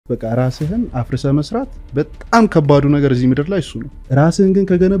በቃ ራስህን አፍርሰ መስራት በጣም ከባዱ ነገር እዚህ ምድር ላይ እሱ ነው ራስህን ግን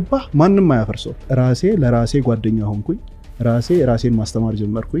ከገነባህ ማንንም አያፈርሰው ራሴ ለራሴ ጓደኛ ሆንኩኝ ራሴን ማስተማር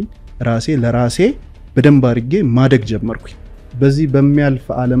ጀመርኩኝ ራሴ ለራሴ በደንብ አድርጌ ማደግ ጀመርኩኝ በዚህ በሚያልፍ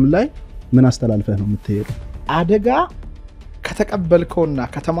ዓለም ላይ ምን አስተላልፈህ ነው የምትሄደው አደጋ ከተቀበልከውና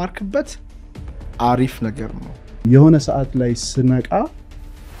ከተማርክበት አሪፍ ነገር ነው የሆነ ሰዓት ላይ ስነቃ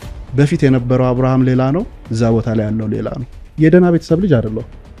በፊት የነበረው አብርሃም ሌላ ነው እዛ ቦታ ላይ ያለው ሌላ ነው የደና ቤተሰብ ልጅ አይደለም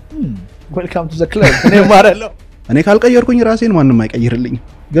ዌልካም ቱ ዘ ክለብ እኔ ማረለው እኔ ካልቀየርኩኝ ራሴን ማንንም አይቀይርልኝ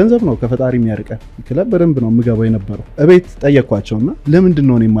ገንዘብ ነው ከፈጣሪ የሚያርቀን ክለብ በደንብ ነው ምገባው የነበረው እቤት ጠየቅኳቸውና ለምንድን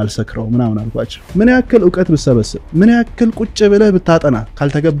ነው እኔ ማልሰክረው ምናምን አልኳቸው ምን ያክል ዕውቀት ብሰበስብ ምን ያክል ቁጭ ብለህ ብታጠና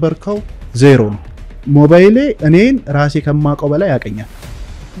ካልተገበርከው ዜሮ ነው ሞባይሌ እኔን ራሴ ከማቀው በላይ ያቀኛል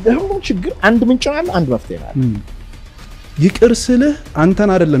ደግሞ ችግር አንድ ምንጭ አለ አንድ መፍትሄ አለ ይቅር ስልህ አንተን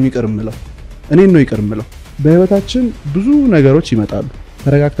አይደለም ይቅር ምለው እኔን ነው ይቅር ምለው በህይወታችን ብዙ ነገሮች ይመጣሉ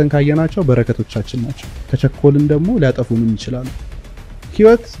ተረጋግተን ካየናቸው በረከቶቻችን ናቸው ከቸኮልን ደግሞ ሊያጠፉንም ይችላሉ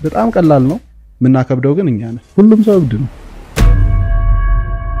ህይወት በጣም ቀላል ነው ምናከብደው ግን እኛ ነን ሁሉም ሰው እብድ ነው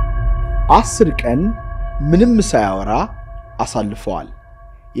 10 ቀን ምንም ሳያወራ አሳልፈዋል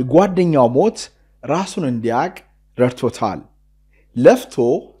የጓደኛው ሞት ራሱን እንዲያቅ ረድቶታል ለፍቶ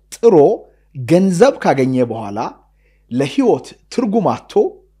ጥሮ ገንዘብ ካገኘ በኋላ ለህይወት ትርጉም አጥቶ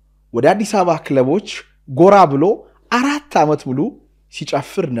ወደ አዲስ አበባ ክለቦች ጎራ ብሎ 4 ዓመት ሙሉ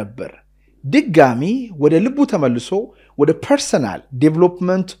ሲጨፍር ነበር ድጋሚ ወደ ልቡ ተመልሶ ወደ ፐርሰናል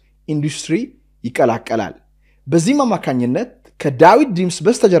ዴቨሎፕመንት ኢንዱስትሪ ይቀላቀላል በዚህ አማካኝነት ከዳዊት ድሪምስ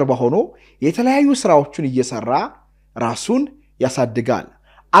በስተጀርባ ሆኖ የተለያዩ ስራዎችን እየሰራ ራሱን ያሳድጋል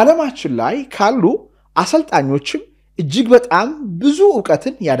ዓለማችን ላይ ካሉ አሰልጣኞችም እጅግ በጣም ብዙ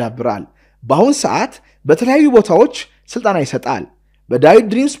ዕውቀትን ያዳብራል በአሁን ሰዓት በተለያዩ ቦታዎች ስልጠና ይሰጣል በዳዊት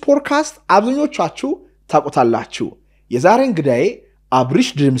ድሪምስ ፖድካስት አብዛኞቻችሁ ታውቁታላችሁ የዛሬ እንግዳዬ አብርሽ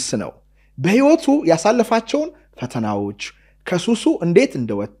ድሪምስ ነው በህይወቱ ያሳለፋቸውን ፈተናዎች ከሱሱ እንዴት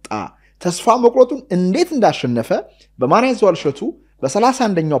እንደወጣ ተስፋ መቁረጡን እንዴት እንዳሸነፈ በመanyazewal Eshetu በሰላሳ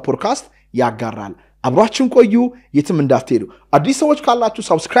አንደኛው ፖድካስት ያጋራል አብራችሁን ቆዩ የትም እንዳትሄዱ አዲስ ሰዎች ካላችሁ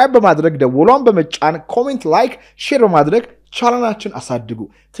ሰብስክራይብ በማድረግ ደወሏን በመጫን ኮሜንት ላይክ ሼር በማድረግ ቻናላችንን አሳድጉ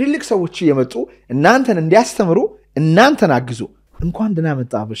ትልልቅ ሰዎች እየመጡ እናንተን እንዲያስተምሩ እናንተን አግዙ እንኳን ደህና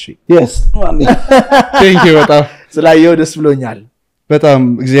መጣ አብርሽ yes thank you በጣም ስላየው ደስ ብሎኛል በጣም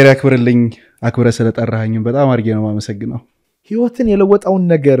እግዚአብሔር ያክብርልኝ አክብረ ስለጠራኸኝ በጣም አርጌ ነው ማመሰግነው ህይወትን የለወጣውን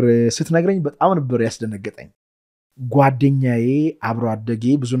ነገር ስትነግረኝ በጣም ነበር ያስደነገጠኝ ጓደኛዬ አብሮ አደጌ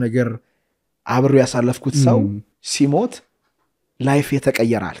ብዙ ነገር አብሮ ያሳለፍኩት ሰው ሲሞት ላይፍ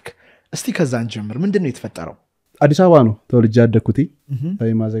የተቀየራልክ እስቲ ከዛን ጀምር ምንድነው የተፈጠረው አዲስ አበባ ነው ተወልጄ ያደኩት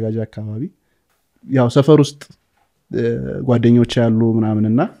ማዘጋጃ አካባቢ ያው ሰፈር ውስጥ ጓደኞች ያሉ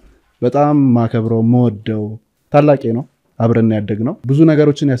ምናምንና በጣም ማከብረው መወደው ታላቄ ነው አብረን ያደግነው ብዙ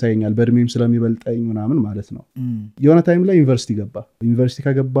ነገሮችን ያሳየኛል በእድሜም ስለሚበልጠኝ ምናምን ማለት ነው የሆነ ታይም ላይ ዩኒቨርሲቲ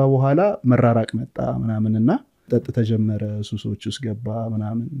ከገባ በኋላ መራራቅ መጣ ምናምንና ጠጥ ተጀመረ ሱሶች ውስጥ ገባ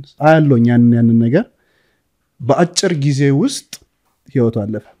ምናምን አያለኝ ያንን ነገር በአጭር ጊዜ ውስጥ ህይወቱ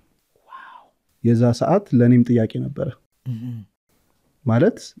አለፈ ዋው የዛ ሰዓት ለኔም ጥያቄ ነበር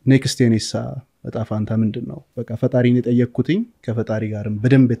ማለት ኔክስት የኔሳ በጣፋንታ ምንድነው በቃ ፈጣሪን የጠየቅኩትኝ ከፈጣሪ ጋርም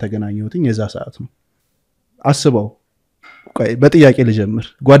በደንብ የተገናኘሁትኝ የዛ ሰዓት ነው አስበው ቆይ በጥያቄ ልጀምር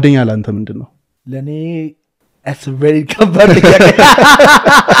ጓደኛ ላንተ ምንድነው ለኔ it's a very ከባድ ጥያቄ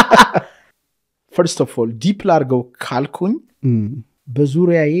first of all deep largo ካልኩኝ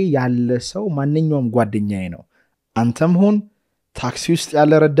በዙሪያዬ ያለ ሰው ማንኛውም ጓደኛዬ ነው አንተም ሆን ታክሲ ውስጥ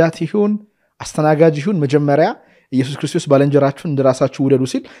ያለ ረዳት ይሁን አስተናጋጅ ይሁን መጀመሪያ ኢየሱስ ክርስቶስ ባለንጀራችሁን እንደራሳችሁ ውደዱ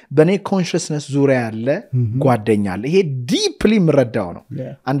ሲል በኔ ኮንሽስነስ ዙሪያ ያለ ጓደኛ አለ ይሄ ዲፕሊ ምረዳው ነው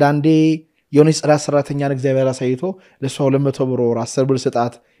አንዳንዴ የሆነ ጽዳት ሰራተኛን እግዚአብሔር አሳይቶ ለሷ 200 ብር ወር 10 ብር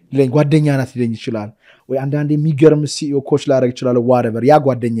ሰጣት ለኝ ጓደኛ ናት ይለኝ ይችላል ወይ አንዳንዴ የሚገርም ሲኦ ኮች ላደርግ ይችላል whatever ያ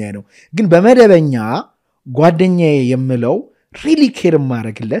ጓደኛዬ ነው ግን በመደበኛ ጓደኛዬ የምለው really care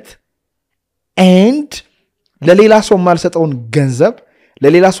ማድረግለት and ለሌላ ሰው ማልሰጠውን ገንዘብ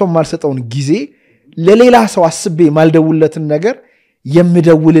ለሌላ ሰው ማልሰጠውን ጊዜ ለሌላ ሰው አስቤ ማልደውልለትን ነገር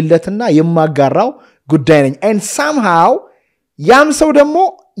የምደውልለትና የማጋራው ጉዳይ ነኝ and somehow ያም ሰው ደግሞ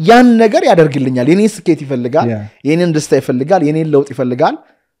ያን ነገር ያደርግልኛል የኔን ስኬት ይፈልጋል የኔን ደስታ ይፈልጋል የኔን ለውጥ ይፈልጋል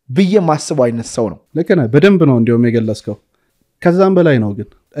ብዬ ማስበው አይነት ሰው ነው ለከና በደንብ ነው እንዲያውም የገለጽከው ከዛም በላይ ነው ግን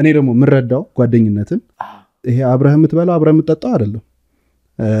እኔ ደግሞ ምረዳው ጓደኝነትን ይሄ አብርሃም የምትበላው አብርሃም የምትጠጣው አይደለም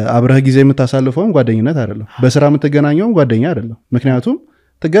አብርሃም ጊዜ የምታሳልፈው ጓደኝነት አይደለም በስራ የምትገናኘው ጓደኛ አይደለም ምክንያቱም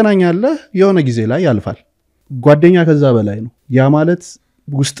ትገናኛለህ የሆነ ጊዜ ላይ ያልፋል ጓደኛ ከዛ በላይ ነው ያ ማለት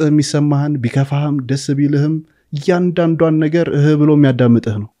ውስጥ የሚሰማህን ቢከፋህም ደስ ቢልህም ያንዳንዷን ነገር ብሎ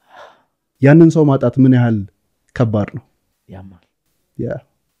የሚያዳምጥህ ነው ያንን ሰው ማጣት ምን ያህል ከባድ ነው ያማል ያ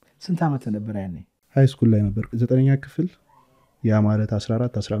ስንት ዓመት ነበር ያኔ? ሃይ ስኩል ላይ ነበር 9ኛ ክፍል ያ ማለት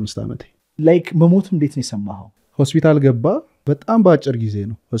 14 15 ዓመቴ። ላይክ መሞቱ እንዴት ነው የሰማኸው? ሆስፒታል ገባ። በጣም በአጭር ጊዜ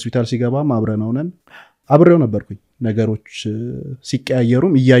ነው ሆስፒታል ሲገባ አብረነው ነን አብሬው ነበርኩኝ። ነገሮች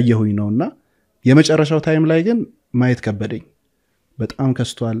ሲቀያየሩም እያየሁኝ ነውና የመጨረሻው ታይም ላይ ግን ማየት ከበደኝ። በጣም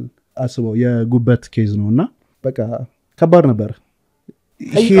ከስቷል። አስበው የጉበት ኬዝ ነውና በቃ ከባድ ነበር።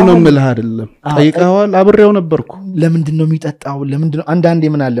 ይሄ ነው ምልህ አይደለም። ጠይቀዋል። አብሬው ነበርኩ። ለምንድን ነው የሚጠጣው? ለምንድን ነው? አንዳንዴ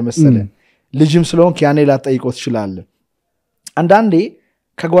ምን አለ መሰለ ልጅም ስለሆንክ ያኔ ላጠይቀው ትችላለህ። አንዳንዴ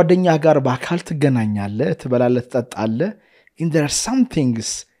ከጓደኛ ጋር በአካል ትገናኛለህ፣ ትበላለህ፣ ትጠጣለህ። ግን there are some things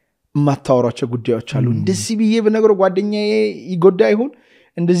ማታወራቸው ጉዳዮች አሉ። እንደዚህ ብዬ በነገረው ጓደኛዬ ይጎዳ ይሁን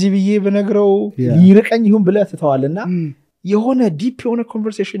እንደዚህ ብዬ በነገረው ይርቀኝ ይሁን ብለህ ትተዋልና የሆነ ዲፕ የሆነ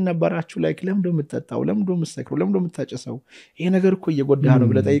ኮንቨርሴሽን ነበራችሁ። ላይክ ለምን ነው የምትጠጣው? ለምን ነው የምትሰክረው? ለምን ነው የምታጨሰው? ይሄ ነገር እኮ እየጎዳህ ነው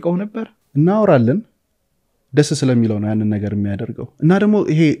ብለህ ጠይቀው ነበር? እናወራለን። ደስ ስለሚለው ነው ያንን ነገር የሚያደርገው። እና ደግሞ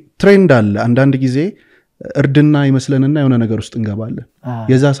ይሄ ትሬንድ አለ። አንዳንድ ጊዜ እርድና ይመስለንና የሆነ ነገር ውስጥ እንገባለን።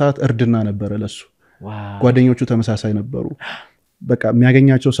 የዛ ሰዓት እርድና ነበረ ለሱ። ጓደኞቹ ተመሳሳይ ነበሩ። በቃ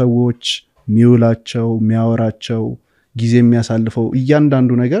የሚያገኛቸው ሰዎች፣ ሚውላቸው፣ ሚያወራቸው፣ ጊዜ የሚያሳልፈው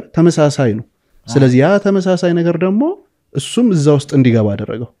እያንዳንዱ ነገር ተመሳሳይ ነው። ስለዚህ ያ ተመሳሳይ ነገር ደግሞ እሱም እዛ ውስጥ እንዲገባ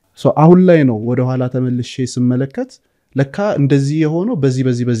አደረገው። አሁን ላይ ነው ወደ ኋላ ተመልሼ ስመለከት ለካ እንደዚህ የሆነው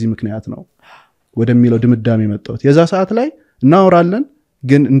በዚህ ምክንያት ነው ወደሚለው ድምዳሜ መጣሁት። የዛ ሰዓት ላይ እናወራለን፣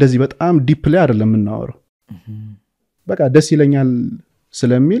 ግን እንደዚህ በጣም ዲፕ ላይ አይደለም እናወራው። በቃ ደስ ይለኛል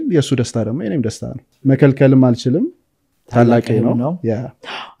ስለሚል የሱ ደስታ ደግሞ የኔም ደስታ ነው። መከልከልም አልችልም። ታላቅ ነው።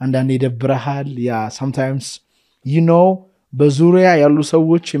 አንዳንዴ ይደብረሃል። sometimes በዙሪያ ያሉ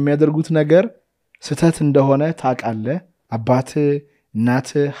ሰዎች የሚያደርጉት ነገር ስተት እንደሆነ ታውቃለህ። አባት እናት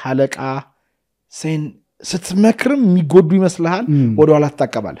ሐለቃ ሰን ስትመክርም የሚጎዱ ይመስልሃል፣ ወደ ኋላ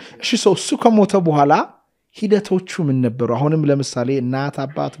ተጣቀባል። እሺ እሱ ከሞተ በኋላ ሂደቶቹ ምን ነበሩ? አሁንም ለምሳሌ እናት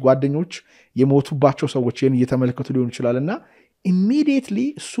አባት ጓደኞች የሞቱባቸው ሰዎች ይሄን እየተመለከቱ ሊሆን ይችላልና immediately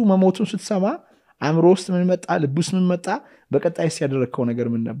እሱ መሞቱን ስትሰማ አእምሮ ውስጥ ምን መጣ? ልብ ውስጥ ምን መጣ? በቀጣይስ ያደረከው ነገር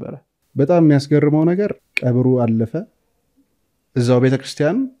ምን ነበረ? በጣም የሚያስገርመው ነገር ቀብሩ አለፈ። እዛው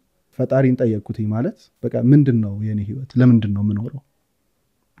ቤተክርስቲያን ፈጣሪን ጠየቅኩትኝ። ማለት በቃ ምንድነው የኔ ህይወት? ለምንድነው ምኖረው?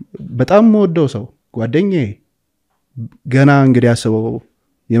 በጣም ወደው ሰው ጓደኛዬ ገና እንግዲህ ያስበው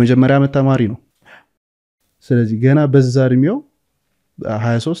የመጀመሪያ ዓመት ተማሪ ነው። ስለዚህ ገና በዛ እድሜው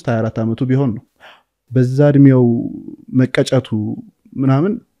 23 24 ዓመቱ ቢሆን ነው። በዛ እድሜው መቀጨቱ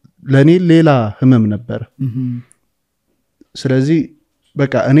ምናምን ለኔ ሌላ ህመም ነበር። ስለዚህ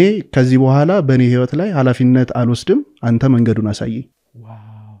በቃ እኔ ከዚህ በኋላ በኔ ህይወት ላይ ኃላፊነት አልወስድም፣ አንተ መንገዱን አሳየኝ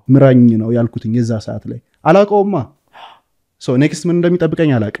ምራኝ ነው ያልኩትኝ። የዛ ሰዓት ላይ አላቀውማ ኔክስት ምን እንደሚጠብቀኝ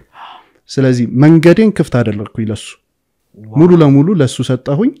አላቅም። ስለዚህ መንገዴን ክፍት አደረኩኝ ለሱ፣ ሙሉ ለሙሉ ለሱ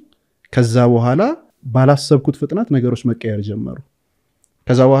ሰጣሁኝ። ከዛ በኋላ ባላሰብኩት ፍጥነት ነገሮች መቀየር ጀመሩ።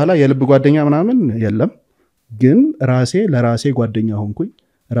 ከዛ በኋላ የልብ ጓደኛ ምናምን የለም፣ ግን ራሴ ለራሴ ጓደኛ ሆንኩኝ።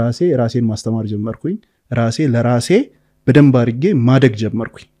 ራሴን ማስተማር ጀመርኩኝ። ራሴ ለራሴ በደንብ አድርጌ ማደግ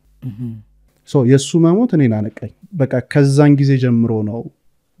ጀመርኩኝ። የሱ መሞት እኔን አነቃኝ። በቃ ከዛን ጊዜ ጀምሮ ነው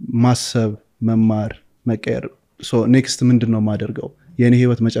ማሰብ፣ መማር፣ መቀየር። ኔክስት ምንድነው ማደርገው? የኔ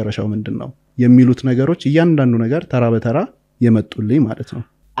ህይወት መጨረሻው ምንድነው የሚሉት ነገሮች እያንዳንዱ ነገር ተራ በተራ የመጡልኝ ማለት ነው።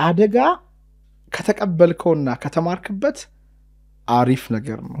 አደጋ ከተቀበልከውና ከተማርክበት አሪፍ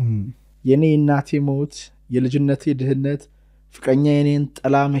ነገር ነው። የኔ እናቴ ሞት፣ የልጅነቴ ድህነት፣ ፍቅረኛ የኔን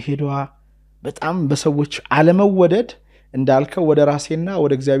ጥላ መሄዷ፣ በጣም በሰዎች አለመወደድ እንዳልከው ወደ ራሴና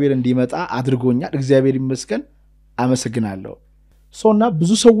ወደ እግዚአብሔር እንዲመጣ አድርጎኛል። እግዚአብሔር ይመስገን፣ አመሰግናለሁ። እና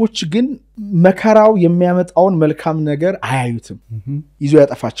ብዙ ሰዎች ግን መከራው የሚያመጣውን መልካም ነገር አያዩትም፣ ይዞ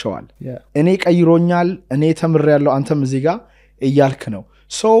ያጠፋቸዋል። እኔ ቀይሮኛል፣ እኔ ተምሬያለሁ፣ አንተም እዚህ ጋር እያልክ ነው።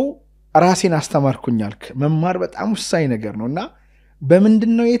 ራሴን አስተማርኩኛልክ። መማር በጣም ወሳኝ ነገር ነውና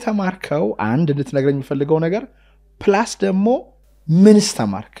በምንድነው የተማርከው? አንድ እንድትነግረኝ የሚፈልገው ነገር ፕላስ ደግሞ ምንስ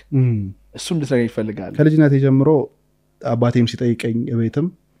ተማርክ? እሱ እንድትነግረኝ ይፈልጋል። ከልጅነቴ ጀምሮ አባቴም ሲጠይቀኝ ቤትም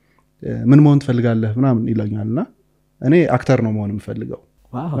ምን መሆን ትፈልጋለህ ምናምን ይለኛልና እኔ አክተር ነው መሆን የምፈልገው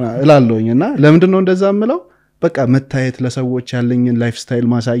እላለሁኝና ለምንድነው እንደዛ የምለው? በቃ መታየት፣ ለሰዎች ያለኝን ላይፍ ስታይል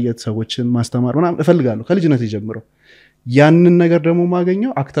ማሳየት፣ ሰዎችን ማስተማር ምናምን እፈልጋለሁ ከልጅነቴ ጀምሮ። ያንን ነገር ደግሞ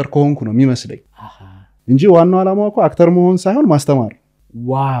ማገኘው አክተር ከሆንኩ ነው የሚመስለኝ እንጂ ዋናው ዓላማው እኮ አክተር መሆን ሳይሆን ማስተማር።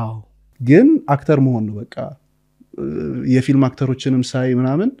 ዋው! ግን አክተር መሆን ነው በቃ። የፊልም አክተሮችንም ሳይ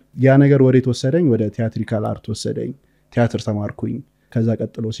ምናምን ያ ነገር ወዴት ወሰደኝ? ወደ ቲያትሪካል አርት ወሰደኝ። ቲያትር ተማርኩኝ። ከዛ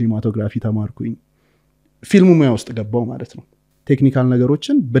ቀጥሎ ሲኒማቶግራፊ ተማርኩኝ። ፊልሙ ሙያ ውስጥ ገባው ማለት ነው። ቴክኒካል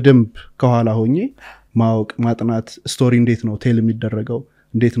ነገሮችን በደንብ ከኋላ ሆኜ ማወቅ፣ ማጥናት፣ ስቶሪ እንዴት ነው ቴል የሚደረገው፣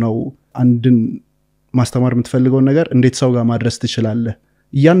 እንዴት ነው አንድን ማስተማር የምትፈልገው ነገር እንዴት ሰው ጋር ማድረስ ትችላለህ፣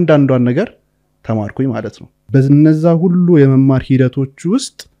 እያንዳንዷን ነገር ተማርኩኝ ማለት ነው። በእነዛ ሁሉ የመማር ሂደቶች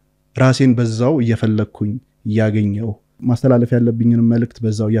ውስጥ ራሴን በዛው እየፈለኩኝ ያገኘው ማስተላለፍ ያለብኝን መልእክት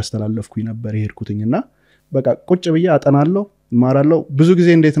በዛው ያስተላለፍኩኝ ነበር ይሄድኩትኝና በቃ ቁጭ ብዬ አጠናለሁ ማራለሁ ብዙ ጊዜ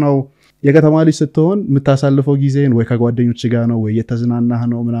እንዴት ነው የከተማ ልጅ ስትሆን የምታሳልፈው ጊዜን ወይ ከጓደኞች ጋር ነው ወይ የተዝናናህ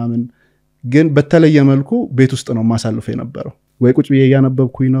ነው ምናምን ግን በተለየ መልኩ ቤት ውስጥ ነው ማሳልፈው የነበረው ወይ ቁጭ ብዬ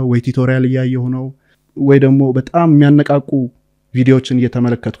ያነበብኩኝ ነው ወይ ቲዩቶሪያል ያያየሁ ነው ወይ ደግሞ በጣም የሚያነቃቁ ቪዲዮዎችን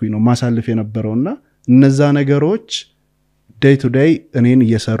እየተመለከትኩኝ ነው ማሳልፍ የነበረውና እነዛ ነገሮች ዴይ ቱ ዴይ እኔን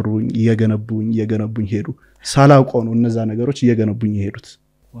እየሰሩኝ እየገነቡኝ ሄዱ ሳላውቀው ነው እነዛ ነገሮች እየገነቡኝ ሄዱት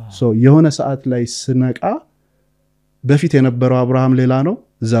ሶ የሆነ ሰዓት ላይ ስነቃ በፊት የነበረው አብርሃም ሌላ ነው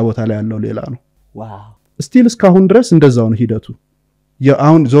እዛ ቦታ ላይ ያለው ሌላ ነው ዋው ስቲል እስካሁን ድረስ እንደዛው ነው ሂደቱ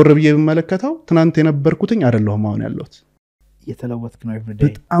አሁን ዞር ብዬ በመለከታው ትናንት የነበርኩትኝ አይደለሁም አሁን ያለሁት የተለወጥክ ነው ኤቭሪ ዴይ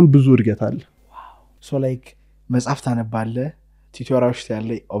በጣም ብዙ እድገት አለ ሶ ላይክ መጽሐፍ ታነባለህ ቲዩቶሪያሎች ያለ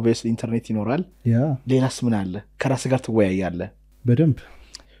ኦብቪየስሊ ኢንተርኔት ይኖራል ሌላስ ምን አለ ከራስ ጋር ትወያያለህ በደንብ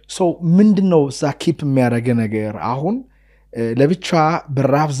ሶ ምንድነው ዛ ኪፕ የሚያደርግ ነገር አሁን ለብቻ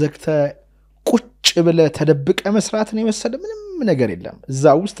በራፍ ዘግተ ቁጭ ብለ ተደብቀ መስራትን የመሰለ ምንም ነገር የለም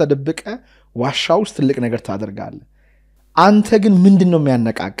እዛ ውስጥ ተደብቀ ዋሻ ውስጥ ትልቅ ነገር ታደርጋለህ አንተ ግን ምንድነው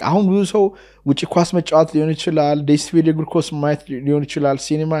የሚያነቃቃ አሁን ብዙ ሰው ውጪ ኳስ መጫወት ሊሆን ይችላል ዴስቲቪ ግሩኮስ ማይት ሊሆን ይችላል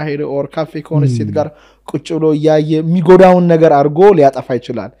ሲኒማ ሄደ ኦር ካፌ ከሆነ ሴት ጋር ቁጭ ብሎ ያየ የሚጎዳውን ነገር አድርጎ ሊያጠፋ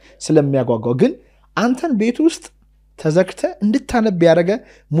ይችላል ስለሚያጓጓው ግን አንተን ቤት ውስጥ ተዘክተ እንድታነብ ያደረገ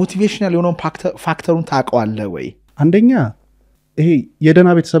ሞቲቬሽናል የሆነውን ፋክተሩን ታውቀዋለህ ወይ አንደኛ ይሄ የደና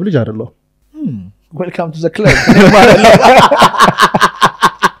ቤተሰብ ልጅ አይደለው ዌልካም ቱ ዘ ክለብ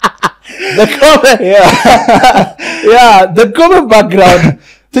the common background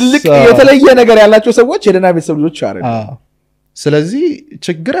ትልቅ የተለየ ነገር ያላቸው ሰዎች የደና ቤተሰብ ልጆች አይደለም ስለዚህ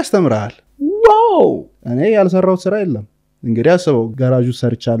ችግር ያስተምራል ዋው እኔ ያልሰራሁት ስራ የለም እንግዲህ አስበው ጋራጁ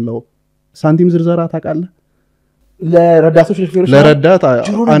ሰርቻለሁ ሳንቲም ዝርዘራ ታውቃለህ ለረዳቶች ለፍሬዎች ለረዳት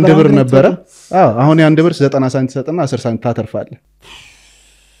 1 ብር ነበር አሁን የ1 ብር 90 ሳንቲም ሰጥና 10 ሳንቲም ታተርፋለህ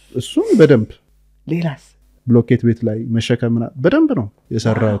እሱም በደንብ ሌላስ ብሎኬት ቤት ላይ መሸከምና በደንብ ነው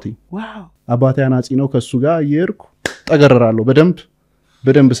የሰራሁት ዋው አባቴ አናጺ ነው ከሱ ጋር ይርኩ ተገረራለሁ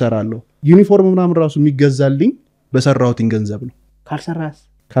በደንብ ሰራለሁ ዩኒፎርም ምናምን ራሱ የሚገዛልኝ በሰራሁት ገንዘብ ነው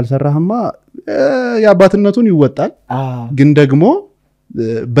ካልሰራህማ ያባትነቱን ይወጣል ግን ደግሞ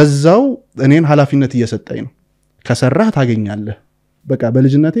በዛው እኔን ኃላፊነት እየሰጠኝ ነው ከሰራህ ታገኛለህ በቃ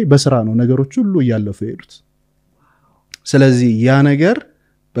በልጅነቴ በስራ ነው ነገሮች ሁሉ ያለፉ ሄዱት ስለዚህ ያ ነገር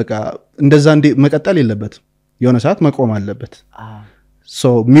በቃ እንደዛ መቀጠል የለበትም የሆነ ሰዓት መቆም አለበት ሶ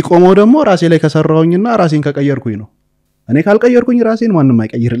የሚቆመው ደግሞ ራሴ ላይ ከሰራሁኝና ራሴን ከቀየርኩኝ ነው እኔ ካልቀየርኩኝ ራሴን ማንንም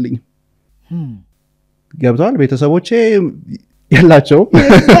አይቀይርልኝም ገብቷል ቤተሰቦቼ ያላቸው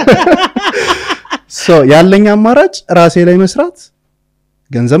ሶ ያለኝ አማራጭ ራሴ ላይ መስራት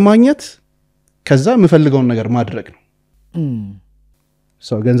ገንዘብ ማግኘት ከዛ የምፈልገውን ነገር ማድረግ ነው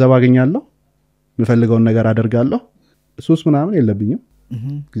ሶ ገንዘብ አገኛለሁ የምፈልገውን ነገር አደርጋለሁ ሱስ ምናምን የለብኝም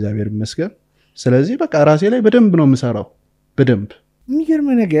እግዚአብሔር ይመስገን ስለዚህ በቃ ራሴ ላይ በደንብ ነው የምሰራው በደንብ የሚገርም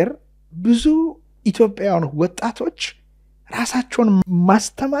ነገር ብዙ ኢትዮጵያውያን ወጣቶች ራሳቸውን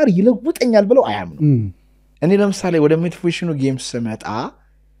ማስተማር ይለውጠኛል ብለው አያምኑ እኔ ለምሳሌ ወደ ሞቲቬሽኑ ጌምስ ስመጣ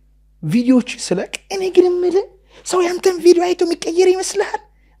ቪዲዮዎች ስለቅ እኔ ግን ምልህ ሰው ያንተን ቪዲዮ አይቶ የሚቀየር ይመስልሃል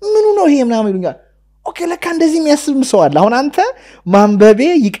ምኑ ነው ይሄ ምናምን ይሉኛል ኦኬ ለካ እንደዚህ የሚያስብ ሰው አለ አሁን አንተ ማንበቤ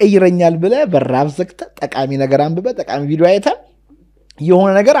ይቀይረኛል ብለህ በራፍ ዘግተህ ጠቃሚ ነገር አንብበህ ጠቃሚ ቪዲዮ አይተህ የሆነ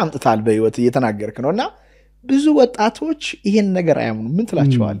ነገር አምጥታል በህይወት እየተናገርክ ነውና ብዙ ወጣቶች ይሄን ነገር አያምኑ ምን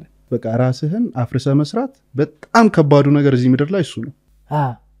ትላቸዋለህ በቃ ራስህን አፍርሰ መስራት በጣም ከባዱ ነገር እዚህ ምድር ላይ እሱ ነው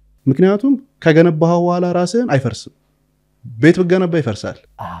ምክንያቱም ከገነባው በኋላ ራስህን አይፈርስም ቤት ብገነባ ይፈርሳል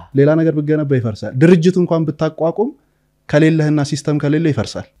ሌላ ነገር ብገነባ ይፈርሳል ድርጅት እንኳን ብታቋቁም ከሌለህና ሲስተም ከሌለ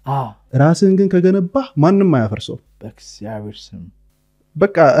ይፈርሳል ራስህን ግን ከገነባ ማንንም አያፈርሰው በእግዚአብሔር ስም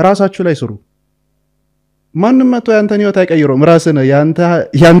በቃ ራሳችሁ ላይ ስሩ ማንንም መጥቶ ያንተን ህይወት አይቀይረውም ራስህ ነህ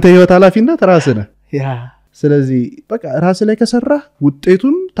ያንተ ህይወት ኃላፊነት ራስህ ነህ ስለዚህ በቃ ራስህ ላይ ከሰራህ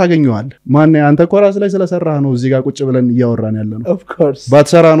ውጤቱን ታገኘዋለህ ማን አንተ እኮ ራስህ ላይ ስለሰራህ ነው እዚህ ጋር ቁጭ ብለን እያወራን ያለነው ኦፍ ኮርስ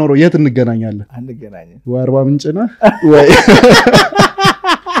ባትሰራ ኖሮ የት እንገናኛለን ወርባ ምንጭና ወይ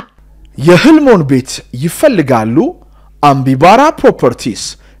የህልሞን ቤት ይፈልጋሉ አምቢባራ ፕሮፐርቲስ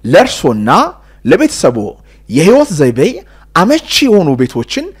ለርሶና ለቤተሰቦ የህይወት ዘይቤ አመቺ የሆኑ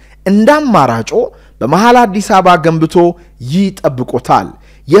ቤቶችን እንዳማራጮ በመሃል አዲስ አበባ ገንብቶ ይጠብቆታል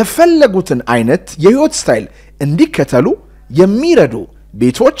የፈለጉትን አይነት የህይወት ስታይል እንዲከተሉ የሚረዱ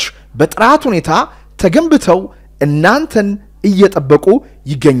ቤቶች በጥራት ሁኔታ ተገንብተው እናንተን እየጠበቁ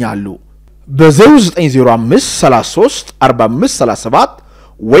ይገኛሉ በ0905 33 45 37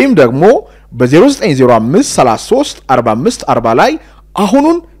 ወይም ደግሞ በ0905 33 45 40 ላይ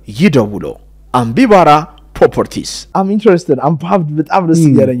አሁኑን ይደውሉ አምቢባራ properties I'm interested I'm pumped በጣም ደስ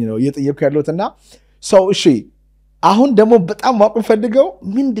እያለኝ ነው እየጠየቅኩ ያለሁትና ሰው እሺ አሁን ደግሞ በጣም ማወቅ ፈልገው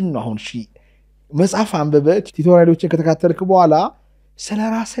ምንድነው አሁን እሺ መጽሐፍ አንብበህ ቲቶሪያሎችን ከተከታተልክ በኋላ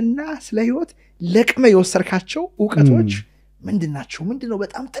ስለራስና ስለ ህይወት ለቅመ የወሰድካቸው ዕውቀቶች ምንድናቸው ምንድነው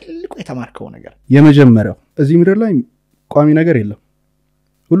በጣም ትልቁ የተማርከው ነገር የመጀመሪያው እዚህ ምድር ላይ ቋሚ ነገር የለም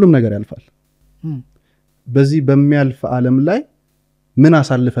ሁሉም ነገር ያልፋል በዚህ በሚያልፍ ዓለም ላይ ምን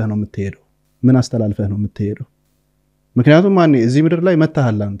አሳልፈህ ነው የምትሄደው ምን አስተላልፈህ ነው የምትሄደው ምክንያቱም ማን እዚህ ምድር ላይ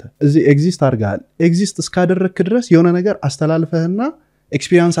መታሃል አንተ እዚህ ኤግዚስት አርጋል ኤግዚስት እስካደረክ ድረስ የሆነ ነገር አስተላልፈህና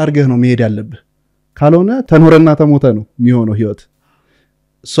ኤክስፒሪየንስ አርገህ ነው መሄድ ያለብህ ካልሆነ ተኖረና ተሞተ ነው የሚሆነው ህይወት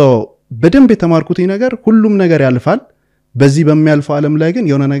ሶ በደንብ የተማርኩት ነገር ሁሉም ነገር ያልፋል በዚህ በሚያልፈው ዓለም ላይ ግን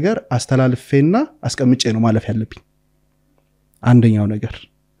የሆነ ነገር አስተላልፈና አስቀምጬ ነው ማለፍ ያለብኝ አንደኛው ነገር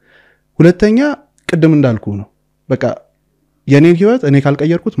ሁለተኛ ቅድም እንዳልኩ ነው በቃ የኔን ህይወት እኔ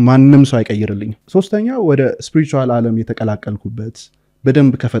ካልቀየርኩት ማንንም ሰው አይቀይርልኝም ሶስተኛ ወደ ስፒሪቹዋል ዓለም የተቀላቀልኩበት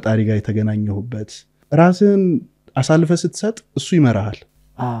በደንብ ከፈጣሪ ጋር የተገናኘሁበት ራስን አሳልፈ ስትሰጥ እሱ ይመራሃል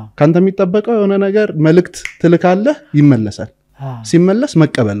ካንተ የሚጠበቀው የሆነ ነገር መልእክት ትልካለህ ይመለሳል ሲመለስ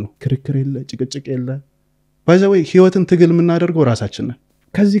መቀበል ነው ክርክር የለ ጭቅጭቅ የለ ባይዘዌ ህይወትን ትግል የምናደርገው ራሳችን ነን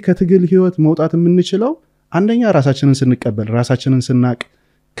ከዚህ ከትግል ህይወት መውጣት የምንችለው አንደኛ ራሳችንን ስንቀበል ራሳችንን ስናቅ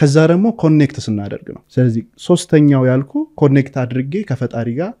ከዛ ደግሞ ኮኔክት ስናደርግ ነው ስለዚህ ሶስተኛው ያልኩ ኮኔክት አድርጌ ከፈጣሪ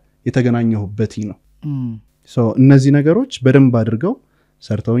ጋር የተገናኘሁበት ነው ሶ እነዚህ ነገሮች በደንብ አድርገው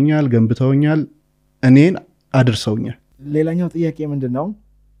ሰርተውኛል ገንብተውኛል እኔን አድርሰውኛል ሌላኛው ጥያቄ ምንድነው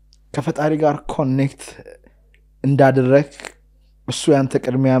ከፈጣሪ ጋር ኮኔክት እንዳደረክ እሱ ያንተ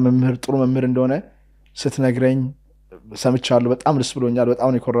ቅድሚያ መምህር ጥሩ መምህር እንደሆነ ስትነግረኝ ሰምቻለሁ በጣም ደስ ብሎኛል በጣም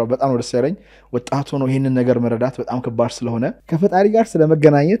ነው የኮራው በጣም ነው ደስ ያለኝ ወጣቱ ነው ይሄንን ነገር መረዳት በጣም ከባድ ስለሆነ ከፈጣሪ ጋር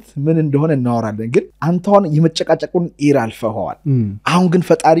ስለመገናኘት ምን እንደሆነ እናወራለን ግን አንተውን የመጨቃጨቁን ኢራልፈዋል አሁን ግን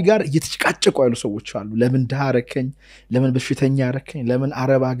ፈጣሪ ጋር እየተጨቃጨቁ ያሉ ሰዎች አሉ ለምን ዳረከኝ ለምን በሽተኛ አረከኝ ለምን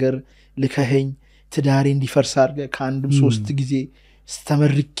አረብ ሀገር ልከኸኝ ትዳሬ እንዲፈርስ አድርገህ ከአንድም 3 ጊዜ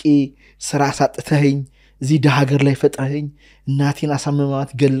ስተመርቄ ስራ ሳጥተኸኝ እዚህ ዳሀገር ላይ ፈጥረኸኝ እናቴን አሳመማት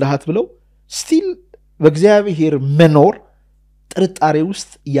ገላሃት ብለው ስቲል በእግዚአብሔር መኖር ጥርጣሬ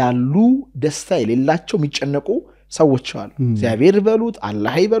ውስጥ ያሉ ደስታ የሌላቸው የሚጨነቁ ሰዎች አሉ እግዚአብሔር ይበሉት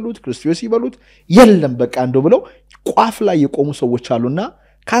አላህ ይበሉት ክርስቶስ ይበሉት የለም በቃ እንደው ብለው ቋፍ ላይ የቆሙ ሰዎች አሉና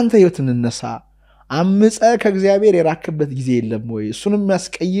ካንተ ህይወት እንነሳ አምፀ ከእግዚአብሔር የራከበት ጊዜ የለም ወይ እሱንም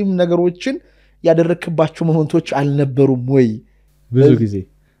ያስቀይም ነገሮችን ያደረክባቸው ሞመንቶች አልነበሩም ወይ ብዙ ጊዜ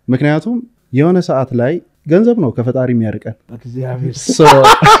ምክንያቱም የሆነ ሰዓት ላይ ገንዘብ ነው ከፈጣሪ የሚያርቀን እግዚአብሔር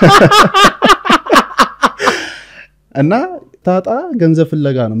እና ታጣ ገንዘብ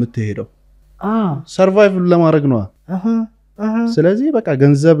ፍለጋ ነው የምትሄደው ሰርቫይቭ ለማድረግ ነው ስለዚህ በቃ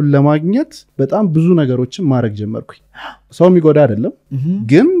ገንዘብ ለማግኘት በጣም ብዙ ነገሮችን ማድረግ ጀመርኩኝ ሰው የሚጎዳ አይደለም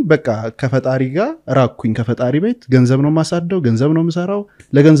ግን በቃ ከፈጣሪ ጋር ራኩኝ ከፈጣሪ ቤት ገንዘብ ነው ማሳደው ገንዘብ ነው ምሰራው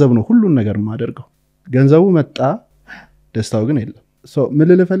ለገንዘብ ነው ሁሉን ነገር ማደርገው ገንዘቡ መጣ ደስታው ግን የለም ሶ ምን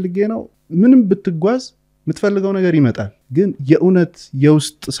ልፈልጌ ነው ምንም ብትጓዝ የምትፈልገው ነገር ይመጣል ግን የኡነት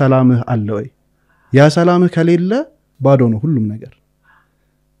የውስጥ ሰላምህ አለ ወይ ያ ሰላምህ ከሌለ ባዶ ነው ሁሉም ነገር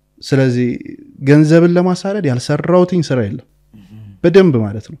ስለዚህ ገንዘብን ለማሳደድ ያልሰራውትኝ ስራ የለም በደንብ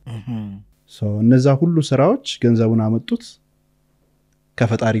ማለት ነው ሶ እነዛ ሁሉ ስራዎች ገንዘቡን አመጡት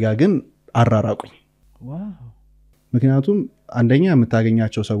ከፈጣሪ ጋር ግን አራራቁኝ ዋው ምክንያቱም አንደኛ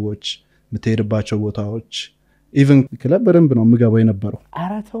የምታገኛቸው ሰዎች የምትሄድባቸው ቦታዎች ኢቭን ክለብ በደንብ ነው ምገባው የነበረው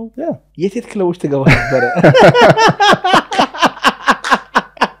አራተው የቴት ክለቦች ተገባ ነበር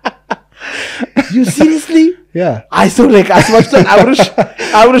You seriously? Yeah. I saw like as much as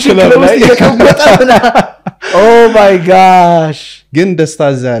Abriham Fantu. Oh my gosh. ግን ደስታ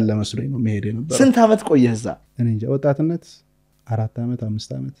እዛ ያለ መስሎኝ ነው መሄድ ነበር ስንት አመት ቆየህ እዛ እኔ እንጃ ወጣትነት 4 አመት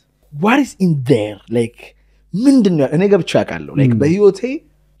 5 አመት What is in there like ምንድነው እኔ ገብቻ አውቃለሁ like በህይወቴ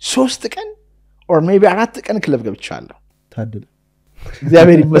 3 ቀን or maybe 4 ቀን ክለብ ገብቻለሁ ታድለ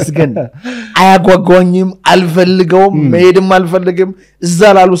እግዚአብሔር ይመስገን አያጓጓኝም አልፈልገውም መሄድም አልፈልግም እዛ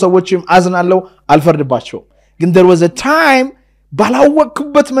ላሉ ሰዎችም አዝናለሁ አልፈርድባቸው ግን there was a time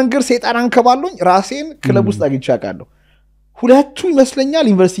ባላወቅኩበት መንገድ ሰይጣን አንከባሉኝ ራሴን ክለብ ውስጥ አግኝቻ አውቃለሁ ሁለቱ ይመስለኛል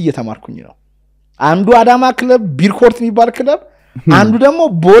ዩኒቨርሲቲ እየተማርኩኝ ነው አንዱ አዳማ ክለብ ቢርኮርት የሚባል ክለብ አንዱ ደግሞ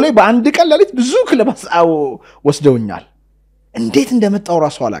ቦሌ በአንድ ቀን ለሊት ብዙ ክለብ ወስደውኛል እንዴት እንደመጣው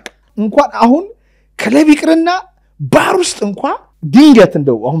ራሱ አላቅ እንኳን አሁን ክለብ ይቅርና ባር ውስጥ እንኳን ድንገት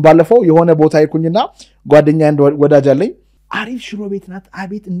እንደው አሁን ባለፈው የሆነ ቦታ ይኩኝና ጓደኛ አንድ ወዳጅ አለኝ አሪፍ ሽሮ ቤት ናት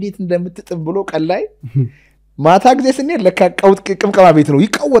አቤት እንዴት እንደምትጥም ብሎ ቀላይ ማታ ጊዜ ስንሄድ ለካ ቅምቀማ ቤት ነው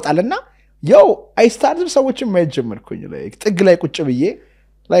ይቀወጣልና ያው I started ሰዎችን ማየት ጀመርኩኝ like ጥግ ላይ ቁጭ ብዬ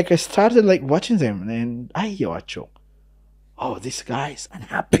like I started like watching them and አየዋቸው oh these guys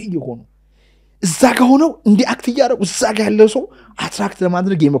unhappy የሆኑ እዛ ጋር ሆነው እንዲ አክት ያደርጉ እዛ ጋር ያለው ሰው አትራክት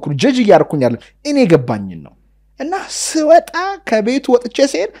ለማድረግ ይመክሩ ጀጅ ያርኩኝ ያለ እኔ ገባኝ ነው እና ስወጣ ከቤቱ ወጥቼ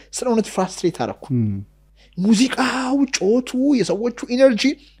ሲሄድ ስለሆነ ፍራስትሬት አደረኩ ሙዚቃው ጮቱ የሰዎቹ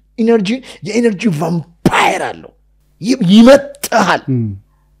ኢነርጂ የኢነርጂ ቫምፓየር አለው ይመጣል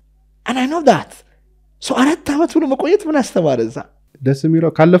and I know that so አራት አመት ብሎ መቆየት ምን አስተማረ እዛ ደስ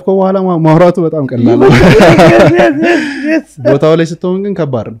የሚለው ካለፍከው በኋላ ማውራቱ በጣም ቀላል ነው ቦታው ላይ ስትሆን ግን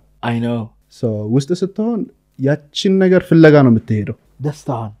ከባድ ነው I know so ውስጥ ስትሆን ያቺን ነገር ፍለጋ ነው የምትሄደው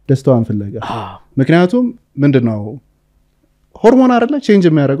ደስታዋን ፍለጋ ምክንያቱም ምንድነው ሆርሞን አይደለ ቼንጅ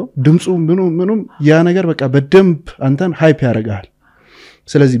የሚያደርገው ድምጹ ምኑም ያ ነገር በቃ በደንብ አንተን ሃይፕ ያደርጋል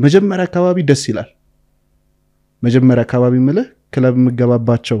ስለዚህ መጀመሪያ አካባቢ ደስ ይላል መጀመሪያ አካባቢ ምልህ ክለብ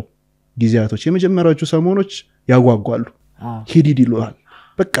ምገባባቸው ጊዜያቶች የመጀመሪያዎቹ ሰሞኖች ያጓጓሉ ሂዲድ ይሉሃል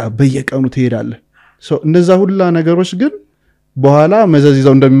በቃ በየቀኑ ትሄዳለህ ሶ እንደዛ ሁላ ነገሮች ግን በኋላ መዘዝ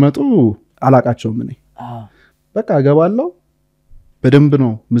ይዘው እንደሚመጡ አላቃቸውም እኔ በቃ ገባለው በደንብ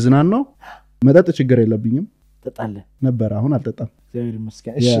ነው ምዝናን ነው መጠጥ ችግር የለብኝም ተጣለ ነበር አሁን አልጠጣም እግዚአብሔር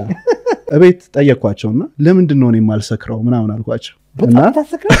ይመስገን እሺ እቤት ጠየቅኳቸውና ለምንድን ነው እኔ ማልሰክረው ምናምን አልኳቸው እና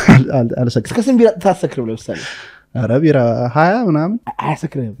ታሰክረው አልሰክረው እስከ ስንት ቢራ ታሰክረው ለምሳሌ ኧረ ቢራ 20 ምናምን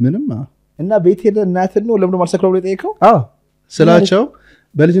አያሰክረም ምንም እና ቤት ሄደ እናትን ነው ለምን ማልሰክረው ብለ ጠየቀው ስላቸው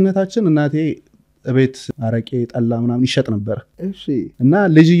በልጅነታችን እናቴ እቤት አረቄ ጠላ ምናምን ይሸጥ ነበር እሺ እና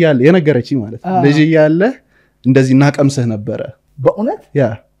ልጅ ይያል የነገረችኝ ማለት ልጅ ይያለ እንደዚህ እናቀምሰህ ነበር በእውነት ያ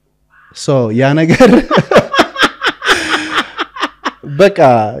ሶ ያ ነገር በቃ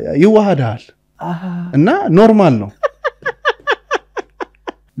ይዋሃዳል እና ኖርማል ነው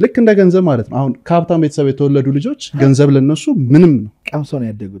ልክ እንደ ገንዘብ ማለት ነው አሁን ከሀብታም ቤተሰብ የተወለዱ ልጆች ገንዘብ ለነሱ ምንም ነው ቀምሰው ነው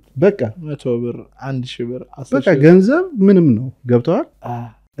ያደጉት በቃ 100 ብር 1000 ብር 10 በቃ ገንዘብ ምንም ነው ገብተዋል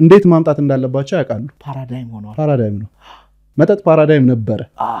እንዴት ማምጣት እንዳለባቸው ያውቃሉ ፓራዳይም ነው መጠጥ ፓራዳይም ነበር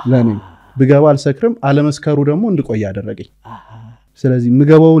ለኔ ብገባ አልሰክርም አለመስከሩ ደግሞ እንድቆይ ያደረገኝ ስለዚህ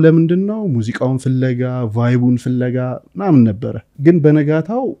ምገባው ለምንድነው ሙዚቃውን ፍለጋ ቫይቡን ፍለጋ ምናምን ነበር ግን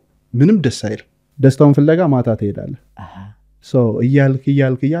በነጋታው ምንም ደስ አይል ደስታውን ፍለጋ ማታ ትሄዳለህ ሶ እያልክ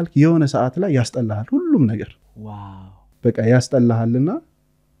የሆነ ሰዓት ላይ ያስጠላሃል ሁሉም ነገር ዋው በቃ ያስጠላሃልና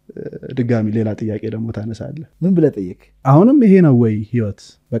ድጋሚ ሌላ ጥያቄ ደግሞ ታነሳለህ ምን ብለ ጠይቅ አሁንም ይሄ ነው ወይ ህይወት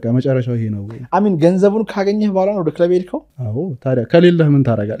በቃ መጨረሻው ይሄ ነው ወይ አሚን ገንዘቡን ካገኘህ በኋላ ነው ወደ ክለብ ሄድከው አዎ ታዲያ ከሌለህ ምን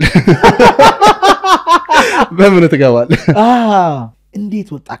ታረጋለህ በምን ትገባለህ እንዴት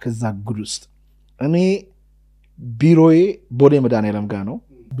ወጣ ከዛ ጉድ ውስጥ እኔ ቢሮዬ ቦሌ መድኃኒዓለም ጋር ነው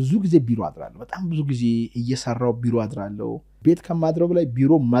ብዙ ጊዜ ቢሮ አድራለሁ በጣም ብዙ ጊዜ እየሰራው ቢሮ አድራለሁ ቤት ከማድረው በላይ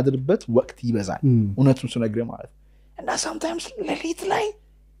ቢሮ ማድርበት ወቅት ይበዛል እውነቱን ስነግርህ ማለት እና sometimes ለሊት ላይ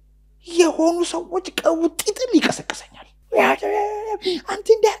የሆኑ ሰዎች ቀውጢጥል ይቀሰቀሰኛል አንተ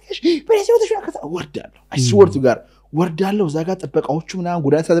እንዳርገሽ በዚህ ወጥሽ ወርዳለሁ I swear to God ወርዳለሁ እዛ ጋር ጥበቃዎቹ ምናምን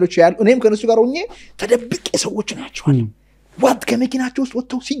ጉዳት ሰደሮች ያሉ እኔም ከነሱ ጋር ሆኜ ተደብቄ ሰዎች ናቸዋል ወጥ ከመኪናቸው ውስጥ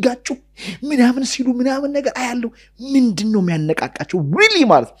ወጥተው ሲጋጩ ምናምን ሲሉ ምናምን ነገር አያለው ምንድነው የሚያነቃቃቸው really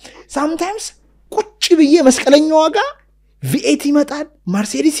ማለት sometimes ቁጭ ብዬ መስቀለኛው ጋር V8 ይመጣል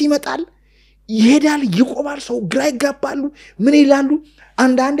መርሴዲስ ይመጣል ይሄዳል ይቆማል ሰው ግራ ይጋባሉ ምን ይላሉ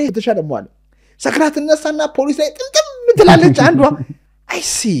አንዳንዴ ተሻደማዋል ሰክራት እነሳና ፖሊስ ላይ ጥምጥም ትላለች አንዷ I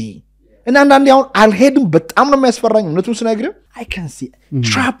see እና አንዳንዴ አሁን አልሄድም በጣም ነው የሚያስፈራኝ እውነቱን ስነግርህ I can see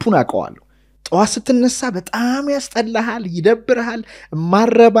ትራፑን አውቀዋለሁ ጠዋት ስትነሳ በጣም ያስጠላሃል ይደብርሃል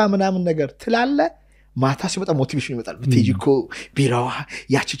ማረባ ምናምን ነገር ትላለ ማታ ሲመጣ ሞቲቬሽን ይመጣል በቴጂኮ ቢራዋ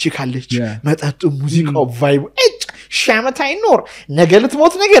ያቺቺ ካለች መጣጡ ሙዚቃው ቫይቡ ሻመታይ ኖር ነገ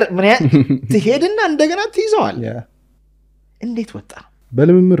ልትሞት ነገር ምን ትሄድና እንደገና ትይዘዋል እንዴት ወጣ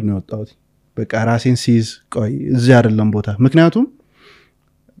በልምምር ነው ወጣው በቃ ራሴን ሲዝ ቆይ እዚህ አይደለም ቦታ ምክንያቱም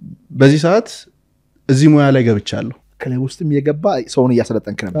በዚህ ሰዓት እዚህ ሙያ ላይ ገብቻለሁ ክለብ ውስጥም የገባ ሰውን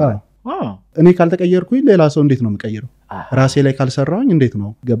ያሰለጠንክ ነበር እኔ ካልተቀየርኩኝ ሌላ ሰው እንዴት ነው የምቀይረው ራሴ ላይ ካልሰራውኝ እንዴት ነው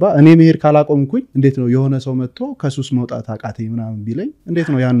ገባ እኔ መሄድ ካላቆምኩኝ እንዴት ነው የሆነ ሰው መጥቶ ከሱስ መውጣት አቃተኝ ምናምን ቢለኝ እንዴት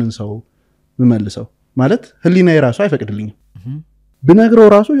ነው ያንን ሰው ምመልሰው ማለት ህሊናዬ ራሱ አይፈቅድልኝም ብነግረው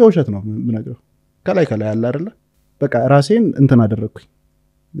ራሱ የውሸት ነው ብነግረው ከላይ ያለ አይደለ በቃ ራሴን እንትን አደረኩኝ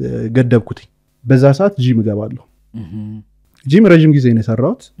ገደብኩኝ በዛ ሰዓት ጂም ገባለሁ ጂም ረጅም ጊዜ ነው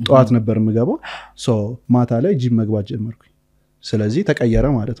የሰራሁት ጧት ነበር የምገባው ሶ ማታ ላይ ጂም መግባት ጀመርኩኝ ስለዚህ ተቀየረ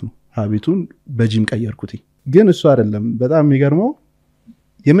ማለት ነው ሀቢቱን በጂም ቀየርኩት ግን እሱ አይደለም በጣም የሚገርመው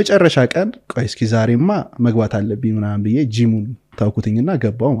የመጨረሻ ቀን ቆይ እስኪ ዛሬማ መግባት አለብኝ ምናምን ብዬ ጂሙን ታውኩትኝና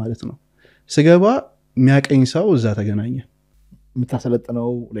ገባው ማለት ነው ስገባ የሚያቀኝ ሰው እዛ ተገናኘ የምታሰለጥነው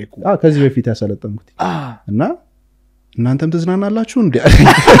ላይኩ ከዚህ በፊት ያሰለጠንኩት እና እናንተም ትዝናናላችሁ እንዴ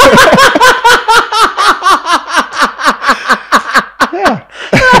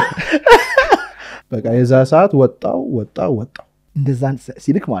በቃ የዛ ሰዓት ወጣው እንደዛ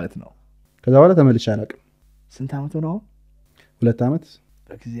ሲልክ ማለት ነው ከዛ በኋላ ተመልሼ አላውቅም። ስንት ዓመት ነው? 2 ዓመት።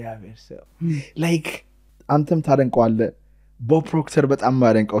 በእግዚአብሔር ሰው ላይክ አንተም ታደንቀዋለህ። ቦብ ፕሮክተር በጣም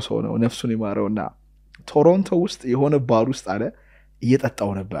ማደንቀው ሰው ነው፣ ነፍሱን ይማረውና ቶሮንቶ ውስጥ የሆነ ባር ውስጥ አለ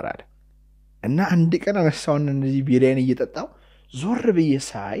እየጠጣው ነበር አለ እና አንድ ቀን አነሳውን እነዚህ ቢራን እየጠጣው ዞር ብዬ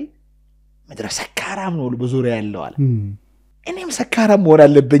ሳይ ምድረ ሰካራም ነው በዙሪያ ያለው አለ። እኔም ሰካራም መሆን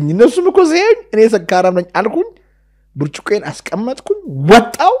አለብኝ እነሱም እኮ ሲያዩኝ እኔ ሰካራም ነኝ አልኩኝ። ብርጭቆዬን አስቀመጥኩኝ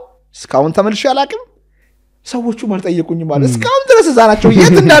ወጣው። እስካሁን ተመልሼ አላውቅም። ሰዎቹ ማልጠየቁኝ ማለት እስካሁን ድረስ እዛ ናቸው፣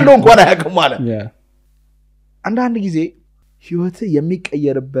 የት እንዳለው እንኳን አያውቅም ማለት። አንዳንድ ጊዜ ህይወት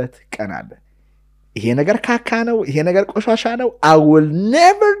የሚቀየርበት ቀን አለ። ይሄ ነገር ካካ ነው፣ ይሄ ነገር ቆሻሻ ነው፣ I will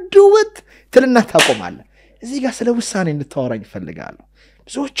never do it ትልና ታቆማለህ። እዚህ ጋር ስለ ውሳኔ እንድታወራኝ እፈልጋለሁ።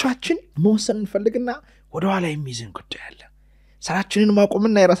 ብዙዎቻችን መወሰን እንፈልግና ወደ ኋላ የሚይዘን ጉዳይ አለ። ስራችንን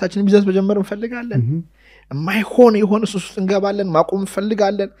ማቆምና የራሳችንን ቢዝነስ መጀመር እንፈልጋለን። የማይሆን የሆነ ሱስ ውስጥ እንገባለን፣ ማቆም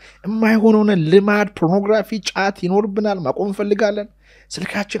እንፈልጋለን። የማይሆነውን ልማድ ፖርኖግራፊ፣ ጫት ይኖርብናል፣ ማቆም እንፈልጋለን።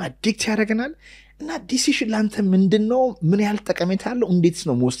 ስልካችን አዲክት ያደርገናል። እና ዲሲሽን ላንተ ምንድነው? ምን ያህል ጠቀሜታ አለው? እንዴትስ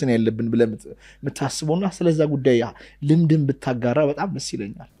ነው መወሰን ያለብን ብለህ የምታስበውና ስለዛ ጉዳይ ልምድን ብታጋራ በጣም ደስ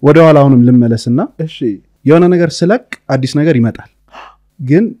ይለኛል። ወደ ኋላ አሁንም ልመለስና እሺ የሆነ ነገር ስለቅ አዲስ ነገር ይመጣል።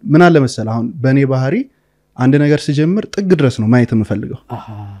 ግን ምን አለ መሰለህ አሁን በእኔ ባህሪ አንድ ነገር ሲጀምር ጥግ ድረስ ነው ማየት የምፈልገው።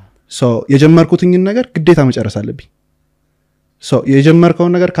 የጀመርኩትኝን ነገር ግዴታ መጨረስ አለብኝ።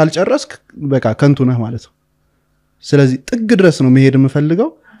 የጀመርከውን ነገር ካልጨረስክ በቃ ከንቱ ነህ ማለት ነው። ስለዚህ ጥግ ድረስ ነው መሄድ የምፈልገው።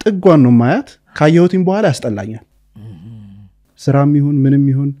 ጥጓን ነው ማያት። ካየሁትኝ በኋላ ያስጠላኛል። ስራም ይሁን ምንም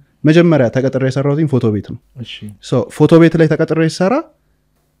ይሁን መጀመሪያ ተቀጥሬ የሰራሁትኝ ፎቶ ቤት ነው። ፎቶ ቤት ላይ ተቀጥሬ ሰራ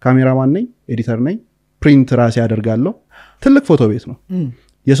ካሜራማን ነኝ፣ ኤዲተር ነኝ፣ ፕሪንት ራሴ ያደርጋለሁ። ትልቅ ፎቶ ቤት ነው።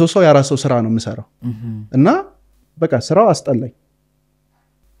 የሶስት ሰው የአራት ሰው ስራ ነው የምሰራው እና በቃ ስራው አስጠላኝ።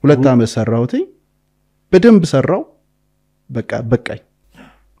 2 ዓመት ሰራሁትኝ፣ በደንብ ሰራው፣ በቃ በቃኝ።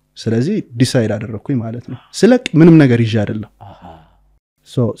 ስለዚህ ዲሳይድ አደረኩኝ ማለት ነው። ስለቅ ምንም ነገር ይዤ አይደለም።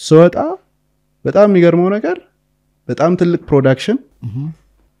 ስወጣ በጣም የሚገርመው ነገር በጣም ትልቅ ፕሮዳክሽን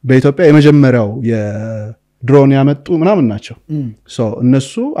በኢትዮጵያ የመጀመሪያው የድሮን ያመጡ ምናምን ናቸው።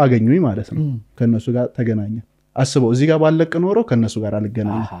 እነሱ አገኙኝ ማለት ነው። ከነሱ ጋር ተገናኘን። አስበው እዚህ ጋር ባለቅ ኖሮ ከነሱ ጋር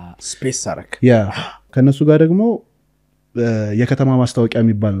አልገናኘን። ስፔስ ሳረክ ከነሱ ጋር ደግሞ የከተማ ማስታወቂያ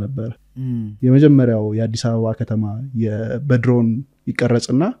የሚባል ነበር። የመጀመሪያው የአዲስ አበባ ከተማ በድሮን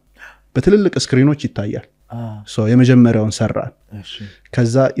ይቀረጽና በትልልቅ ስክሪኖች ይታያል። የመጀመሪያውን ሰራን።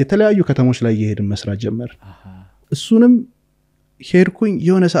 ከዛ የተለያዩ ከተሞች ላይ እየሄድን መስራት ጀመር። እሱንም ሄድኩኝ።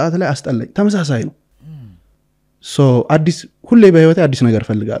 የሆነ ሰዓት ላይ አስጠላኝ። ተመሳሳይ ነው። አዲስ ሁሌ በህይወቴ አዲስ ነገር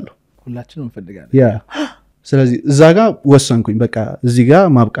ፈልጋለሁ። ሁላችንም እንፈልጋለን። ስለዚህ እዛ ጋር ወሰንኩኝ። በቃ እዚህ ጋር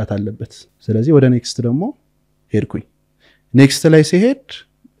ማብቃት አለበት። ስለዚህ ወደ ኔክስት ደግሞ ሄድኩኝ። ኔክስት ላይ ሲሄድ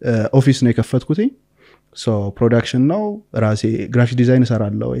ኦፊስ ነው የከፈትኩትኝ። ፕሮዳክሽን ነው። ራሴ ግራፊክ ዲዛይን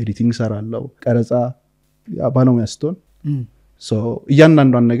ሰራለሁ፣ ኤዲቲንግ ሰራለሁ፣ ቀረጻ ባለሙያ ስትሆን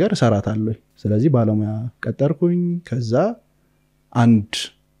እያንዳንዷን ነገር ሰራታለሁ። ስለዚህ ባለሙያ ቀጠርኩኝ። ከዛ አንድ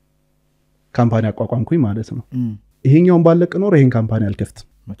ካምፓኒ አቋቋምኩኝ ማለት ነው። ይሄኛውን ባለቅ ኖር ይሄን ካምፓኒ አልከፍትም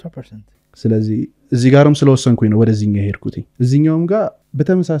 100%። ስለዚህ እዚህ ጋርም ስለወሰንኩኝ ነው ወደዚህኛው ሄድኩትኝ። እዚህኛውም ጋር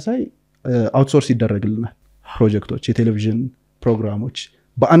በተመሳሳይ አውትሶርስ ይደረግልናል ፕሮጀክቶች፣ የቴሌቪዥን ፕሮግራሞች።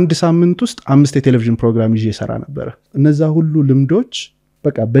 በአንድ ሳምንት ውስጥ 5 የቴሌቪዥን ፕሮግራም ይዤ ሰራ ነበር። እነዛ ሁሉ ልምዶች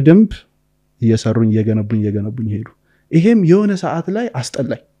በቃ በደንብ እየሰሩኝ እየገነቡኝ ሄዱ። ይሄም የሆነ ሰዓት ላይ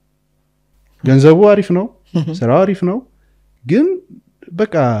አስጠላኝ። ገንዘቡ አሪፍ ነው፣ ስራው አሪፍ ነው፣ ግን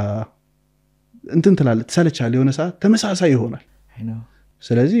በቃ እንትን ትላለህ፣ ትሰለቻለህ። የሆነ ሰዓት ተመሳሳይ ይሆናል።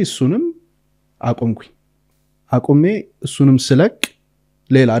 ስለዚህ እሱንም አቆምኩኝ። አቆሜ እሱንም ስለቅ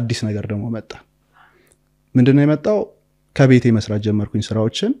ሌላ አዲስ ነገር ደግሞ መጣ። ምንድነው የመጣው? ከቤቴ መስራት ጀመርኩኝ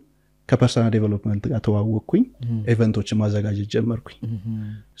ስራዎችን። ከፐርሰናል ዴቨሎፕመንት ጋር ተዋወቅኩኝ። ኢቨንቶችን ማዘጋጀት ጀመርኩኝ።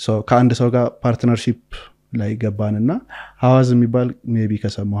 ከአንድ ሰው ጋር ፓርትነርሺፕ ላይ ገባንና ሐዋዝ የሚባል ሜቢ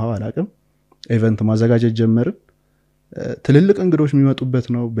ከሰማው አላውቅም፣ ኢቨንት ማዘጋጀት ጀመርን። ትልልቅ እንግዶች የሚመጡበት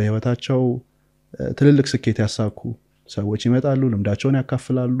ነው። በህይወታቸው ትልልቅ ስኬት ያሳኩ ሰዎች ይመጣሉ፣ ልምዳቸውን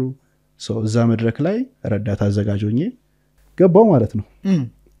ያካፍላሉ። እዛ መድረክ ላይ ረዳት አዘጋጅ ሆኜ ገባው ማለት ነው።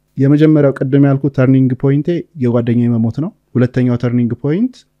 የመጀመሪያው ቅድም ያልኩት ተርኒንግ ፖይንቴ የጓደኛዬ መሞት ነው። ሁለተኛው ተርኒንግ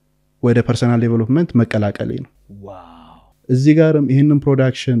ፖይንት ወደ ፐርሰናል ዴቨሎፕመንት መቀላቀሌ ነው። እዚህ ጋርም ይህንን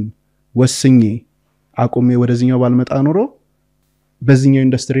ፕሮዳክሽን ወስኜ አቁሜ ወደዚህኛው ባልመጣ ኖሮ በዚህኛው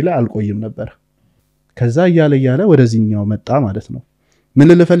ኢንዱስትሪ ላይ አልቆይም ነበር። ከዛ እያለ ወደዚህኛው መጣ ማለት ነው። ምን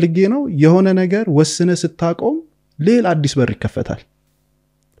ልፈልጌ ነው? የሆነ ነገር ወስነ ስታቆም ሌላ አዲስ በር ይከፈታል።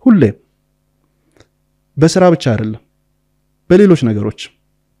 ሁሌም በስራ ብቻ አይደለም፣ በሌሎች ነገሮች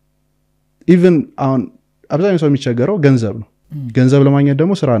ኢቭን አሁን አብዛኛው ሰው የሚቸገረው ገንዘብ ነው። ገንዘብ ለማግኘት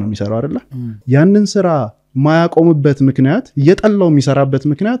ደግሞ ስራ ነው የሚሰራው አይደለ ያንን ስራ ማያቆምበት ምክንያት እየጠላው የሚሰራበት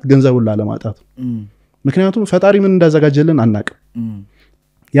ምክንያት ገንዘቡን ላለማጣት ምክንያቱም ፈጣሪ ምን እንዳዘጋጀልን አናቅም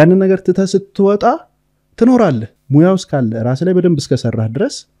ያንን ነገር ስትወጣ ትኖራለህ ሙያው እስካለ ራስ ላይ በደንብ እስከሰራህ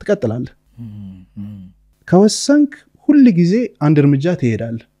ድረስ ትቀጥላለህ ከወሰንክ ሁሉ ጊዜ አንድ እርምጃ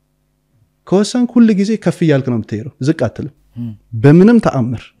ትሄዳለህ ከወሰንክ ሁሉ ጊዜ ከፍ ይያልክ ነው የምትሄደው ዝቅ አትልም በምንም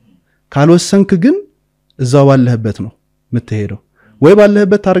ተአምር ካልወሰንክ ግን እዛው ባለህበት ነው የምትሄደው ወይ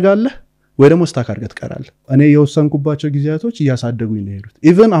ባለህበት ታርጋለህ ወይ ደግሞ ስታካርገ ትቀራለህ እኔ የወሰንኩባቸው ጊዜያቶች ያሳደጉኝ ነው ሄዱት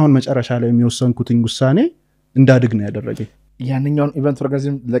ኢቭን አሁን መጨረሻ ላይ የሚወሰንኩትኝ ውሳኔ እንዳድግ ነው ያደረገኝ ያንኛውን ኢቨንት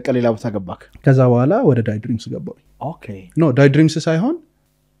ኦርጋናይዜሽን ለቀሌላ ቦታ ገባክ ከዛ በኋላ ወደ ድሪምስ ገባሁ ኦኬ ኖ ድሪምስ ሳይሆን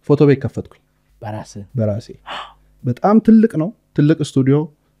ፎቶ ቤት ከፈትኩኝ በራሴ በጣም ትልቅ ስቱዲዮ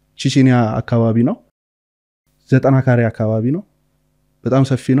ቺቺኒያ አካባቢ ነው 90 ካሬ አካባቢ ነው በጣም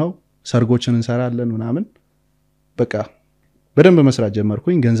ሰፊ ነው ሰርጎችን እንሰራለን ምናምን በቃ በደንብ መስራት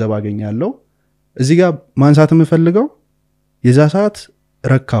ጀመርኩኝ ገንዘብ አገኛለሁ እዚህ ጋር ማንሳት የምፈልገው የዛ ሰዓት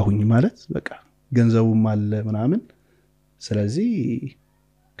ረካሁኝ ማለት በቃ ገንዘቡም አለ ምናምን ስለዚህ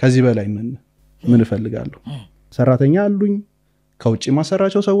ከዚህ በላይ ምን እፈልጋለሁ ሰራተኛ አሉኝ ከውጪ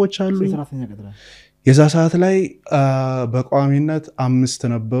ማሰራቸው ሰዎች አሉኝ የዛ ሰዓት ላይ በቋሚነት 5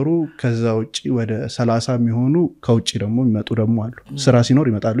 ነበሩ ከዛ ውጪ ወደ 30 የሚሆኑ ከውጪ ደግሞ የሚመጡ ደግሞ አሉ ስራ ሲኖር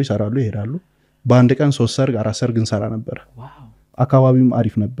ይመጣሉ ይሰራሉ ይሄዳሉ በአንድ ቀን 3 ሰርግ 4 ሰርግ እንሰራ ነበር አካባቢውም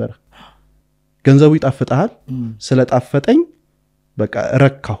አሪፍ ነበር ገንዘቡ ይጣፍጣል ስለጣፈጠኝ በቃ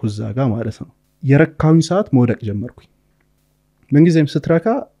ረካሁ እዛ ጋር ማለት ነው የረካሁኝ ሰዓት መውደቅ ጀመርኩኝ ምን ጊዜም ስትረካ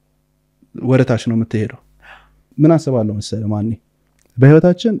ወደ ታች ነው የምትሄደው ምን አስባለሁ መሰለህ ማንኔ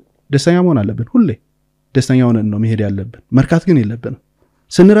በህይወታችን ደስተኛ መሆን አለብን ሁሌ ደስተኛ ሆነን ነው መሄድ ያለብን መርካት ግን የለብንም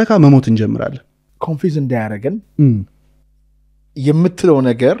ስንረካ መሞት እንጀምራለን ኮንፊውዝ እንዳያረገን የምትለው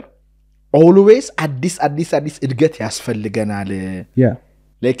ነገር always አዲስ እድገት ያስፈልገናል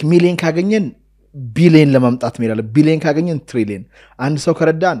like ሚሊየን ካገኘን ቢሊየን ለማምጣት መሄዳለን ቢሊየን ካገኘን ትሪሊየን አንድ ሰው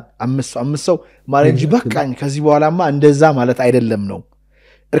ከረዳን 5 ሰው ማለት በቃኝ ከዚህ በኋላማ እንደዛ ማለት አይደለም ነው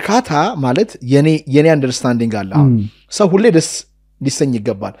እርካታ ማለት የኔ አንደርስታንዲንግ አለ ሰው ሁሌ ደስ ሊሰኝ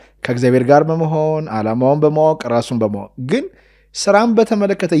ይገባል ከእግዚአብሔር ጋር በመሆን አላማውን በማወቅ ራሱን በማወቅ ግን ስራን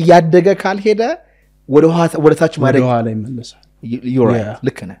በተመለከተ ያደገ ካልሄደ ወደ ታች ማደግ ወደ ኋላ ይመለሳል you're right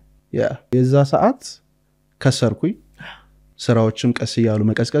ልክ ነህ የዛ ሰዓት ከሰርኩኝ ስራዎችም ቀስ ይያሉ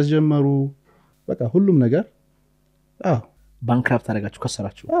መቀስቀስ ጀመሩ በቃ ሁሉም ነገር ባንክራፕት አደረጋችሁ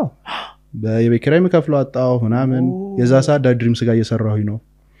ከሰራችሁ በየቤት ኪራይ መከፍለው አጣው ምናምን የዛ ሰዓት ድሪምስ ጋር እየሰራሁኝ ነው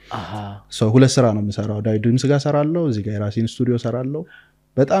ሰው ሁለት ስራ ነው የምሰራው ድሪምስ ጋር ሰራለሁ እዚህ ጋር ራሴን ስቱዲዮ ሰራለሁ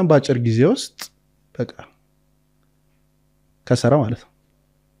በጣም ባጭር ጊዜ ውስጥ በቃ ከሰራ ማለት ነው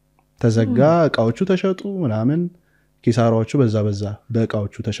ተዘጋ እቃዎቹ ተሸጡ ምናምን ኪሳራዎቹ በዛ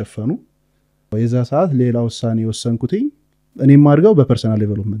በእቃዎቹ ተሸፈኑ የዛ ሰዓት ሌላ ውሳኔ ወሰንኩትኝ እኔም አድርገው በፐርሰናል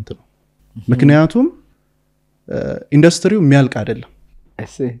ዴቨሎፕመንት ነው ምክንያቱም ኢንዱስትሪው የሚያልቅ አይደለም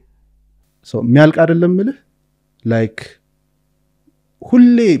የሚያልቅ አይደለም ምልህ ላይክ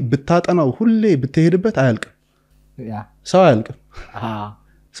ሁሌ ብታጠናው ሁሌ ብትሄድበት አያልቅም ሰው አያልቅም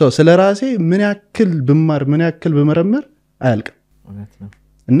ሰው ስለራሴ ምን ያክል ብማር ምን ያክል በመረመር አያልቅም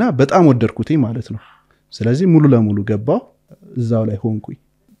እና በጣም ወደድኩትኝ ማለት ነው ስለዚህ ሙሉ ለሙሉ ገባው እዛው ላይ ሆንኩኝ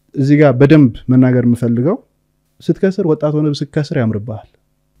እዚህ ጋር በደንብ መናገር የምፈልገው ስትከስር ወጣት ሆነ ስትከስር ያምርባል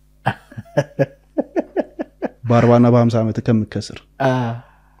በ40 እና በ50 ዓመት ከምከስር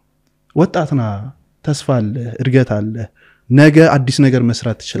ወጣትና ተስፋ አለ እድገት አለ ነገ አዲስ ነገር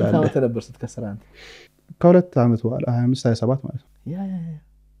መስራት ትችላለህ ተነበር ስትከስር አንተ ከሁለት ዓመት በኋላ 25 27 ማለት ነው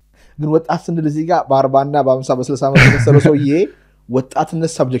ግን ወጣት ስንል እዚህ ጋር በ40 እና በ50 በ60 ዓመት ተሰረሰው ሰውዬ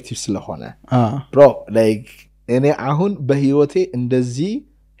ወጣትነት ሰብጀክቲቭ ስለሆነ ብሮ ላይክ እኔ አሁን በህይወቴ እንደዚህ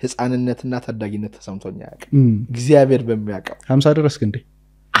ህፃንነትና ታዳጊነት ተሰምቶኝ ያውቃል እግዚአብሔር በሚያውቀው 50 ድረስክ እንዴ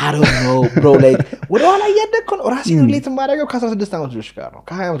I don't know bro like ወደ ኋላ እያደግኩ ነው ራሴን ሪሌት ማድረገው ከ16 ዓመት ልጅ ጋር ነው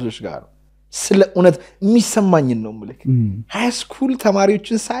ከ20 ዓመት ልጅ ጋር ነው ስለ እውነት የሚሰማኝን ነው ምልክ ሃይ ስኩል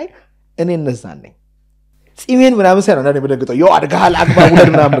ተማሪዎችን ሳይ እኔ እነዛ ነኝ ጺሜን ምናምን ሳይ ነው እኔ በደግጠው ዮ አድጋል አግባብ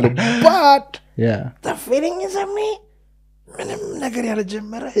ወለድ ምናምን ብለው but the feeling is me ምንም ነገር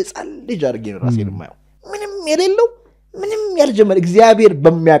ያልጀመረ ህፃን ልጅ አድርጌ ነው ራሴን የማየው ምንም የሌለው ምንም ያልጀመረ እግዚአብሔር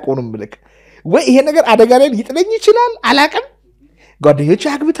በሚያውቀው ነው ምልክ ወይ ይሄ ነገር አደጋ ላይ ሊጥለኝ ይችላል አላቀም ጓደኞች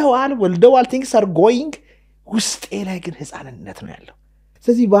አግብተዋል ወልደዋል things are going ውስጤ ላይ ግን ህፃንነት ነው ያለው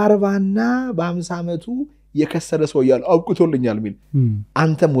ስለዚህ በ40 እና በ50 ዓመቱ የከሰረ ሰው ያለው አውቁቶልኛል ሚል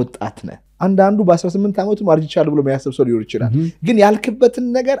አንተም ወጣት ነህ አንዳንዱ በ18 ዓመቱ ማርጅቻል ብሎ የሚያስብ ሰው ሊሆን ይችላል ግን ያልክበትን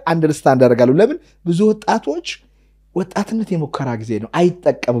ነገር አንደርስታንድ አደርጋለሁ ለምን ብዙ ወጣቶች ወጣትነት የሞከራ ጊዜ ነው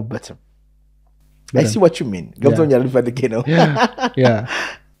አይጠቀሙበትም I see what you mean ገብቶኛል ልፈልጌ ነው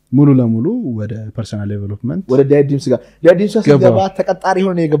ሙሉ ለሙሉ ወደ ፐርሰናል ዴቨሎፕመንት ወደ ድሪምስ ጋር ድሪምስ ሲገባ ተቀጣሪ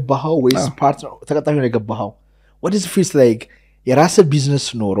ሆነ የገባው ወይስ ፓርትነር ተቀጣሪ ሆነ የገባው what is it feels like የራስ ቢዝነስ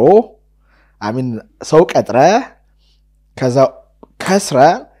ኖሮ ሰው ቀጥረ ከዛ ከስራ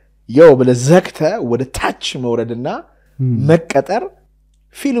ያው በለዘክተ ወደ ታች መውረድና መቀጠር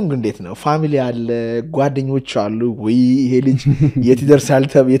ፊሊንግ እንዴት ነው ፋሚሊ አለ ጓደኞች አሉ ወይ ይሄ ልጅ የት ይደርሳል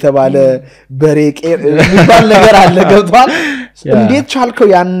የተባለ በሬቄር የሚባል ነገር አለ ገብቷል እንዴት ቻልከው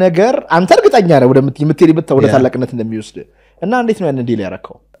ያን ነገር አንተ እርግጠኛ ነህ ወደ የምትሄድበት ወደ ታላቅነት እንደሚወስድ እና እንዴት ነው ያን ዲል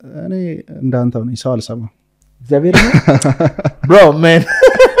ያረከው እኔ እንዳንተው ነው ሰው አልሰማም እግዚአብሔር ነው bro man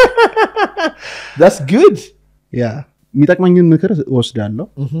that's good የሚጠቅመኝን ምክር ወስዳለሁ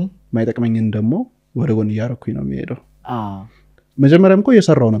ማይጠቅመኝን ደግሞ ወደ ጎን ያረኩኝ ነው የሚሄደው መጀመሪያም እኮ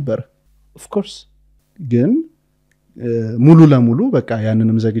እየሰራው ነበር of course ግን ሙሉ ለሙሉ በቃ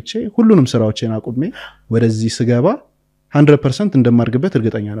ያንንም ዘግቼ ሁሉንም ስራዎችን አቁሜ ወደዚህ ስገባ 100% እንደማርግበት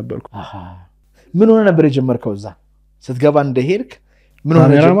እርግጠኛ ነበርኩ ምን ሆነ ነበር የጀመርከው እዛ ስትገባ እንደሄድክ ምን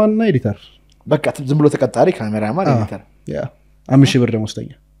ሆነ ካሜራማን እና ኤዲተር በቃ ዝም ብሎ ተቀጣሪ ካሜራማን ኤዲተር 5000 ብር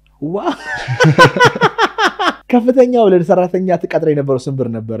ደሞዝተኛ ዋው ከፍተኛው ለሰራተኛ ተቀጥረ የነበረው ስንት ብር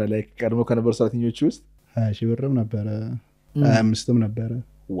ነበር ላይ ቀድሞ ከነበሩ ሰራተኞች ውስጥ 20000 ብርም ነበር 25ም ነበር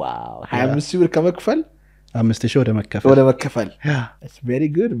ዋው 25000 ብር ከመክፈል 5000 ወደ መከፈል it's very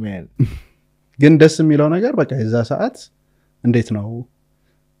good man ግን ደስ የሚለው ነገር በቃ የዛ ሰዓት እንዴት ነው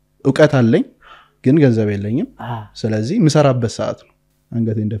ዕውቀት አለኝ ግን ገንዘብ የለኝም ስለዚህ ምሰራበት ሰዓት ነው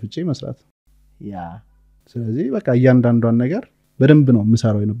አንገቴን ደፍጬ መስራት ስለዚህ በቃ እያንዳንዷን ነገር በደንብ ነው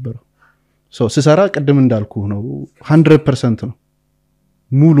ምሰራው የነበረው ስሰራ ቅድም እንዳልኩ ነው 100% ነው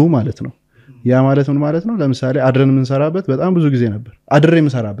ሙሉ ማለት ነው ያ ማለት ምን ማለት ነው ለምሳሌ አድረን ምንሰራበት በጣም ብዙ ጊዜ ነበር አድሬ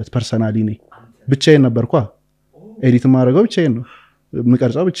ምሰራበት ፐርሰናሊ ነኝ ብቻዬን ነበርኳ ኤዲት ማድረገው ብቻዬን ነው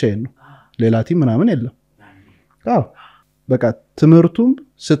ምቀርጻው ብቻዬን ነው ሌላ ቲም ምናምን የለም በቃ ትምህርቱም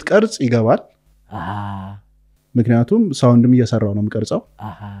ስትቀርጽ ይገባል ምክንያቱም ሳውንድም እየሰራው ነው ምቀርጻው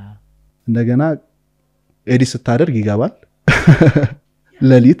እንደገና ኤዲት ስታደርግ ይገባል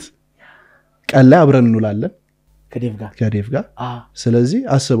ለሊት ቀላ አብረን እንውላለን ከዴቭ ጋር ስለዚህ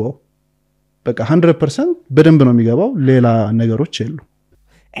አስበው በቃ 100% በደንብ ነው የሚገባው ሌላ ነገሮች የሉ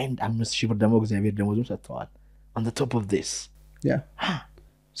and 5000 ብር ደግሞ እግዚአብሔር ደሞዙን ሰጥቷል on the top of this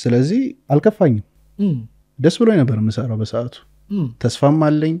ስለዚህ አልከፋኝም ደስ ብሎኝ ነበር የምሰራው በሰዓቱ ተስፋም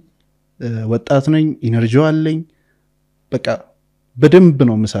አለኝ ወጣት ነኝ ኢነርጂው አለኝ በቃ በደንብ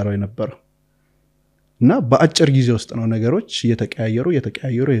ነው የምሰራው የነበረው እና በአጭር ጊዜ ውስጥ ነው ነገሮች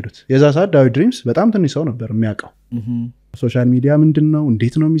እየተቀያየሩ ሄዱት የዛ ሰዓት ዳዊት ድሪምስ በጣም ትንሽ ሰው ነበር የሚያውቀው ሶሻል ሚዲያ ምንድነው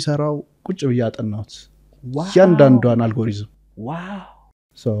እንዴት ነው የሚሰራው ቁጭ ብዬ አጠናሁት ያንዳንዷን አልጎሪዝም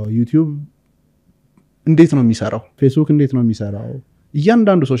ዩቲዩብ እንዴት ነው የሚሰራው ፌስቡክ እንዴት ነው የሚሰራው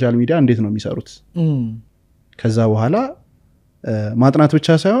እያንዳንዱ ሶሻል ሚዲያ እንዴት ነው የሚሰሩት ከዛ በኋላ ማጥናት ብቻ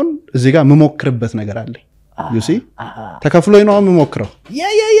ሳይሆን እዚህ ጋር መሞክርበት ነገር አለ you see ተከፍሎኝ ነው መሞክረው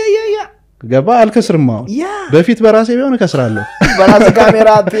ገባ አልከስርም አሁን በፊት በራሴ ቢሆን ከስራለሁ በራሴ ካሜራ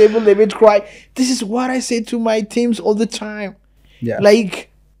ቴብል ለቤት ክራይ this is what I say to my teams all the time like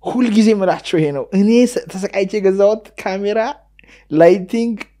ሁሉ ጊዜ መላቸው ይሄ ነው እኔ ተሰቃይቼ ገዛውት ካሜራ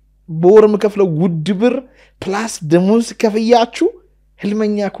ላይቲንግ ቦርም ከፍለው ውድ ብር ፕላስ ደሞዝ ከፍያችሁ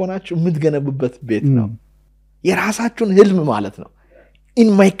ህልመኛ ከሆናችሁ የምትገነቡበት ቤት ነው የራሳችሁን ህልም ማለት ነው in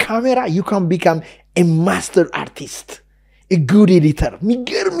my camera you can become a master artist a good editor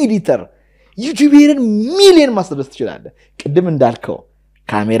የሚገርም ኤዲተር ዩቲዩበርን ሚሊዮን ማስተርስ ትችላለህ ቅድም እንዳልከው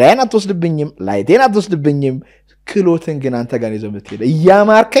ካሜራዬን አትወስድብኝም ላይቴን አትወስድብኝም ክሎትን ግን አንተ ጋር ይዘው ምትሄደ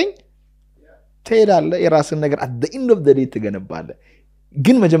ያማርከኝ ትሄዳለህ የራስን ነገር at the end of the day ትገነባለህ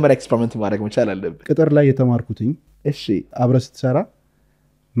ግን መጀመሪያ ኤክስፐሪመንት ማድረግ መቻል አለብህ ቅጥር ላይ የተማርኩትኝ እሺ አብረህ ስትሰራ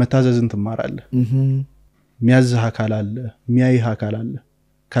መታዘዝን ትማራለህ የሚያዝህ አካል አለ የሚያይህ አካል አለ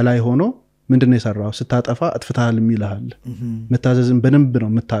ከላይ ሆኖ ምንድነው የሰራው ስታጠፋ አጥፍታል የሚልሃል መታዘዝን በደንብ ነው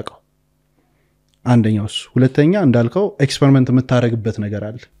የምታውቀው አንደኛው እሱ ሁለተኛ እንዳልከው ኤክስፐሪመንት የምታረግበት ነገር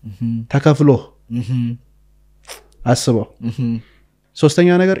አለ ተከፍሎ አስበው ሶስተኛ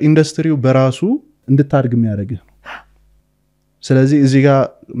ነገር ኢንዱስትሪው በራሱ እንድታድግ የሚያደርግ ስለዚህ እዚህ ጋር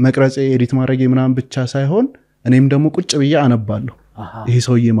መቅረጼ ኤዲት ማድረግ ምናምን ብቻ ሳይሆን እኔም ደግሞ ቁጭ ብዬ አነባለሁ ይሄ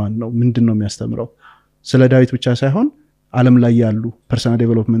ሰውዬ ማን ነው ምንድነው የሚያስተምረው ስለ ዳዊት ብቻ ሳይሆን ዓለም ላይ ያሉ ፐርሰናል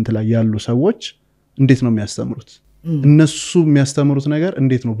ዴቨሎፕመንት ላይ ያሉ ሰዎች እንዴት ነው የሚያስተምሩት እነሱ የሚያስተምሩት ነገር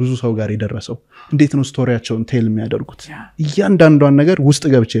እንዴት ነው ብዙ ሰው ጋር ይደረሰው እንዴት ነው ስቶሪያቸውን ቴል የሚያደርጉት እያንዳንዷን ነገር ውስጥ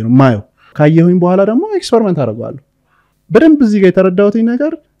ገብቼ ነው ማየው ካየሁኝ በኋላ ደግሞ ኤክስፐሪመንት አደርጋለሁ በደንብ እዚህ ጋር የተረዳሁት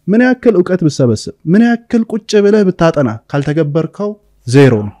ነገር ምን ያክል ዕውቀት ብሰበስብ ምን ያክል ቁጭ ብለህ ብታጠና ካልተገበርከው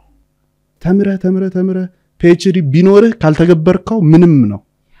ዜሮ ነው ተምረህ PhD ቢኖርህ ካልተገበርከው ምንም ነው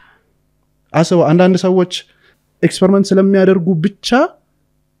አሰው አንዳንድ ሰዎች ኤክስፐሪመንት ስለሚያደርጉ ብቻ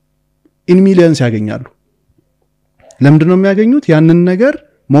ኢን ሚሊየንስ ያገኛሉ ለምንድነው የሚያገኙት ያንን ነገር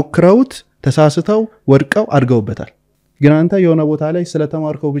ሞክረውት ተሳስተው ወድቀው አድገውበታል ግን አንተ የሆነ ቦታ ላይ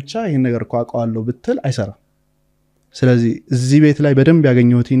ስለተማርከው ብቻ ይሄን ነገር ቋቋዋለሁ ብትል አይሰራም ስለዚህ እዚህ ቤት ላይ በደንብ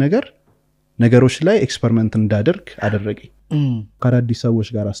ያገኘሁት ነገር ነገሮች ላይ ኤክስፐሪመንት እንዳደርግ አደረገኝ ከአዲስ ሰዎች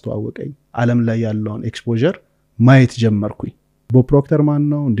ጋር አስተዋወቀኝ ዓለም ላይ ያለውን ኤክስፖዠር ማየት ጀመርኩኝ ቦብ ፕሮክተር ማን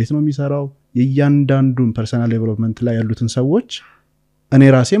ነው እንዴት ነው የሚሰራው የእያንዳንዱን ፐርሰናል ዴቨሎፕመንት ላይ ያሉትን ሰዎች እኔ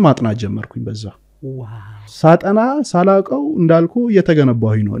ራሴ ማጥናት ጀመርኩኝ በዛ ሳጠና ሳላቀው እንዳልኩ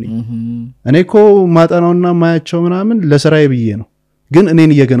እየተገነባሁኝ ነው እኔኮ ማጠናውና ማያቸው ምናምን ለስራዬ ብዬ ነው ግን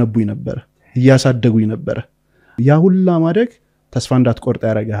እኔን እየገነቡኝ ነበር እያሳደጉኝ ነበር ያ ሁላ ማደግ ተስፋ እንዳትቆርጥ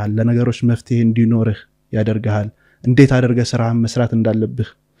ያደርጋል ለነገሮች መፍትሄ እንዲኖርህ ያደርጋል እንዴት አድርገህ ስራህን መስራት እንዳለብህ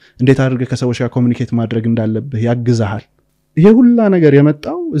እንዴት አድርገህ ከሰዎች ጋር ኮሙኒኬት ማድረግ እንዳለብህ ያግዛሃል ይሄ ሁላ ነገር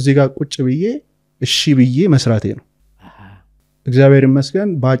የመጣው እዚህ ጋር ቁጭ ብዬ እሺ ብዬ መስራቴ ነው እግዚአብሔር ይመስገን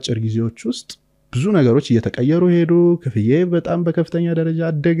በአጭር ጊዜዎች ውስጥ ብዙ ነገሮች እየተቀየሩ ሄዱ ክፍዬ በጣም በከፍተኛ ደረጃ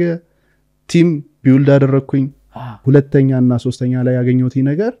አደገ ቲም ቢውልድ አደረኩኝ ሁለተኛና ሶስተኛ ላይ ያገኘሁት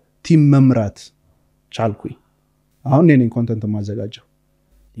ነገር ቲም መምራት ቻልኩኝ አሁን እኔ ኮንተንት ማዘጋጀው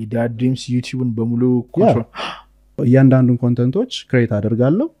ድሪምስ ዩቲዩብን በሙሉ ኮንትሮል እያንዳንዱን ኮንተንቶች ክሬት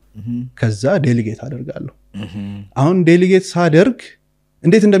አደርጋለሁ ከዛ ዴሊጌት አደርጋለሁ አሁን ዴሊጌት ሳደርግ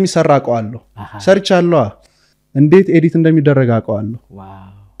እንዴት እንደሚሰራ አውቀዋለሁ ሰርቻለሁ እንዴት ኤዲት እንደሚደረግ አውቀዋለሁ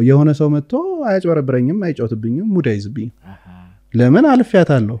የሆነ ሰው መጥቶ አያጭበረብረኝም አይጮትብኝም ሙድ አይዝብኝ ለምን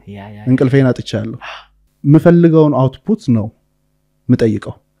አልፈያታለሁ እንቅልፌን አጥቻለሁ ምፈልገውን አውትፑት ነው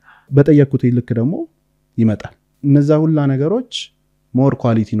ምጠይቀው በጠየቅኩት ልክ ደግሞ ይመጣል እነዛ ሁላ ነገሮች ሞር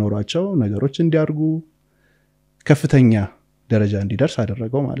ኳሊቲ ኖራቸው ነገሮች እንዲያርጉ ከፍተኛ ደረጃ እንዲደርስ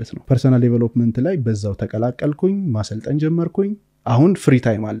አደረገው ማለት ነው ፐርሰናል ዴቨሎፕመንት ላይ በዛው ተቀላቀልኩኝ ማሰልጠን ጀመርኩኝ አሁን ፍሪ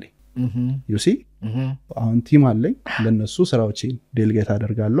ታይም አለኝ you see አሁን ቲም አለኝ ለነሱ ስራዎችን ዴሊጌት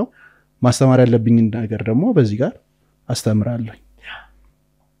አደርጋለሁ ማስተማር ያለብኝ ነገር ደግሞ በዚህ ጋር አስተምራለሁ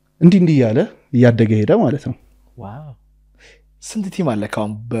እንዲህ ያለ ያደገ ሄደ ማለት ነው ዋው ስንት ቲም አለ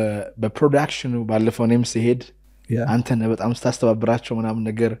ካም በፕሮዳክሽኑ ባለፈው ነም ሲሄድ አንተነ በጣም ስታስተባብራቸው ምናምን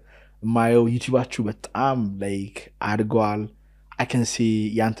ነገር ማየው ዩቲዩባችሁ በጣም ላይክ አድጓል I can see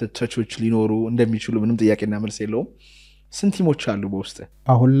ያንተ ተቾች ሊኖሩ እንደሚችሉ ምንም ጥያቄና መልስ የለውም ስንት ቲሞች አሉ በውስጥ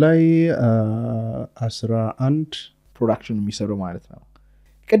አሁን ላይ 11 ፕሮዳክሽን የሚሰሩ ማለት ነው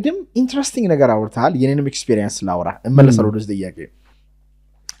ቀደም ኢንትረስቲንግ ነገር አውርታል የኔንም ኤክስፒሪየንስ ላውራ እመለሳለሁ ወደ ጥያቄ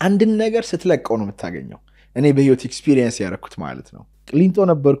አንድን ነገር ስትለቀው ነው የምታገኘው እኔ በህይወት ኤክስፒሪየንስ ያረኩት ማለት ነው ቅሊንጦ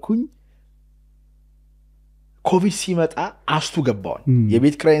ነበርኩኝ ኮቪድ ሲመጣ አስቱ ገባው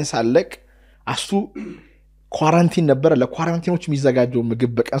የቤት ክራይን ሳለቅ አስቱ ኳራንቲን ነበር ለኳራንቲኖች የሚዘጋጀው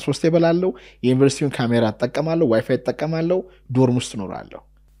ምግብ በቀን 3 ይበላለው የዩኒቨርሲቲውን ካሜራ ተጠቀማለሁ ዋይፋይ ተጠቀማለሁ ዶርም ውስጥ ኖራለሁ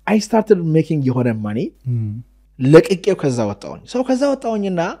I started making የሆነ money ለቅቄው ከዛ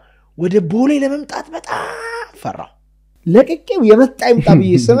ወጣውኝና ወደ ቦሌ ለመምጣት በጣም ፈራው ለቅቄው የመጣ ይምጣ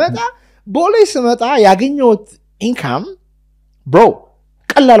ብዬ ስመጣ ቦሌ ስመጣ ያገኘሁት ኢንካም ብሮ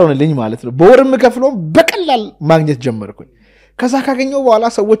ቀላል ሆነልኝ ማለት ነው በወርም ከፍሎ በቀላል ማግኘት ጀመርኩኝ ከዛ ካገኘው በኋላ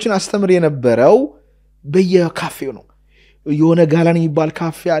ሰዎችን አስተምር የነበረው በየካፌው ነው የሆነ ጋላን የሚባል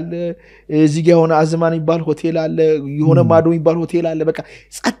ካፌ አለ እዚህ ጋር የሆነ አዝማን የሚባል ሆቴል አለ የሆነ ማዶ የሚባል ሆቴል አለ በቃ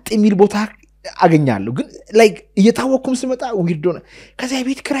ጸጥ የሚል ቦታ አገኛለሁ ግን ላይክ እየታወኩም ስመጣ ዊርድ ሆነ ከዛ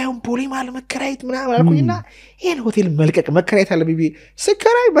የቤት ክራዩን ቦሌ ማል መከራየት ምናምን አልኩኝና ይሄን ሆቴል መልቀቅ መከራየት አለ ቢቢ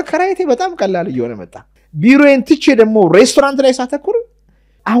ስከራይ መከራየቴ በጣም ቀላል እየሆነ መጣ ቢሮዬን ትቼ ደግሞ ሬስቶራንት ላይ ሳተኩር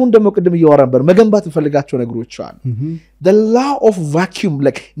አሁን ደግሞ ቅድም እያወራን ነበር መገንባት ፈልጋቸው ነገሮች አሉ the law of vacuum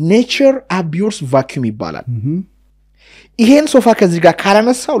like nature abuse vacuum ይባላል ይሄን ሶፋ ከዚህ ጋር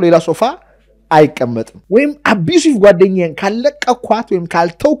ካላነሳው ሌላ ሶፋ አይቀመጥም ወይም አቢዩሲቭ ጓደኛን ካለቀኳት ወይም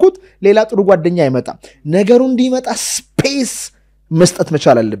ካልተውኩት ሌላ ጥሩ ጓደኛ አይመጣም ነገሩ እንዲመጣ ስፔስ መስጠት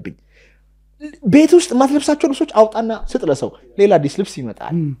መቻል አለብኝ ቤት ውስጥ ማትለብሳቸው ልብሶች አውጣና ስጥለሰው ሌላ አዲስ ልብስ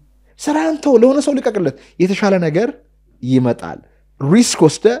ይመጣል ስራንተው ለሆነ ሰው ልቀቅለት የተሻለ ነገር ይመጣል ሪስክ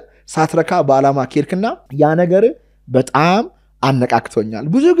ወስደ ሳትረካ በአላማ ኬርክና ያ ነገር በጣም አነቃክቶኛል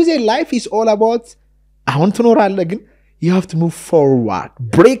ብዙ ጊዜ ላይፍ is all about አሁን ትኖራለህ ግን you have to move forward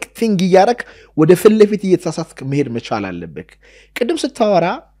break thing ያረክ ወደ ፍለፊት እየተሳሳትክ መሄድ መቻል አለብክ ቅድም ስታወራ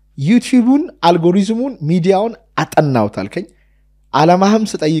ዩቲዩብን አልጎሪዝሙን ሚዲያውን አጠናውት አልከኝ አላማህም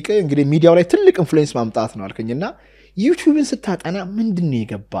ስጠይቅ እንግዲህ ሚዲያው ላይ ትልቅ ኢንፍሉዌንስ ማምጣት ነው አልከኝና ዩቲዩብን ስታጠና ምንድነው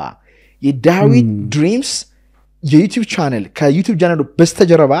የገባ የዳዊት ድሪምስ የዩቲዩብ ቻናል ከዩቲዩብ ቻናሉ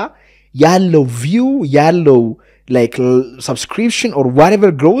በስተጀርባ ያለው ቪው ያለው like subscription or whatever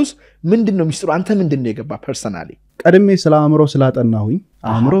grows ምንድነው ሚስጥሩ አንተ ምንድነው የገባ ፐርሰናሊ ቀድሜ ስለ አእምሮ ስላጠናሁኝ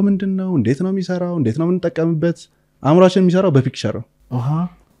አእምሮ ምንድነው እንዴት ነው የሚሰራው እንዴት ነው የምንጠቀምበት አእምሮአችን የሚሰራው በፒክቸር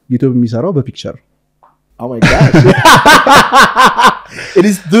ዩቲዩብ የሚሰራው በፒክቸር Oh my gosh. It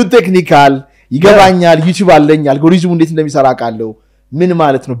is too technical. ይገባኛል ዩቲዩብ አለኝ አልጎሪዝሙ እንዴት እንደሚሰራ ቃለው ምን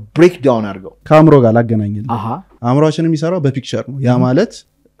ማለት ነው ብሬክ ዳውን አድርገው ካምሮ ጋር ላገናኝልኝ አምሮአችን የሚሰራው በፒክቸር ነው ያ ማለት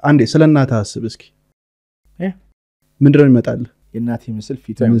አንዴ ስለናታ አስብ እስኪ ምንድነው ይመጣል የናቲ ምስል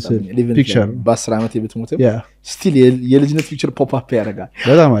ፊቷ ይመጣል ፒክቸር በ10 አመት የብትሞት ስቲል የልጅነት ፒክቸር ፖፕ አፕ ያደርጋል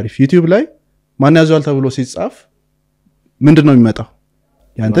በጣም አሪፍ ዩቲዩብ ላይ ማንያዘዋል ተብሎ ሲጻፍ ምንድነው የሚመጣው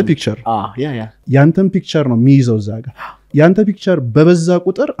ያንተ ፒክቸር ያንተን ፒክቸር ነው የሚይዘው ዛጋ ያንተ ፒክቸር በበዛ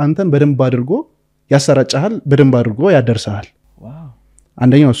ቁጥር አንተን በደንብ አድርጎ ያሰራጫል በደንብ አድርጎ ያደርሳል ዋው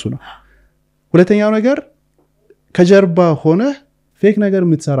አንደኛው እሱ ነው ሁለተኛው ነገር ከጀርባ ሆነ ፌክ ነገር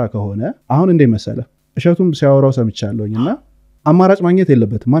የምትሰራ ከሆነ አሁን እንደ መሰለ እሸቱም ሲያወራው ሰምቻለሁኝና አማራጭ ማግኘት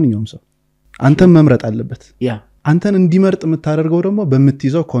የለበትም ማንኛውም ሰው አንተን መምረጥ አለበት አንተን እንዲመርጥ የምታደርገው ደግሞ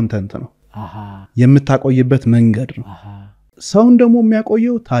በመትይዘው ኮንተንት ነው የምታቆይበት መንገድ ነው ሰውን ደግሞ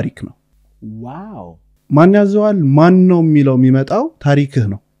የሚያቆየው ታሪክ ነው ዋው ማንያዘዋል ማን ነው የሚለው የሚመጣው ታሪክህ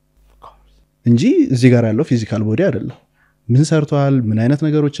ነው እንጂ እዚህ ጋር ያለው ፊዚካል ቦዲ አይደለም ምን ሰርቷል ምን አይነት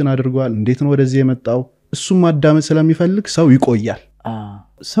ነገሮችን አድርጓል እንዴት ነው ወደዚህ የመጣው እሱም ማዳመጥ ስለሚፈልግ ሰው ይቆያል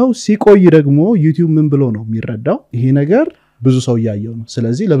ሰው ሲቆይ ደግሞ ዩቲዩብ ምን ብሎ ነው የሚረዳው ይሄ ነገር ብዙ ሰው ያያየው ነው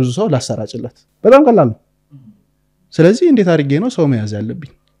ስለዚህ ለብዙ ሰው ላሰራጭለት በጣም ቀላል ነው ስለዚህ እንዴት አድርጌ ነው ሰው መያዝ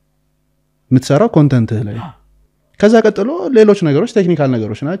ያለብኝ የምትሰራው ኮንተንትህ ላይ ከዛ ቀጥሎ ሌሎች ነገሮች ቴክኒካል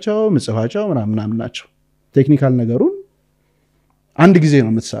ነገሮች ናቸው ምጽፋቸው ምናምን ናቸው ቴክኒካል ነገሩን አንድ ጊዜ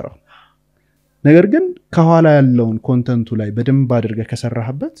ነው የምትሰራው ነገር ግን ከኋላ ያለውን ኮንተንቱ ላይ በደንብ አድርገህ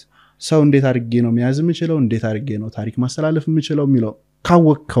ከሰራህበት ሰው እንዴት አድርጌ ነው መያዝ የምችለው እንዴት አድርጌ ነው ታሪክ ማስተላለፍ የምችለው የሚለው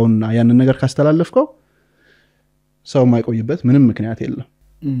ካወቅከውና ያንን ነገር ካስተላለፍከው ሰው ማይቆይበት ምንም ምክንያት የለም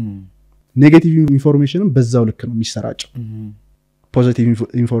ኔጌቲቭ ኢንፎርሜሽንም በዛው ልክ ነው የሚሰራጨው ፖዚቲቭ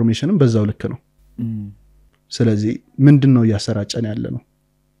ኢንፎርሜሽንም በዛው ልክ ነው ስለዚህ ምንድነው ያሰራጨን ያለ ነው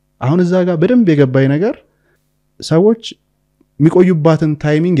አሁን እዛ ጋር በደንብ የገባይ ነገር ሰዎች የሚቆዩባትን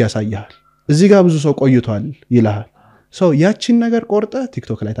ታይሚንግ ያሳያል እዚህ ጋር ብዙ ሰው ቆይቷል ይላል ሰው ያቺን ነገር ቆርጠ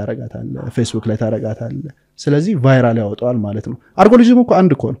ቲክቶክ ላይ ታረጋታለ ፌስቡክ ላይ ታረጋታለ ስለዚህ ቫይራል ያወጣዋል ማለት ነው አልጎሪዝሙ እኮ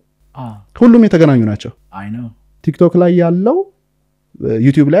አንድ እኮ ነው ሁሉም የተገናኙ ናቸው I know ቲክቶክ ላይ ያለው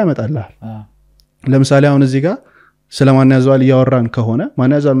ዩቲዩብ ላይ ያመጣልሃል ለምሳሌ አሁን እዚህ ጋር ስለማንያዘዋል ያወራን ከሆነ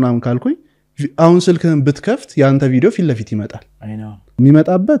ማንያዘዋል ምናምን ካልኩኝ አሁን ስልክህን ብትከፍት ያንተ ቪዲዮ ፊት ለፊት ይመጣል I know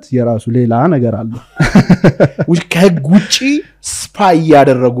የሚመጣበት የራሱ ሌላ ነገር አለ ከጉጪ ስፓይ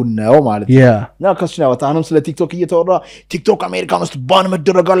ያደረጉ ነው ማለት ነው ከስናው ታንም ስለ ቲክቶክ እየተወራ ቲክቶክ አሜሪካ ውስጥ ባን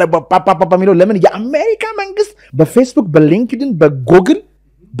መደረጋ ላይ ፓፓፓ የሚለው ለምን የአሜሪካ መንግስት በፌስቡክ በሊንክድን በጉግል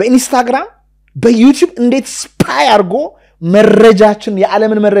በኢንስታግራም በዩቲዩብ እንዴት ስፓይ አድርጎ መረጃችን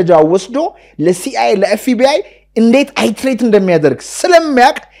የዓለምን መረጃ ወስዶ ለሲአይኤ ለኤፍቢአይ እንዴት አይትሬት እንደሚያደርግ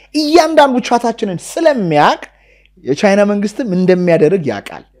ስለሚያቅ እያንዳንዱ ቻታችንን ስለሚያቅ የቻይና መንግስትም እንደሚያደርግ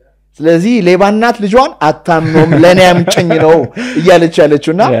ያቃል ስለዚህ ሌባናት ልጇን አታምኖም ለኔ ያምጨኝ ነው እያለች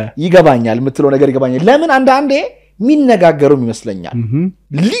ያለችውና ይገባኛል የምትለው ነገር ይገባኛል ለምን አንዳንዴ ሚነጋገሩ ይመስለኛል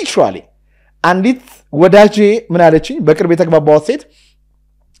ሊትራሊ አንዲት ወዳጄ ምን አለችኝ በቅርብ የተግባባው ሴት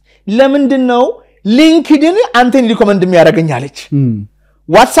ለምንድነው ሊንክድን አንተን ሪኮመንድ የሚያደርገኝ አለች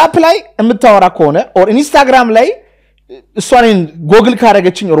ዋትስአፕ ላይ የምታወራ ከሆነ ኦር ኢንስታግራም ላይ እሷን ጎግል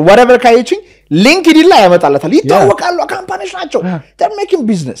ካረገችኝ ኦር whatever ካየችኝ ሊንክድን ላይ ያመጣላታል ይታወቃሉ ካምፓኒዎች ናቸው they're making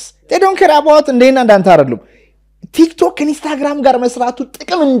business they don't care about እንደና እንዳንተ አይደሉም ቲክቶክ ከኢንስታግራም ጋር መስራቱ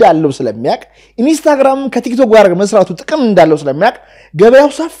ጥቅም እንዳለው ስለሚያቅ ኢንስታግራም ከቲክቶክ ጋር መስራቱ ጥቅም እንዳለው ስለሚያቅ ገበያው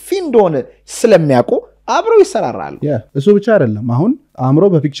ሰፊ እንደሆነ ስለሚያውቁ አብረው ይሰራራሉ እሱ ብቻ አይደለም አሁን አምሮ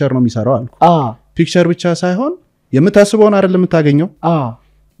በፒክቸር ነው የሚሰራው አልኩ ፒክቸር ብቻ ሳይሆን የምታስበውን አይደለም የምታገኘው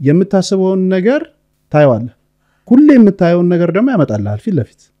የምታስበውን ነገር ታይዋለህ ሁሌ የምታየውን ነገር ደግሞ ያመጣልሃል ፊት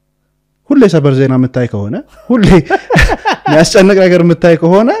ለፊት ሁሌ ሰበር ዜና የምታይ ከሆነ ሁሌ የሚያስጨንቅ ነገር የምታይ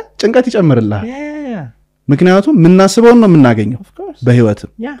ከሆነ ጭንቀት ይጨምርልሃል ምክንያቱም ምናስበውን ነው የምናገኘው በህይወት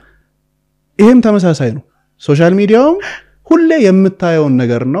ይሄም ተመሳሳይ ነው ሶሻል ሚዲያውም ሁሌ የምታየውን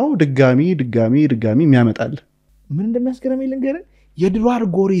ነገር ነው ድጋሚ የሚያመጣል ምን እንደሚያስገርመኝ ልንገርህ የድሮ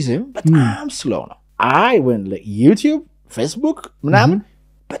አልጎሪዝም በጣም ስለው ነው አይ when YouTube Facebook ምናምን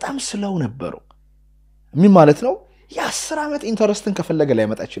በጣም ስለው ነበሩ ምን ማለት ነው የ10 አመት ኢንተረስትን ከፈለገ ላይ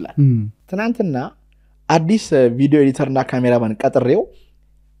ያመጣ ይችላል ትናንትና አዲስ ቪዲዮ ኤዲተርና ካሜራማን ቀጥሬው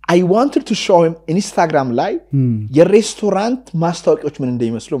I wanted to show him Instagram ላይ የሬስቶራንት ማስታወቂያዎች ምን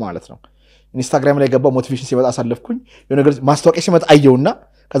እንደሚመስሉ ማለት ነው ኢንስታግራም ላይ ገባው ሞቲቬሽን ሲመጣ አሳለፍኩኝ የሆነ ነገር ማስታወቂያ ሲመጣ አየውና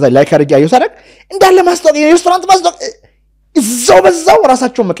ከዛ ላይክ አድርጌ አየው ታዲያ እንዳለ ማስታወቂያ የሬስቶራንት ማስታወቂያ እዛው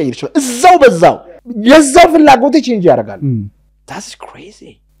ራሳቸው መቀየር ይችላል እዛው በዛው የዛው ፍላጎት ቼንጅ ያደርጋል that's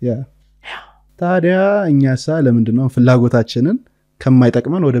crazy ታዲያ እኛሳ ለምንድነው ፍላጎታችንን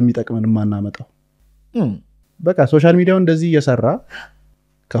ከማይጠቅመን ወደሚጠቅመን ማናመጣው በቃ ሶሻል ሚዲያው እንደዚህ እየሰራ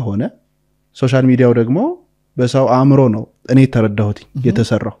ከሆነ ሶሻል ሚዲያው ደግሞ በሰው አእምሮ ነው እኔ ተረዳሁት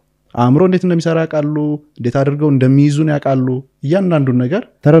የተሰራው አእምሮ እንዴት እንደሚሰራ ያውቃሉ እንዴት አድርገው እንደሚይዙን ያውቃሉ እያንዳንዱን ነገር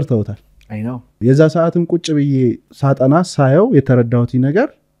ተረድተውታል አይ ነው የዛ ሰዓትን ቁጭ ብዬ ሳጠና ሳየው የተረዳሁት ነገር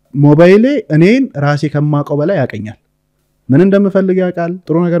ሞባይሌ እኔን ራሴ ከማቀው በላይ ያቀኛል ምን እንደምፈልግ ያውቃል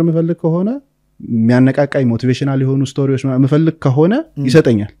ጥሩ ነገር የምፈልግ ከሆነ የሚያነቃቃይ ሞቲቬሽናል የሆኑ ስቶሪዎች የምፈልግ ከሆነ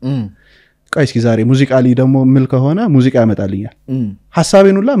ይሰጠኛል ቆይ እስኪ ዛሬ ሙዚቃሊ ደግሞ ምል ከሆነ ሙዚቃ ያመጣልኛል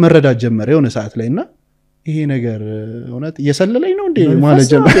ሐሳቤን ሁላ መረዳት ጀመረ የሆነ ሰዓት ላይና ይሄ ነገር እውነት እየሰለለኝ ነው እንዴ ማለት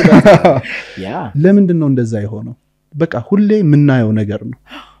ጀመረ ለምንድን ነው እንደዛ የሆነው በቃ ሁሌ የምናየው ነገር ነው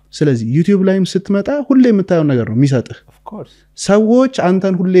ስለዚህ ዩቲዩብ ላይም ስትመጣ ሁሌ የምታየው ነገር ነው የሚሰጥህ of course ሰዎች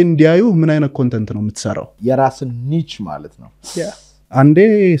አንተን ሁሌ እንዲያዩ ምን አይነት ኮንተንት ነው የምትሰራው የራስን ኒች ማለት ነው አንዴ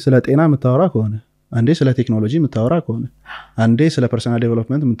ስለ ጤና የምታወራ ከሆነ አንዴ ስለ ቴክኖሎጂ የምታወራ ከሆነ አንዴ ስለ ፐርሰናል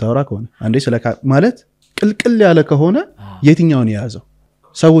ዴቨሎፕመንት የምታወራ ከሆነ አንዴ ስለ ማለት ቅልቅል ያለ ከሆነ የትኛውን ያዘው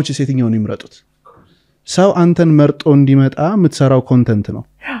ሰዎችስ የትኛውን ይምረጡት ሰው አንተን መርጦ እንዲመጣ የምትሰራው ኮንተንት ነው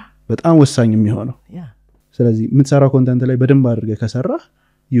በጣም ወሳኝ የሚሆነው ስለዚህ የምትሰራው ኮንተንት ላይ በደንብ አድርገህ ከሰራህ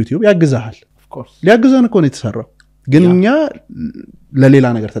ዩቲዩብ ያግዛሃል of course ሊያግዘን እኮ ነው የተሰራው ግን እኛ ለሌላ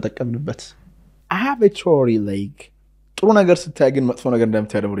ነገር ተጠቀምንበት I have a theory like ጥሩ ነገር ስታይ ግን መጥፎ ነገር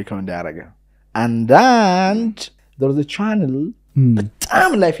እንደምታይ ደግሞ ሪኮመንድ ያደርጋ and there's a channel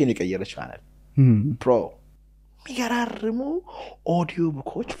በጣም ላይፌን የቀየረ ቻናል pro የሚገራርሙ ኦዲዮ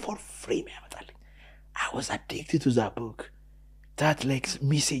ቡኮች for free ያመጣልኝ I was addicted to that book that like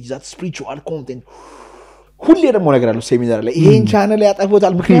message that spiritual content ሁሌ ደግሞ ነገር አለው ሴሚናር ላይ ይሄን ቻናል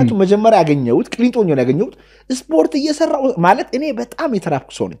ያጠፉታል ምክንያቱም መጀመሪያ ያገኘሁት ክሊንቶን ነው ያገኘሁት ስፖርት እየሰራው ማለት እኔ በጣም የተራፍኩ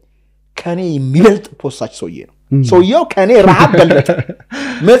ሰው ነኝ ከኔ የሚበልጥ ፖስታች ሰውዬ ነው ሰውዬው ከኔ ረሃብ በለጠ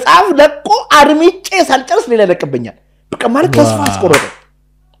መጽሐፍ ለቆ አድምጬ ሳልጨርስ ሌላ ለቀበኛል በቃ ማለት ተስፋ አስቆረጠ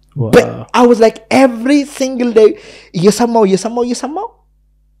but I was like every single day እየሰማው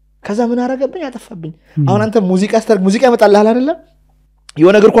ከዛ ምን አረገብኝ አጠፋብኝ አሁን አንተ ሙዚቃ ስተርክ ሙዚቃ ያመጣልሃል አይደለ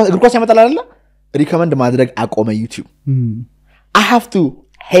የሆነ እግር ኳስ ያመጣልሃል አይደለ ሪኮመንድ ማድረግ አቆመ ዩቲዩብ I have to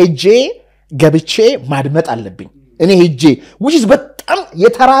ሄጄ ገብቼ ማድመጥ አለብኝ እኔ ሄጄ which is በጣም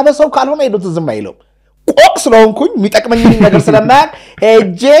የተራበ ሰው ካልሆነ ሄዶ ዝም አይለው ቆቅ ስለሆንኩኝ የሚጠቅመኝ ነገር ስለማያቅ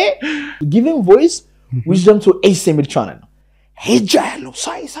ሄጄ giving voice wisdom to ASMR channel ነው ሄጄ ያለው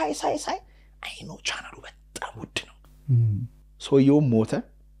ሳይ አይ ነው ቻናሉ በጣም ውድ ነው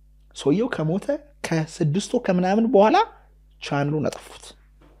ሰውየው ከሞተ ከ6 ከምናምን በኋላ ቻናሉን አጠፉት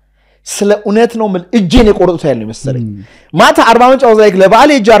ስለ እውነት ነው ምን እጄን የቆረጡት ያለው መሰለኝ ማታ 40 ምንጭ አውዝ ላይክ ለባለ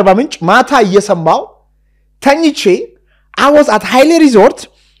እጄ 40 ምንጭ ማታ እየሰማው ተኝቼ I was at Highly Resort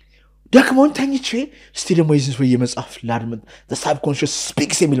ደክሞኝ ተኝቼ እስቲ ደግሞ ይዝን ሰው የመጻፍ ላድም the subconscious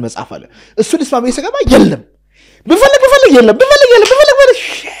speaks የሚል መጻፍ አለ እሱ ልስማ በይሰገባ የለም ብፈልግ የለም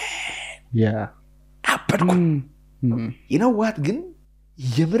አበድኩ you know what ግን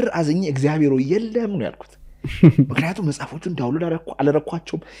የምር አዘኝ እግዚአብሔር የለም ነው ያልኩት ምክንያቱም መጻፎቹን ዳውንሎድ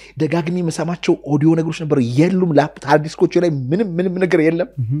አላረኳቸው ደጋግሜ መሰማቸው ኦዲዮ ነገሮች ነበር የሉም ሃርድ ዲስኮች ላይ ምንም ነገር የለም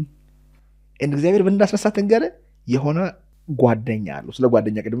እንደ እግዚአብሔር በእንዳስነሳት እንገረ የሆነ ጓደኛ አለው ስለ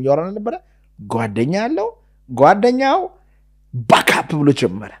ጓደኛ ቀድም ያወራና ነበር ጓደኛው ባክአፕ ብሎ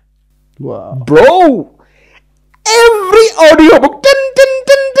ጀመረ bro every audio book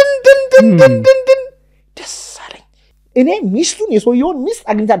ደሳለኝ እኔ ሚስቱን የሰውየውን ሚስት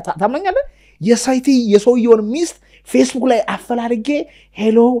አግኝታ ታምናኛለህ የሰውየውን ሚስት ፌስቡክ ላይ አፈላልጌ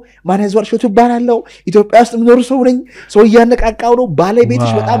ሄሎ ማንያዘዋል እሸቱ እባላለሁ ኢትዮጵያ ውስጥ ምኖር ሰው ነኝ ሰው ያነቃቃው ነው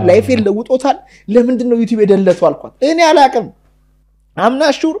ባለቤትሽ በጣም ላይፌን ለውጦታል ለምንድን ነው ዩቲዩብ የደለተው አልኳት እኔ አላቅም I'm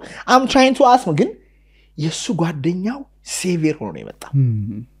not sure I'm trying to ask ግን የሱ ጓደኛው ሴቪየር ሆኖ ነው የመጣው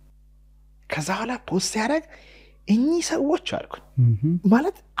ከዛ ኋላ ፖስት ያደረግ እኚህ ሰዎች አልኩት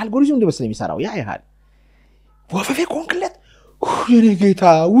ማለት አልጎሪዝም እንደመስለ የሚሰራው ያይሃል ወፈፌ ኮንክለት የኔ ጌታ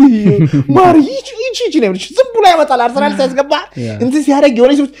ወይ ማር ይቺ ነው ዝም ብሎ ያመጣል አርሰናል ሳይስገባ እንትን ሲያደርግ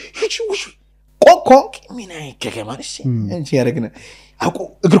የሆነ ሰው ኮንክ ምን አይከከማንስ እንት ያደርግና አቁ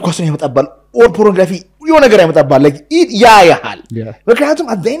እግር ኳስን ያመጣባል ኦር ፖርኖግራፊ የሆነ ነገር ያመጣባል like ያያሃል ምክንያቱም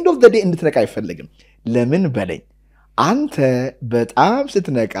at the end of the day እንድትነቃ አይፈልግም ለምን በለኝ አንተ በጣም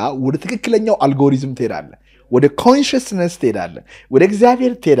ስትነቃ ወደ ትክክለኛው አልጎሪዝም ትሄዳለህ ወደ ኮንሺየስነስ ትሄዳለህ ወደ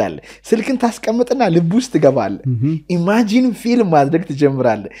እግዚአብሔር ትሄዳለህ ስልክን ታስቀምጥና ልብ ውስጥ ትገባለህ ኢማጂን ፊልም ማድረግ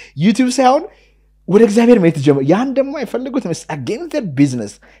ትጀምራለህ ዩቲዩብ ሳይሆን ወደ እግዚአብሔር መሄድ ትጀምራለህ ያን ደግሞ አይፈልጉት against their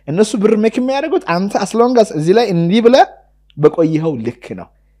business እነሱ ብር ሜክ የሚያደርጉት አንተ as long as እዚህ ላይ እንዲህ ብለህ በቆይኸው ልክ ነው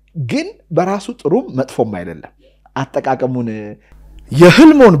ግን በራሱ ጥሩ መጥፎም አይደለም አጠቃቀሙን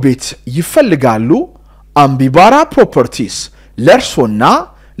የህልሞን ቤት ይፈልጋሉ አምቢባራ ፕሮፐርቲስ ለርሶና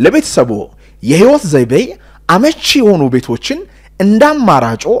ለቤተሰቡ የህይወት ዘይቤ አመቺ የሆኑ ቤቶችን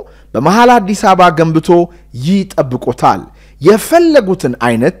እንዳማራጮ በመሃል አዲስ አበባ ገንብቶ ይጠብቆታል የፈለጉትን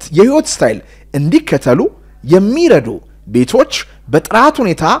አይነት የህይወት ስታይል እንዲከተሉ የሚረዱ ቤቶች በጥራት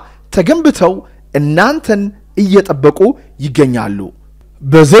ሁኔታ ተገንብተው እናንተን እየጠበቁ ይገኛሉ።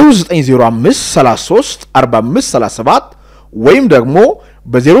 በ0905 33 45 37 ወይም ደግሞ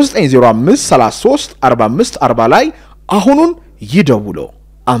በ0905 33 45 40 ላይ አሁኑን ይደውሉ።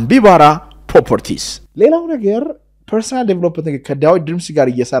 አምቢባራ ፕሮፐርቲስ። ሌላው ነገር ፐርሰናል ዴቨሎፕመንት ከዳዊት ድሪምስ ጋር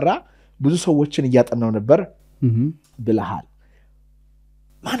እየሰራ ብዙ ሰዎችን እያጠናው ነበር ብለሃል።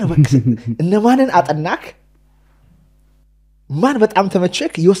 ማነው በክስ እነማንን አጠናክ? ማን በጣም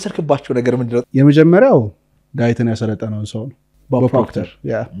ተመቸክ? የወሰድክባቸው ነገር ምንድነው? የመጀመሪያው ዳዊትን ያሰለጠነው ሰው ነው ቦብ ፕሮክተር።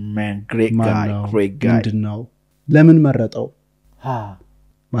 man great guy. ምንድነው ለምን መረጠው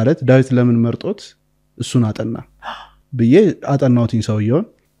ማለት ዳዊት ለምን መርጦት እሱን አጠና ብዬ አጠናውትኝ ሰውየውን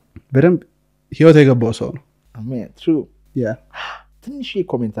በደንብ ህይወት የገባው ሰው ነው። አሜን true ትንሽ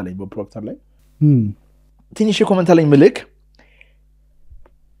ኮሜንት ላይ ቦብ ፕሮክተር ላይ ትንሽ ኮሜንት ላይ ምልክ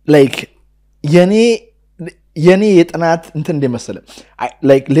ላይክ የኔ የጥናት እንትን እንደመሰለ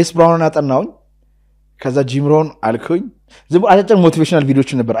ላይክ ሌስ ብራውን አጠናውኝ ከዛ ጂም ሮን አልኩኝ ዝም አጫጭር ሞቲቬሽናል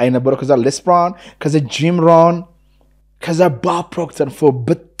ቪዲዮዎች ነበር አይነበረው ከዛ ሌስ ብራውን ከዛ ጂም ሮን ከዛ ቦብ ፕሮክተር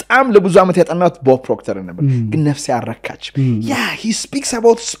በጣም ለብዙ ዓመት ያጠናሁት ቦብ ፕሮክተር ነበር ግን ነፍሴ አረካች he speaks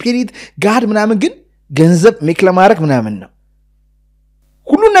about spirit God ምናምን ግን ገንዘብ ሜክ ለማድረግ ምናምን ነው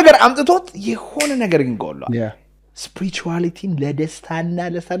ሁሉ ነገር አምጥቶት የሆነ ነገር ግን ጎሏል spirituality ለደስታና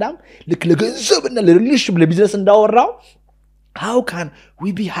ለሰላም ልክ ለገንዘብና ለሪሌሽንሺፕ ለቢዝነስ እንዳወራው how can we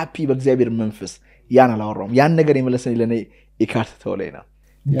be happy በእግዚአብሔር መንፈስ ያን አላወራውም ያን ነገር የመለሰኝ ለኔ ኢካርት ተወለይና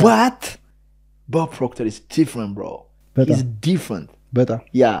but Bob Proctor is different bro he's different በጣም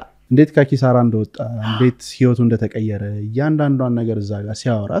እንዴት ከኪሳራ እንደወጣ እንዴት ህይወቱ እንደተቀየረ ያንዳንዷን ነገር እዛ ጋር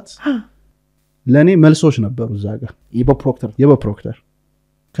ሲያወራት ለኔ መልሶች ነበሩ እዛ ጋር የቦብ ፕሮክተር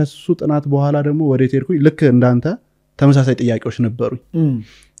ከሱ ጥናት በኋላ ደግሞ ወዴት ሄድኩኝ ልክ እንዳንተ ተመሳሳይ ጥያቄዎች ነበሩኝ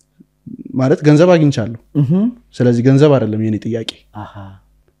ማለት ገንዘብ አግኝቻለሁ ስለዚህ ገንዘብ አይደለም የኔ ጥያቄ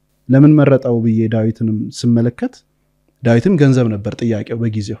ለምን መረጣው ብዬ ዳዊትንም ስመለከት ዳዊትም ገንዘብ ነበር ጥያቄው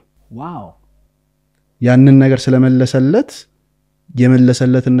በጊዜው ዋው ያንን ነገር ስለመለሰለት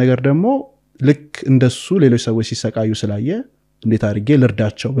የመለሰለትን ነገር ደግሞ ልክ እንደሱ ሌሎች ሰዎች ሲሰቃዩ ስላየ እንዴት አድርጌ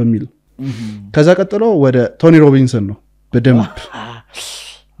ልርዳቸው በሚል ከዛ ቀጥሎ ወደ ቶኒ ሮቢንሰን ነው በደንብ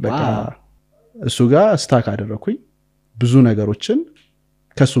በቃ እሱ ጋር ስታክ አደረኩኝ ብዙ ነገሮችን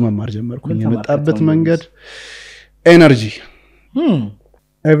ከሱ መማር ጀመርኩኝ የመጣበት መንገድ ኤነርጂ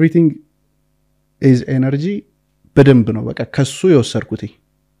everything is energy በደንብ ነው በቃ ከሱ የወሰድኩት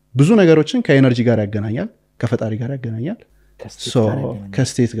ብዙ ነገሮችን ከኤነርጂ ጋር ያገናኛል ከፈጣሪ ጋር ያገናኛል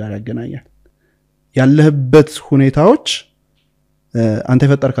ከስቴት ጋር ያገናኛል ያለህበት ሁኔታዎች አንተ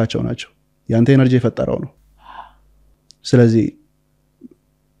የፈጠርካቸው ናቸው ያንተ ኤነርጂ የፈጠረው ነው ስለዚህ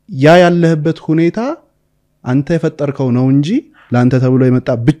ያለህበት ሁኔታ አንተ የፈጠርከው ነው እንጂ ላንተ ተብሎ የመጣ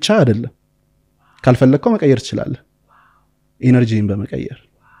ብቻ አይደለም ካልፈለከው መቀየር ትችላለህ ኤነርጂን በመቀየር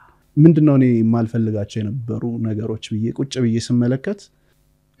ምንድነው እኔ ማልፈልጋቸው የነበሩ ነገሮች ብዬ ቁጭ ብዬ ስመለከት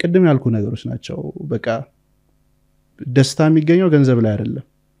ቅድም ያልኩ ነገሮች ናቸው በቃ ደስታ የሚገኘው ገንዘብ ላይ አይደለም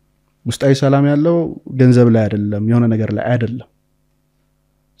ውስጣዊ ሰላም ያለው ገንዘብ ላይ አይደለም የሆነ ነገር ላይ አይደለም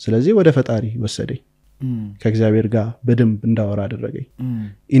ስለዚህ ወደ ፈጣሪ ወሰደኝ ከእግዚአብሔር ጋር በደንብ እንዳወራ አደረገኝ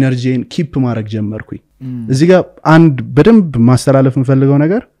ኢነርጂን ኪፕ ማድረግ ጀመርኩኝ እዚህ ጋር አንድ በደንብ ማስተላለፍ እንፈልገው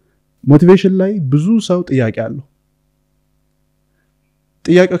ነገር ሞቲቬሽን ላይ ብዙ ሰው ጥያቄ አለው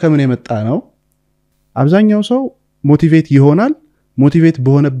ጥያቄው ከምን የመጣ ነው አብዛኛው ሰው ሞቲቬት ይሆናል ሞቲቬት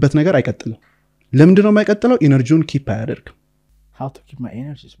በሆነበት ነገር አይቀጥልም ለምንድን ነው የማይቀጥለው ኢነርጂውን ኪፕ አያደርግም how to keep my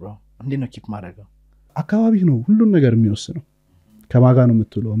energies bro እንዴት ነው ኪፕ ማድረገው አካባቢ ነው ሁሉን ነገር የሚወስነው ከማጋ ነው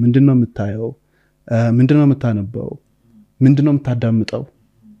የምትውለው ምንድነው የምታየው ምንድነው የምታነበው ምንድነው የምታዳምጠው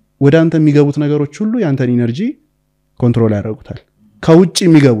ወደ አንተ የሚገቡት ነገሮች ሁሉ ያንተን ኢነርጂ ኮንትሮል ያደርጉታል ከውጭ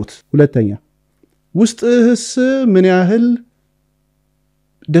የሚገቡት ሁለተኛ ውስጥህስ ምን ያህል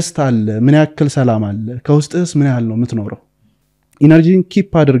ደስታ አለ ምን ያክል ሰላም አለ ከውስጥህስ ምን ያህል ነው የምትኖረው ኢነርጂን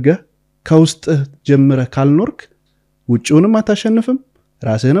ኪፕ አድርገህ ከውስጥህ ጀምረህ ካልኖርክ ውጭውንም አታሸንፍም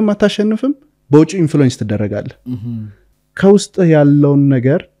ራስህንም አታሸንፍም በውጭ ኢንፍሉዌንስ ትደረጋለህ ከውስጥህ ያለውን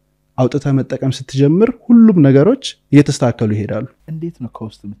ነገር አውጥተህ መጠቀም ስትጀምር ሁሉም ነገሮች እየተስተካከሉ ይሄዳሉ እንዴት ነው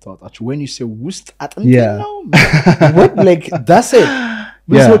ከውስጥ የምታወጣቸው when you say ውስጥ አጥንት ነው what like that's it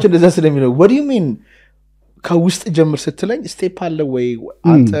ብዙዎች እንደዛ ስለሚለው what do you mean ከውስጥ ጀምር ስትለኝ ስቴፕ አለ ወይ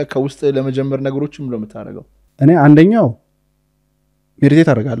አንተ ከውስጥ ለመጀመር ነገሮችም ነው የምታደርገው እኔ አንደኛው ሜዲቴት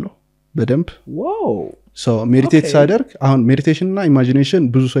አደርጋለሁ በደንብ ዋው so ሜዲቴት ሳደርግ አሁን ሜዲቴሽን እና ኢማጂኔሽን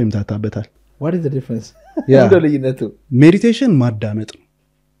ብዙ ሰው ይምታታበታል what is the difference እንደ ልዩነቱ ሜዲቴሽን ማዳመጥ ነው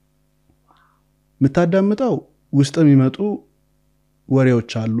የምታዳምጠው ውስጥ የሚመጡ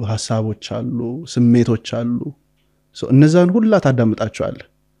ወሬዎች አሉ ሐሳቦች አሉ ስሜቶች አሉ እነዛን ሁላ ታዳምጣቸዋለህ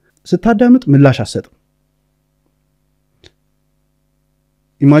ስታዳምጥ ምላሽ አሰጥም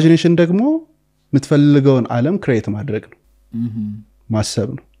ኢማጂኔሽን ደግሞ የምትፈልገውን ዓለም ክሬት ማድረግ ነው ማሰብ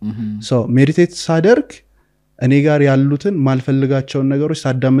ነው ሜዲቴት ሳደርግ እኔ ጋር ያሉትን ማልፈልጋቸውን ነገሮች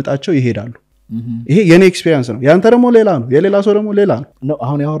ሳዳምጣቸው ይሄዳሉ ይሄ የኔ ኤክስፒሪየንስ ነው ያንተ ደግሞ ሌላ ነው የሌላ ሰው ደግሞ ሌላ ነው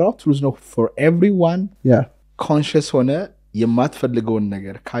አሁን ያወራው ትሩዝ ነው for everyone conscious ሆነ የማትፈልገውን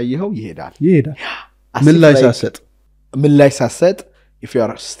ነገር ካየኸው ይሄዳል ምን ላይ ሳሰጥ if you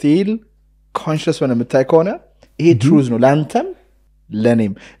are still conscious ሆነ የምታይ ከሆነ ይሄ ትሩዝ ነው ላንተም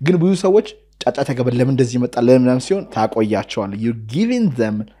ለኔም ግን ብዙ ሰዎች ጫጫታ ገበል ለምን እንደዚህ ይመጣል ለምን ሲሆን ታቆያቸዋል you giving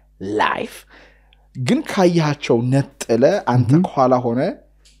them life ግን ካያቸው ነጥለ አንተ ከኋላ ሆነ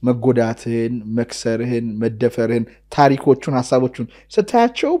መጎዳትህን መክሰርህን መደፈርህን ታሪኮችን ሐሳቦችን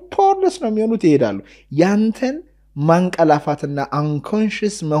ስታያቸው ፖርለስ ነው የሚሆኑት ይሄዳሉ ያንተን ማንቀላፋትና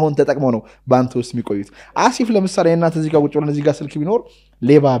አንኮንሺየስ መሆን ተጠቅመው ነው ባንተ ውስጥ የሚቆዩት አሲፍ ለምሳሌ እናንተ እዚህ ጋር ቁጭ ብለን እዚህ ጋር ስልክ ቢኖር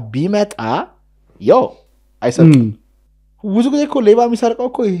ሌባ ቢመጣ አይሰርቅም ብዙ ጊዜ እኮ ሌባ የሚሰርቀው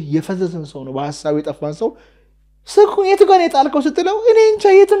እኮ የፈዘዘን ሰው ነው በሐሳቡ የጠፋን ሰው ስልኩን የት ጋር የጣልከው ስትለው እኔ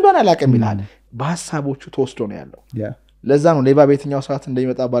እንጃ የት እንደሆነ አላውቅም ይላል በሐሳቦቹ ተወስዶ ነው ያለው ለዛ ነው ሌባ በየትኛው ሰዓት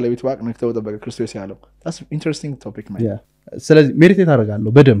እንደሚመጣ ባለቤት ዋቅ ነክተው ተጠበቀ ክርስቶስ ያለው that's interesting topic man ስለዚህ ሜዲቴት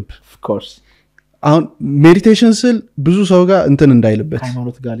አደርጋለሁ በደንብ of course አሁን ሜዲቴሽን ስል ብዙ ሰው ጋር እንትን እንዳይልበት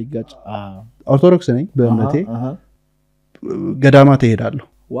ሃይማኖት ጋር ሊጋጭ ኦርቶዶክስ ነኝ በእምነቴ ገዳማት እሄዳለሁ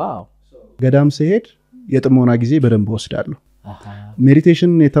ዋው ገዳም ሲሄድ የጥሞና ጊዜ በደንብ ወስዳለሁ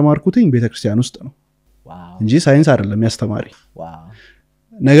ሜዲቴሽን የተማርኩትኝ ቤተክርስቲያን ውስጥ ነው እንጂ ሳይንስ አይደለም ያስተማሪ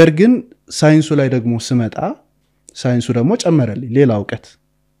ነገር ግን ሳይንሱ ላይ ደግሞ ስመጣ ሳይንሱ ደግሞ ጨመረልኝ ሌላ ዕውቀት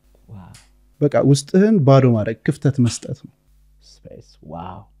በቃ ውስጥህን ባዶ ማድረግ ክፍተት መስጠት ነው ስፔስ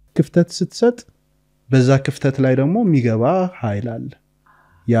ዋው ክፍተት ስትሰጥ በዛ ክፍተት ላይ ደግሞ የሚገባ ኃይል አለ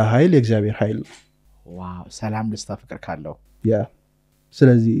ያ ኃይል የእግዚአብሔር ኃይል ነው ዋው ሰላም ደስታ ፍቅር ካለው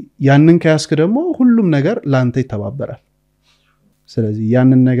ስለዚህ ያንን ከያስክ ደግሞ ሁሉም ነገር ላንተ ይተባበራል ስለዚህ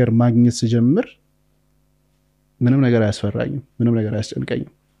ያንን ነገር ማግኘት ሲጀምር ምንም ነገር አያስፈራኝም ምንም ነገር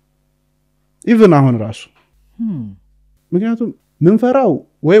አያስጨንቀኝም ኢቭን አሁን ራሱ ምክንያቱም ምን ፈራው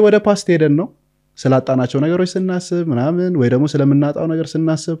ወይ ወደ ፓስት ሄደን ነው ስላጣናቸው ነገሮች ስናስብ ምናምን ወይ ደግሞ ስለምናጣው ነገር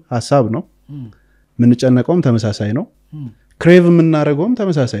ስናስብ ሐሳብ ነው ምንጨነቀውም ተመሳሳይ ነው ክሬቭ ምናረገውም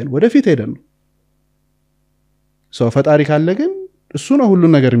ተመሳሳይ ነው ወደፊት ሄደን ነው ፈጣሪ ካለ ግን እሱ ነው ሁሉ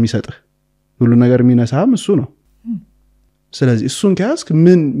ነገር የሚሰጥህ ሁሉ ነገር የሚነሳም እሱ ነው ስለዚህ እሱን ከያዝክ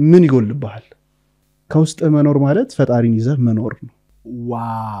ምን ይጎልብሃል ከውስጥ መኖር ማለት ፈጣሪን ይዘህ መኖር ነው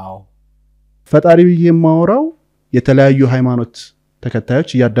ዋው ፈጣሪ የማወራው የተለያዩ ሃይማኖት ተከታዮች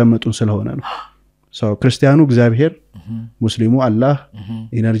ያዳመጡን ስለሆነ ነው ክርስቲያኑ እግዚአብሔር ሙስሊሙ አላህ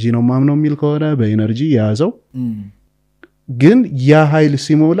ኢነርጂ ነው ማምነው የሚል ከሆነ በኢነርጂ ያዘው ግን ያ ኃይል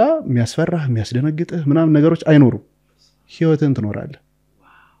ሲሞላ የሚያስፈራህ የሚያስደነግጥህ ምናምን ነገሮች አይኖሩም ህይወትን ትኖራለህ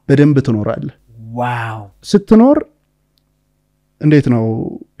በደንብ ትኖራለህ ዋው ስትኖር እንዴት ነው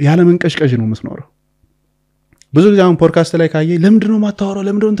ያለ መንቀሽቀሽ ነው የምትኖረው ብዙ ጊዜ አሁን ፖድካስት ላይ ካየ ለምንድነው ማታወራው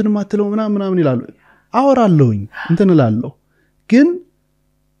ለምንድነው እንትን ማትለው ምናምን ይላሉ አወራለሁኝ እንትን እላለሁ ግን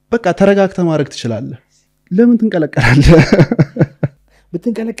በቃ ተረጋግተህ ማድረግ ትችላለህ ለምን ትንቀለቀላለህ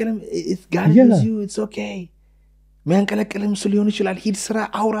ብትንቀለቀለም it's God gives you it's okay ማንቀለቀለም ሊሆን ይችላል ሂድ ስራ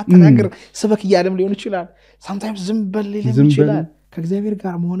አውራ ተናገር ሰበክ ያለም ሊሆን ይችላል sometimes ዝም በል ሊሆን ይችላል ከእግዚአብሔር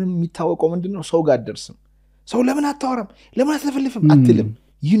ጋር መሆንም የሚታወቀው ምንድነው ሰው ጋር ደርስም ሰው ለምን አታወራም ለምን አትፈልፍም አትልም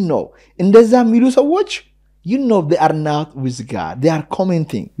you know እንደዛ የሚሉ ሰዎች you know they are not with God they are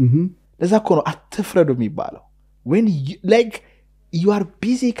commenting ለዛ እኮ ነው አትፍረዱ የሚባለው when you, like you are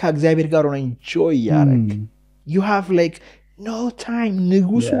busy ከእግዚአብሔር ጋር ሆነ enjoy ያረግ you have like no time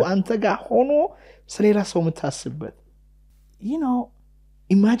ንጉሱ አንተ ጋር ሆኖ ስለሌላ ሰው የምታስብበት you know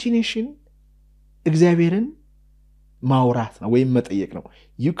imagination እግዚአብሔርን ማውራት ነው ወይም መጠየቅ ነው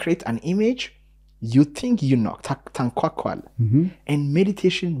you create an image you think you know ታንኳኳለ and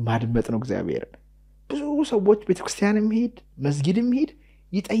meditation ማድመጥ ነው እግዚአብሔርን ብዙ ሰዎች ቤተክርስቲያንም ሄድ መስጊድም ሄድ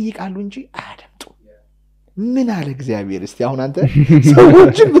ይጠይቃሉ እንጂ አያደምጡ ምን አለ እግዚአብሔር እስቲ አሁን አንተ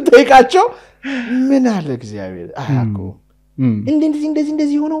ሰዎችን ብትጠይቃቸው ምን አለ እግዚአብሔር አያውቁ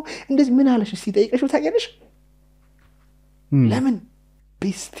እንደዚህ ሆኖ እንደዚህ ምን አለሽ እስቲ ጠይቀሽው ታውቂያለሽ ለምን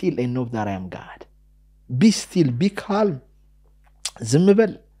be still and know that I am God be still be calm ዝም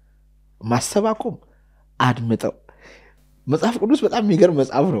በል ማሰባኩም አድምጠው መጽሐፍ ቅዱስ በጣም የሚገርም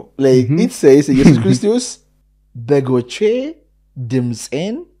መጽሐፍ ነው like it says ኢየሱስ ክርስቶስ በጎቼ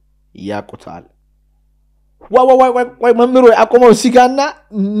ድምጼን ያቁታል ዋይ መምሮ አቆመው ሲጋና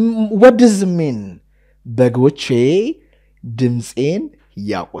what does it mean በጎቼ ድምጼን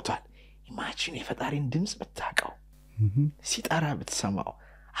ያቁታል imagine የፈጣሪን ድምጽ ብታቀው ሲጣራ ብትሰማው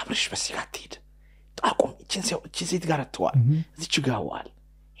አብርሽ በሲጋት ሄድ ጣቆም ሴት ጋር ተዋል እዚች ጋር ዋል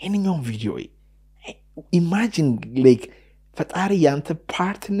ይሄንኛው ቪዲዮ ኢማጂን ላይክ ፈጣሪ ያንተ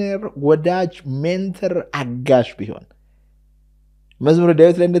ፓርትነር ወዳጅ ሜንተር አጋሽ ቢሆን መዝሙረ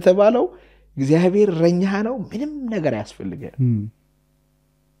ዳዊት ላይ እንደተባለው እግዚአብሔር እረኛህ ነው ምንም ነገር አያስፈልግም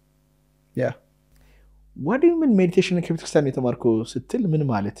ያ what do you mean meditation ከቤተክርስቲያን የተማርከው ስትል ምን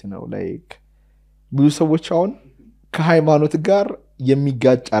ማለት ነው like ብዙ ሰዎች አሁን ከሃይማኖት ጋር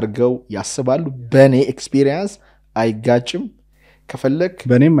የሚጋጭ አርገው ያስባሉ በኔ ኤክስፒሪየንስ አይጋጭም ከፈለክ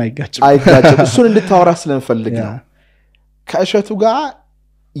በኔም አይጋጭም እሱን እንድታወራ ስለምፈልግ ነው ከእሸቱ ጋር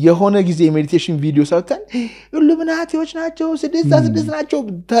የሆነ ጊዜ ሜዲቴሽን ቪዲዮ ሰርተን ኢሉሚናቲዎች ናቸው 66 ናቸው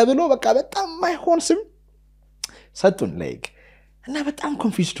ተብሎ በቃ በጣም ማይሆን ስም ሰጡን ላይክ እና በጣም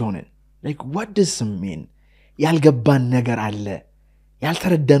ኮንፊውዝድ ሆነን like what does it mean ያልገባን ነገር አለ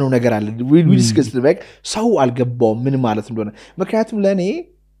ያልተረዳነው ነገር አለ we discussed like ሰው አልገባው ምን ማለት እንደሆነ ምክንያቱም ለኔ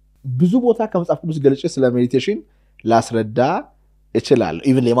ብዙ ቦታ ከመጽሐፍ ቅዱስ ገልጬ ስለ ሜዲቴሽን ላስረዳ እችላለሁ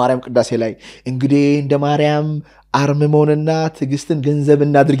even የማርያም ቅዳሴ ላይ እንግዲህ እንደ ማርያም አርምሞንና ትግስትን ገንዘብ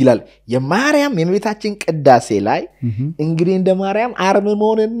እናድርግ ይላል የማርያም የመቤታችን ቅዳሴ ላይ እንግዲህ እንደ ማርያም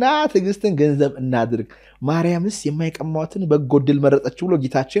አርምሞንና ትግስትን ገንዘብ እናድርግ ማርያምስ የማይቀማዋትን በጎድል መረጠች ብሎ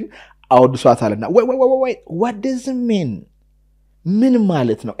ጌታችን አወድሷታልና ወይ what does it mean ምን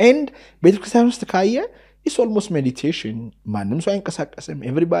ማለት ነው and ቤተክርስቲያን ውስጥ ካየ it's almost meditation ማንም ሰው አይንቀሳቀስም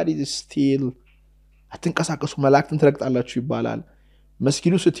everybody is still አትንቀሳቀሱ መላእክትን ትረግጣላችሁ ይባላል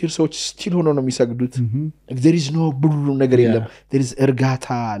መስጊዱ ስትሄድ ሰዎች ስቲል ሆኖ ነው የሚሰግዱት there is no ብሩ ነገር የለም there is እርጋታ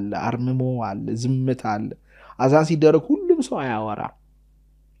አለ አርምሞ አለ ዝምታ አለ አዛን ሲደረግ ሁሉም ሰው አያወራ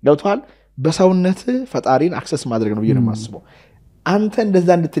ገብቷል በሰውነት ፈጣሪን አክሰስ ማድረግ ነው የማስበው አንተ እንደዛ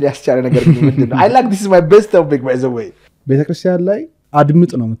እንድትል ያስቻለ ነገር ምንድነው I like this is my best topic by the way ቤተክርስቲያን ላይ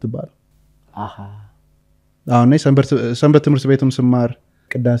አድምጥ ነው የምትባለው አሁን ሰንበት ትምህርት ቤትም ስማር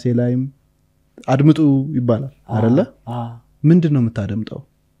ቅዳሴ ላይም አድምጡ ይባላል አይደለ ምንድነው የምታደምጠው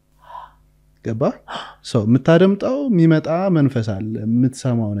ገባ ሰው የምታደምጠው የሚመጣ መንፈስ አለ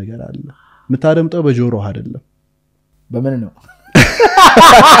የምትሰማው ነገር አለ የምታደምጠው በጆሮህ አይደለም በምን ነው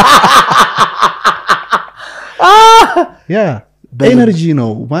ያ ኤነርጂ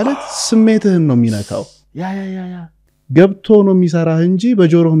ነው ማለት ስሜትህን ነው የሚነካው ያ ገብቶ ነው የሚሰራህ እንጂ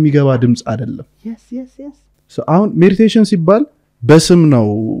በጆሮህ የሚገባ ድምጽ አይደለም yes so አሁን ሜዲቴሽን ሲባል በስም ነው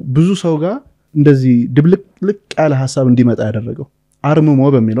ብዙ ሰው ጋር እንደዚህ ድብልቅ ያለ ሐሳብ እንዲመጣ ያደረገው አርምሞ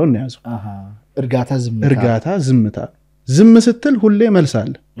በሚለው እናያዘው እርጋታ ዝምታ ዝም ስትል ሁሌ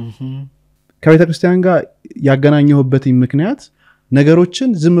መልሳል ከቤተ ክርስቲያን ጋር ያገናኘሁበት ምክንያት ነገሮችን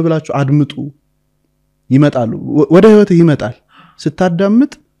ዝም ብላችሁ አድምጡ ይመጣሉ ወደ ህይወት ይመጣል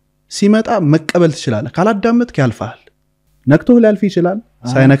ስታዳምጥ ሲመጣ መቀበል ትችላለህ ካላዳምጥክ ያልፋል ነክቶ ሊያልፍ ይችላል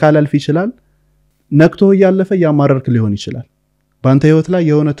ሳይነካ ሊያልፍ ይችላል ነክቶ ያለፈ ያማረርክ ሊሆን ይችላል ባንተ ህይወት ላይ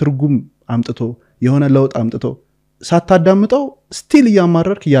የሆነ ትርጉም አምጥቶ የሆነ ለውጥ አምጥቶ ሳታዳምጠው ስቲል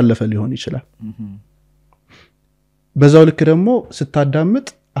ያማረርክ ያለፈ ሊሆን ይችላል በዛው ልክ ደግሞ ስታዳምጥ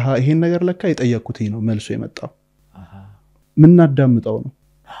ይሄን ነገር ለካ የጠየቁት ነው መልሶ የመጣው ምን እናዳምጠው ነው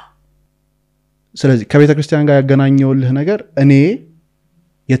ስለዚህ ከቤተ ክርስቲያን ጋር ያገናኘውልህ ነገር እኔ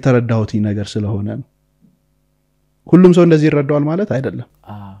የተረዳሁት ነገር ስለሆነ ነው ሁሉም ሰው እንደዚህ ይረዳዋል ማለት አይደለም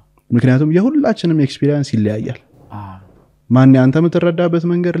ምክንያቱም የሁላችንም ኤክስፒሪየንስ ይለያያል ማን ያንተ የምትረዳበት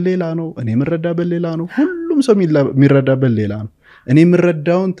መንገድ ሌላ ነው እኔ የምረዳበት ሌላ ነው ሁሉም ሰው የሚረዳበት ሌላ ነው እኔ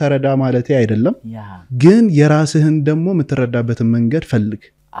የምረዳውን ተረዳ ማለቴ አይደለም ግን የራስህን ደግሞ የምትረዳበትን መንገድ ፈልግ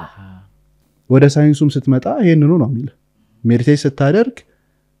ወደ ሳይንሱም ስትመጣ ይሄንኑ ነው የሚል ሜዲቴት ስታደርግ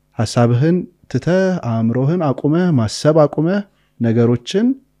ሐሳብህን ትተህ አእምሮህን አቁመህ ማሰብ አቁመህ ነገሮችን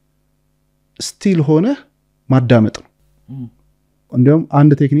ስቲል ሆነ ማዳመጥ ነው እንደውም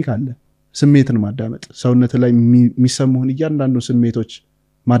አንድ ቴክኒክ አለ ስሜትን ማዳመጥ ሰውነት ላይ የሚሰሙህን እያንዳንዱ ስሜቶች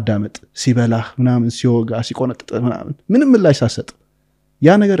ማዳመጥ ሲበላህ ምናምን ሲወጋ ሲቆነጥጥ ምንም ምላሽ ሳሰጥ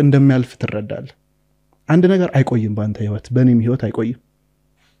ያ ነገር እንደሚያልፍ ትረዳለህ አንድ ነገር አይቆይም ባንተ ህይወት በእኔም ህይወት አይቆይም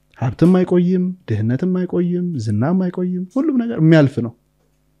ሀብትም አይቆይም ድህነትም አይቆይም ዝናም አይቆይም ሁሉም ነገር የሚያልፍ ነው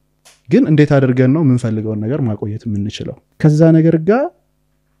ግን እንዴት አድርገን ነው የምንፈልገው ነገር ማቆየት የምንችለው ከዛ ነገር ጋር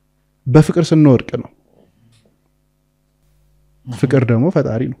በፍቅር ስንወርቅ ነው ፍቅር ደግሞ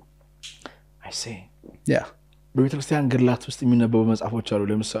ፈጣሪ ነው I see yeah በቤተክርስቲያን ግርላት ውስጥ የሚነበቡ መጽሐፎች አሉ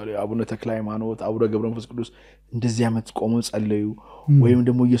ለምሳሌ አቡነ ተክለ ሃይማኖት አቡነ ገብረ መንፈስ ቅዱስ እንደዚህ አመት ቆሞ ጸለዩ ወይም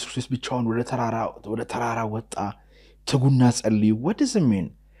ደግሞ ኢየሱስ ክርስቶስ ብቻውን ወደ ተራራ ወጣ ተጉና ጸልዩ what does it mean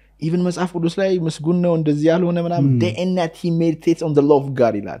even መጽሐፍ ቅዱስ ላይ ምስጉን ነው እንደዚህ ያልሆነ ምናምን day and night he meditates on the law of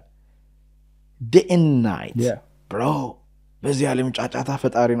God ይላል day and night bro በዚህ ዓለም ጫጫታ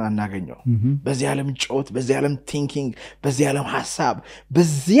ፈጣሪን አናገኘው በዚህ ዓለም ጮት በዚህ ዓለም ቲንኪንግ በዚህ ዓለም ሐሳብ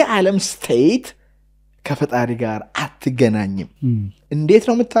በዚህ ዓለም ስቴት ከፈጣሪ ጋር አትገናኝም እንዴት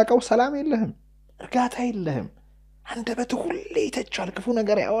ነው የምታውቀው ሰላም የለህም እርጋታ የለህም አንደበት ሁሌ ይተቻል ክፉ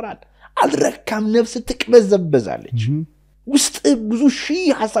ነገር ያወራል አልረካም ነፍስ ትቅበዘበዛለች ውስጥ ብዙ ሺህ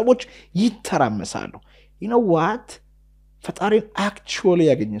ሐሳቦች ይተራመሳሉ you know what ፈጣሪን actually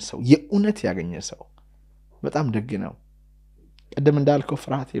ያገኘ ሰው የእውነት ያገኘ ሰው በጣም ደግ ነው ቀደም እንዳልከው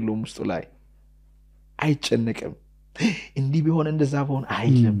ፍርሃት የለውም ውስጡ ላይ አይጨነቅም እንዲህ ቢሆን እንደዛ ቢሆን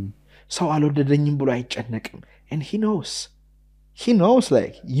አይልም ሰው አልወደደኝም ብሎ አይጨነቅም and he knows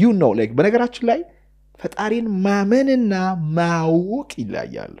like you know like በነገራችን ላይ ፈጣሪን ማመንና ማወቅ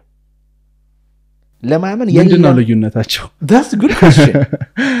ይለያያል ለማመን ምንድነው ልዩነታቸው that's a good question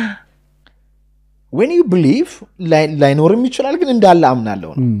when you believe ላይኖርም ይችላል ግን እንዳለ አምናለሁ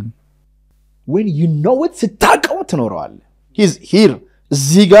ነው when you know it ስታቀው ትኖረዋል he's here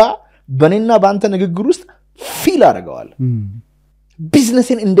እዚህ ጋር በእኔና በአንተ ንግግር ውስጥ ፊል አደርገዋል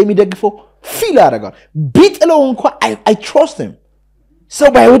ቢዝነስን እንደሚደግፈው ፊል አደርገዋል ቢጥለው እንኳን I trust him ሰው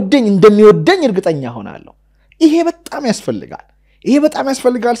ባይወደኝ እንደሚወደኝ እርግጠኛ ሆናለሁ ይሄ በጣም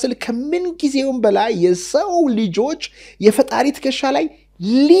ያስፈልጋል ስለ ከምን ጊዜውም በላይ የሰው ልጆች የፈጣሪ ትከሻ ላይ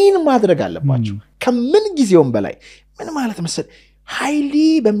ሊን ማድረግ አለባቸው ከምን ጊዜውም በላይ ምን ማለት መሰል ሃይሊ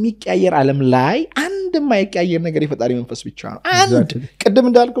በሚቀያየር ዓለም ላይ አንድ የማይቀያየር ነገር የፈጣሪ መንፈስ ብቻ ነው አንድ ቀደም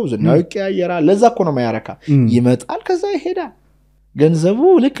እንዳልከው ዝናው ይቀያየራል ለዛ እኮ ነው ማያረካ ይመጣል ከዛ ይሄዳል ገንዘቡ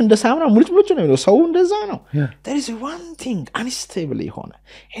ልክ እንደ ሳምና ሙልጭ ነው ሰው እንደዛ ነው there is one thing unstable ይሆነ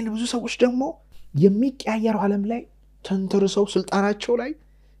and ብዙ ሰዎች ደግሞ የሚቀያየረው ዓለም ላይ ተንተርሰው ስልጣናቸው ላይ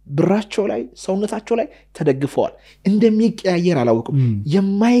ብራቸው ላይ ሰውነታቸው ላይ ተደግፈዋል እንደሚቀያየር አላወቁም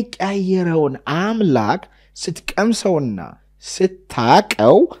የማይቀያየረውን አምላክ ስትቀምሰውና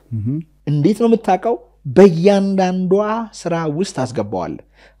ስታቀው እንዴት ነው የምታቀው በእያንዳንዷ ስራ ውስጥ አስገባዋል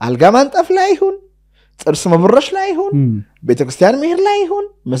አልጋ ማንጠፍ ላይ ይሁን ጥርስ መብረሽ ላይ ይሁን ቤተክርስቲያን መሄድ ላይ ይሁን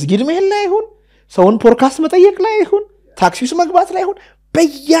መስጊድ መሄድ ላይ ይሁን ሰውን ፖድካስት መጠየቅ ላይ ይሁን ታክሲ ውስጥ መግባት ላይ ይሁን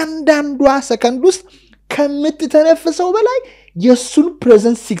በእያንዳንዷ ሰከንድ ውስጥ ከምትተነፍሰው በላይ የሱን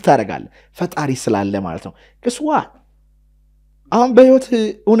ፕሬዘንስ ሲክ ታደርጋለህ ፈጣሪ ስላለ ማለት ነው ከስዋ አሁን በህይወት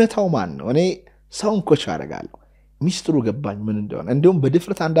እውነታው ማን ነው እኔ ሰውን ኮች አደርጋለሁ ሚስጥሩ ገባኝ ምን እንደሆነ እንደውም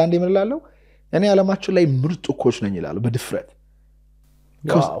በድፍረት አንዳንዴ እምላለሁ እኔ ዓለማችን ላይ ምርጥ ኮች ነኝ ይላሉ በድፍረት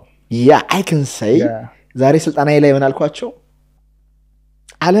yeah I can say ዛሬ ስልጣናዬ ላይ ምን አልኳቸው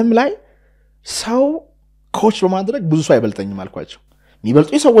ዓለም ላይ ሰው ኮች በማድረግ ብዙ ሰው አይበልጠኝም አልኳቸው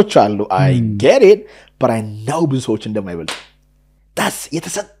የሚበልጡ ሰዎች አሉ I get it but I know ብዙ ሰዎች እንደማይበልጡ that's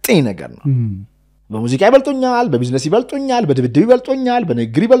የተሰጠኝ ነገር ነው በሙዚቃ ይበልጡኛል በቢዝነስ ይበልጡኛል በድብድብ ይበልጡኛል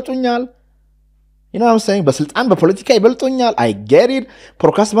በንግግር ይበልጡኛል you know what I'm saying በስልጣን በፖለቲካ ይበልጡኛል I get it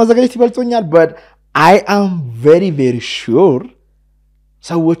ፖድካስት ማዘጋጀት ይበልጡኛል but I am very very sure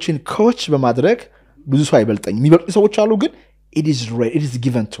ሰዎችን ኮች በማድረግ ብዙ ሰው አይበልጠኝ የሚበልጡ ሰዎች አሉ ግን it is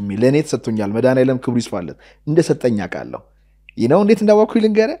given to me ለኔ ተሰጥቶኛል መድኃኒዓለም ክብሩ ይስፋለት እንደሰጠኝ አውቃለሁ you know እንዴት እንዳወኩ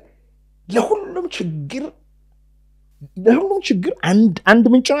ይልንገረ ለሁሉም ችግር አንድ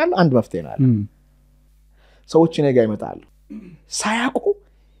ምንጭ ነው አንድ መፍትሄ ነው ሰዎች ነገ ይመጣሉ ሳያውቁ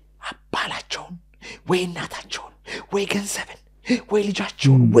አባላቸውን ወይ እናታቸውን ወይ ገንዘብን ወይ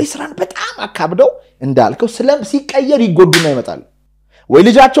ልጃቸውን ወይ ስራን በጣም አካብደው እንዳልከው ሲቀየር ይጎዱና ይመጣሉ ወይ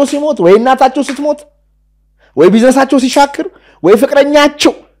ልጃቸው ሲሞት ወይ እናታቸው ስትሞት ወይ ቢዝነሳቸው ሲሻክር ወይ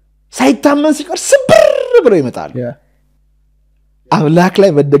ፍቅረኛቸው ሳይታመን ሲቀር ስብር ብለው ይመጣሉ አምላክ ላይ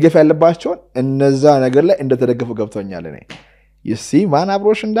መደገፍ ያለባቸው እነዛ ነገር ላይ እንደተደገፉ ገብቶኛል እኔ you ማን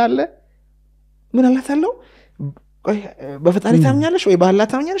አብሮሽ እንዳለ ምን አላታለው በፈጣሪ ታምኛለሽ ወይ በአላህ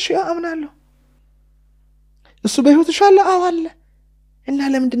ታምኛለሽ አምናለሁ እሱ በህይወትሽ አለ አለ እና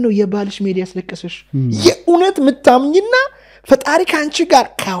ለምንድን ነው የባልሽ ሜዲያ ያስለቀሰሽ የእውነት ምታምኝና ፈጣሪ ካንቺ ጋር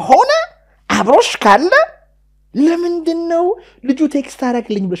ከሆነ አብሮሽ ካለ ለምንድን ነው ልጁ ቴክስት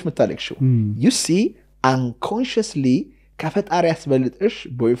አረክልኝ ብለሽ መታለቅሽው you see unconsciously ከፈጣሪ ያስበልጥሽ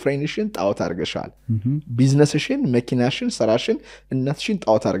ቦይፍሬንድሽን ጣዖት አርገሻል ቢዝነስሽን መኪናሽን ሰራሽን እናትሽን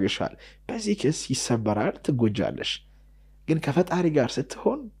ጣዖት አርገሻል በዚህ ክስ ይሰበራል ትጎጃለሽ ግን ከፈጣሪ ጋር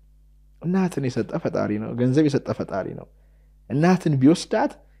ስትሆን እናትን የሰጠ ፈጣሪ ነው ገንዘብ የሰጠ ፈጣሪ ነው እናትን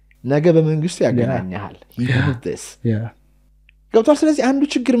ቢወስዳት ነገ በመንግስቱ ያገናኛል you know this ገብቷል ስለዚህ አንዱ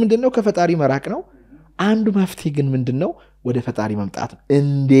ችግር ምንድነው ከፈጣሪ መራቅ ነው አንዱ መፍትሄ ግን ምንድነው ወደ ፈጣሪ መምጣት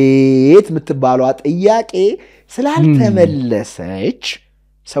እንዴት ምትባለው ጥያቄ ስላልተመለሰች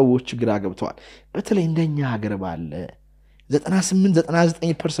ሰዎች ግራ ገብተዋል በተለይ እንደኛ ሀገር ባለ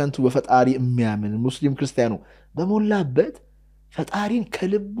 98-99% በፈጣሪ የሚያምን ሙስሊም ክርስቲያኑ በመላበት ፈጣሪን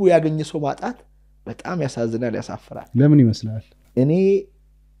ከልቡ ያገኘ ሰው ማጣት በጣም ያሳዝናል ያሳፍራል ለምን ይመስላል እኔ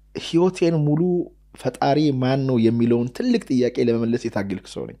ህይወቴን ሙሉ ፈጣሪ ማን ነው የሚለውን ትልቅ ጥያቄ ለመመለስ የታገልኩ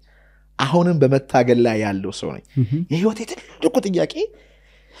ሰው ነኝ አሁንም በመታገል ላይ ያለው ሰው ነኝ የህይወቴ ትልቁ ጥያቄ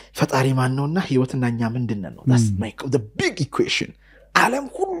ፈጣሪ ማን ነውና ህይወትናኛ ምንድነው that's like the big equation ዓለም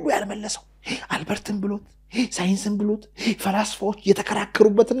ሁሉ ያልመለሰው አልበርትን ብሎት ሳይንስን ብሎት ፈላስፋዎች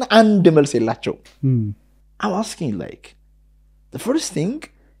የተከራከሩበትና አንድ መልስ የላቸው I'm asking like the first thing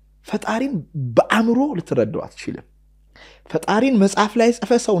ፈጣሪን በአእምሮ ልትረዳው አትችልም ፈጣሪን መጽሐፍ ላይ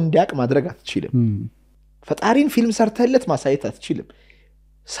ጽፈ ሰው እንዲያቅ ማድረግ አትችልም ፈጣሪን ፊልም ሰርተለት ማሳየት አትችልም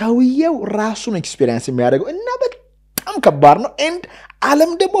ሰውየው ራሱን ኤክስፒሪየንስ የሚያደርገው እና በጣም ከባድ ነው and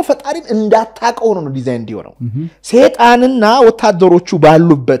ዓለም ደግሞ ፈጣሪን እንዳታቀው ነው ዲዛይን እንዲሆነው ሰይጣንና ወታደሮቹ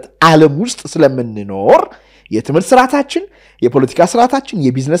ባሉበት ዓለም ውስጥ ስለምንኖር የትምህርት ስርዓታችን የፖለቲካ ስርዓታችን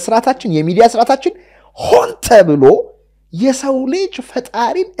የቢዝነስ ስርዓታችን የሚዲያ ስርዓታችን ሆን ተብሎ የሰው ልጅ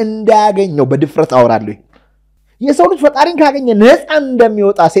ፈጣሪን እንዳያገኘው በድፍረት አወራለሁ የሰው ልጅ ፈጣሪን ካገኘ ነፃ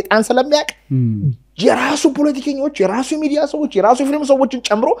እንደሚወጣ ሰይጣን ስለሚያቅ የራሱ ፖለቲከኞች የራሱ ሚዲያ ሰዎች የራሱ ፊልም ሰዎችን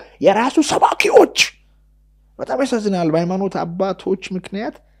ጨምሮ የራሱ ሰባኪዎች በጣም ያሳዝናል በሃይማኖት አባቶች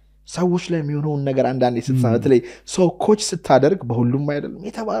ምክንያት ሰዎች ላይ የሚሆነው ነገር አንዳንዴ ስትሰማት ላይ ሰው ኮች ስታደርግ በሁሉም አይደለም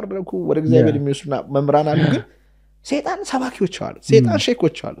የተባረኩ ወደ እግዚአብሔር የሚወስዱና መምራን አሉ ግን ሰይጣን ሰባኪዎች አሉ ሰይጣን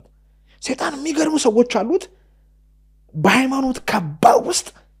ሼኮች አሉ ሰይጣን የሚገርሙ ሰዎች አሉት በሃይማኖት ከባው ውስጥ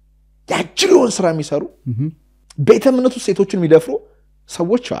ያጅሉን ስራ የሚሰሩ ቤተ እምነቱ ሴቶችን የሚደፍሩ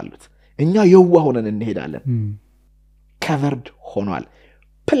ሰዎች አሉት እኛ የዋህ ሆነን እንሄዳለን ከቨርድ ሆኗል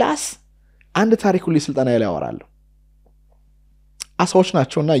ፕላስ አንድ ታሪክ ሁሉ ስልጣና ላይ ያወራሉ አሳዎች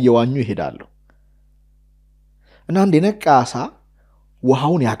ናቸውና እየዋኙ ይሄዳሉ እና አንድ የነቃ አሳ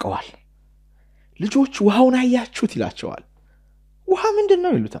ውሃውን ያቀዋል ልጆች ውሃውን አያችሁት ይላቸዋል ውሃ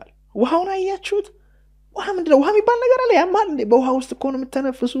ምንድነው ይሉታል ውሃውን አያችሁት ውሃ ምንድነው ውሃ የሚባል ነገር አለ ያማል እንዴ በውሃ ውስጥ እኮ ነው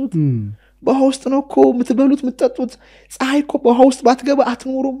የምትተነፍሱት በውሃ ውስጥ ነው እኮ የምትበሉት የምትጠጡት ፀሐይ እኮ በውሃ ውስጥ ባትገባ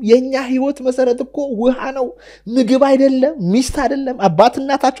አትኖሩም የኛ ህይወት መሰረት እኮ ውሃ ነው ምግብ አይደለም ሚስት አይደለም አባት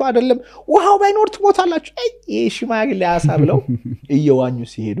እናታችሁ አይደለም ውሃው ባይኖር ትሞታላችሁ አይ ሽማግሌ አሳ ብለው እየዋኙ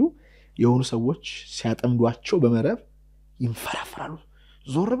ሲሄዱ የሆኑ ሰዎች ሲያጠምዷቸው በመረብ ይንፈራፈራሉ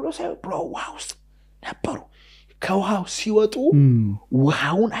ዞር ብለው ሳይው ውሃ ውስጥ ነበሩ ከውሃው ሲወጡ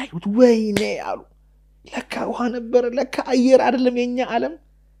ውሃውን አይሁት ወይኔ አሉ ለካ ውሃ ነበር ለካ አየር አይደለም የኛ ዓለም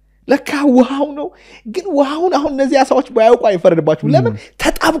ለካ ውሃው ነው ግን ውሃውን አሁን እነዚህ አሳዎች ባያውቁ አይፈረድባቸው ለምን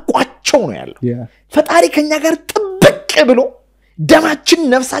ተጣብቋቸው ነው ያለው ፈጣሪ ከኛ ጋር ጥብቅ ብሎ ደማችን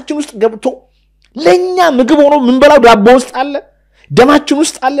ነፍሳችን ውስጥ ገብቶ ለኛ ምግብ ሆኖ ምንበላው ዳቦ ውስጥ አለ ደማችን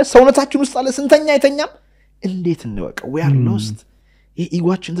ውስጥ አለ ሰውነታችን ውስጥ አለ ስንተኛ አይተኛም እንዴት እንወቀው we are lost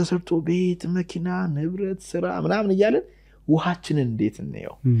ኢጓችን ተሰርቶ ቤት መኪና ንብረት ስራ ምናምን ይያለን ውሃችን እንዴት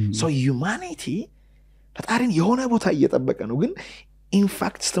እንየው so humanity ፈጣሪን የሆነ ቦታ እየጠበቀ ነው ግን in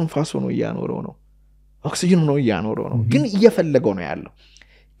fact ስተንፋሶ ነው ያኖረው ነው ኦክሲጅን ነው ያኖረው ነው ግን እየፈለገው ነው ያለው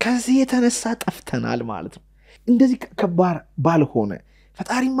ከዚህ የተነሳ ጠፍተናል ማለት ነው እንደዚህ ከባድ ባልሆነ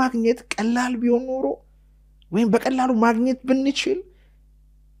ፈጣሪ ማግኘት ቀላል ቢሆን ኖሮ ወይም በቀላሉ ማግኘት ብንችል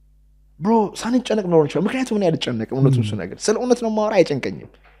ብሮ ሳንጨነቅ ነው እንችላለን ምክንያቱም ምን ያልጨነቀው እውነቱን እሱ ነገር ስለ እውነት ነው ማወራ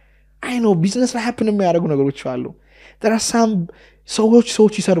አይጨንቀኝም አይ ኖ ቢዝነስ ላይ happen የሚያደርጉ ነገሮች አሉ there are some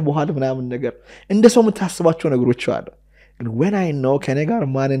ሰዎች ይሰርቡሃል ምናምን ነገር እንደሰው የምታስባቸው ነገሮች አሉ ግን when I know ከኔ ጋር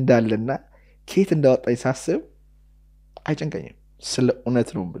ማን እንዳለና ከየት እንዳወጣኝ ሳስብ አይጨንቀኝም ስለ እውነት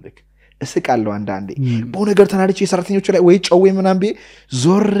ነው ብልክ እስቃለሁ አንዳንዴ በሆነ ነገር ተናድቼ ሰራተኞች ላይ ወይ ጨው ወይ ምናምን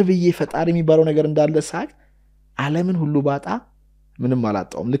ዞር ብዬ ፈጣሪ የሚባለው ነገር እንዳለ ሳቅ ዓለምን ሁሉ ባጣ ምንም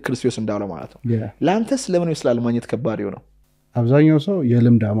አላጣውም ልክ ክርስቶስ እንዳለው ማለት ነው ላንተስ ለምን ይስላል ማግኘት ከባድ ነው አብዛኛው ሰው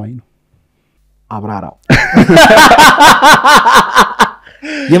የልምድ አማኝ ነው አብራራው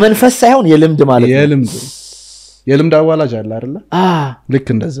የመንፈስ ሳይሆን የልምድ ማለት ነው የልምድ አዋላጅ አለ አይደል ልክ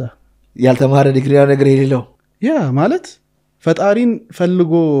እንደዛ ያልተማረ ዲግሪ ነገር የሌለው ያ ማለት ፈጣሪን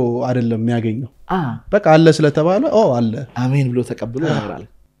ፈልጎ አይደለም የሚያገኘው በቃ አለ ስለተባለ አለ አሜን ብሎ ተቀብሎ ያወራል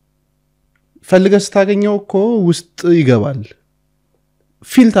ፈልገስ ታገኘው እኮ ውስጥ ይገባል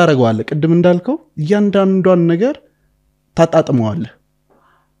ፊል ታረጋዋለህ ቅድም እንዳልከው እያንዳንዷን ነገር ታጣጥመዋለህ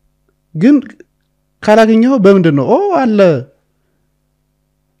ግን ካላገኘው በምንድነው አለ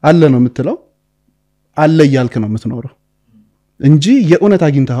ነው የምትለው አለ ይያልክ ነው የምትኖረው እንጂ የኡነት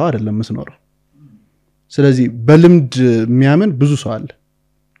አግኝተው አይደለም የምትኖረው ስለዚህ በልምድ የሚያምን ብዙ ሰው አለ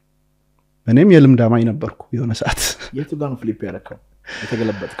እኔም የልምድ አማኝ ነበርኩ የሆነ ሰዓት የቱ ጋር ነው ፍሊፕ ያደረከው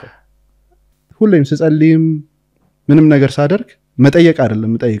የተገለበጥከው ሁሌም ስጸልይም ምንም ነገር ሳደርግ መጠየቅ አይደለም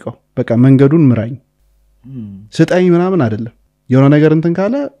መጠየቀው በቃ መንገዱን ምራኝ ስጠኝ ምናምን አይደለም የሆነ ነገር እንትን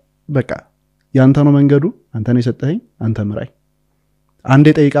ካለ በቃ ያንተ ነው መንገዱ አንተ ነው የሰጠኸኝ አንተ ምራኝ አንዴ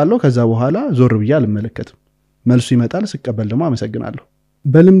ጠይቃለሁ ከዛ በኋላ ዞር ብዬ አልመለከትም መልሱ ይመጣል ስቀበል ደግሞ አመሰግናለሁ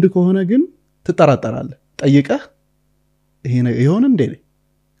በልምድ ከሆነ ግን ትጠራጠራለህ ጠይቀህ ይሄን እንዴ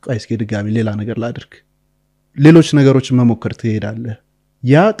ቆይ እስኪ ድጋሚ ሌላ ነገር ላድርግ ሌሎች ነገሮችን መሞከር ትሄዳለህ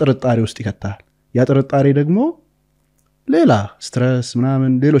ያ ጥርጣሬ ውስጥ ይከታል ያ ጥርጣሬ ደግሞ ሌላ ስትረስ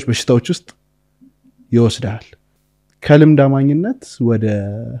ምናምን ሌሎች በሽታዎች ውስጥ ይወስዳል ከልምዳማኝነት ወደ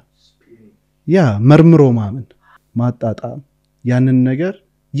ያ መርምሮ ማመን ማጣጣም ያንን ነገር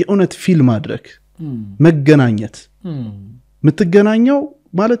የእውነት ፊል ማድረግ መገናኘት ምትገናኘው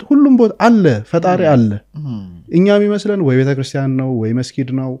ማለት ሁሉም ቦታ አለ ፈጣሪ አለ እኛ የሚመስለን ወይ ቤተክርስቲያን ነው ወይ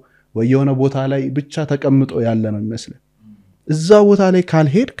መስጊድ ነው ወይ የሆነ ቦታ ላይ ብቻ ተቀምጦ ያለ ነው የሚመስለን እዛ ቦታ ላይ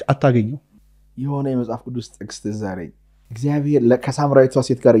ካልሄድክ አታገኘው የሆነ የመጽሐፍ ቅዱስ ጥቅስ ዛሬ እግዚአብሔር ከሳምራዊቷ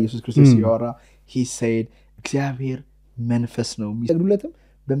ሴት ጋር ኢየሱስ ክርስቶስ ያወራ he said እግዚአብሔር መንፈስ ነው የሚሰግዱለትም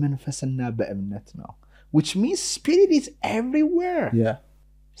በመንፈስና በእምነት ነው which means spirit is everywhere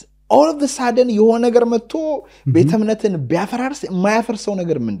all of the sudden የሆነ ነገር መጥቶ ቤተ እምነትን ቢያፈራርስ የማያፈርሰው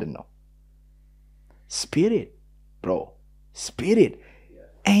ነገር ምንድነው spirit bro spirit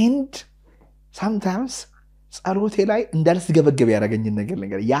and sometimes ጸሎቴ ላይ እንዳልስገበገብ ያረጋኝ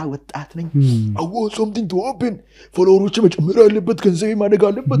ነገር ያ ወጣት ነኝ I want something to happen ፎሎወሮች መጨመር አለበት ገንዘብ ማደግ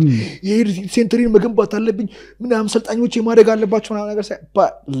አለበት የሄድ ሴንተሪን መገንባት አለብኝ ምናም ሰልጣኞች ማደግ አለባቸው ነገር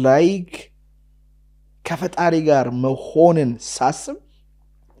but like ከፈጣሪ ጋር መሆንን ሳስብ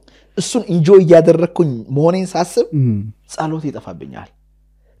እሱን ኢንጆይ ያደረኩኝ መሆኔን ሳስብ ጸሎት ይጠፋብኛል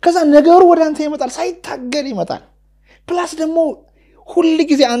ከዛ ነገሩ ወደ አንተ ይመጣል ሳይታገል ይመጣል ፕላስ ደግሞ ሁሉ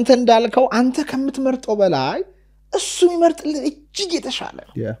ጊዜ አንተ እንዳልከው አንተ ከምትመርጠው በላይ እሱ ይመርጥልህ እጅግ የተሻለ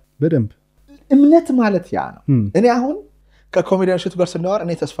በደንብ እምነት ማለት ያ ነው እኔ አሁን ከኮሜዲያን እሸቱ ጋር ስናወራ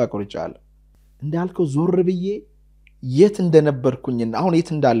እኔ ተስፋ ቆርጫለሁ እንዳልከው ዞር ብዬ የት እንደነበርኩኝና አሁን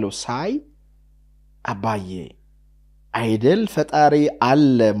የት እንዳለው ሳይ አባዬ አይደል ፈጣሪ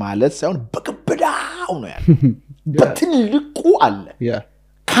አለ ማለት ሳይሆን በከበዳው ነው ያለው በትልቁ አለ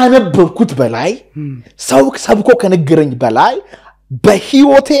ካነበብኩት በላይ ሰው ሰብኮ ከነገረኝ በላይ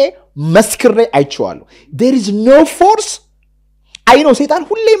በህይወቴ መስክሬ አይቼዋለሁ there is no force I know ሰይጣን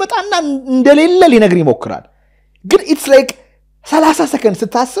ሁሌ ይመጣና እንደሌለ ሊነግር ይሞክራል ግን it's like 30 ሰከንድ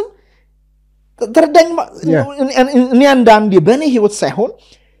ስታስብ ተረዳኝ እኔ አንዳንዴ በእኔ ህይወት ሳይሆን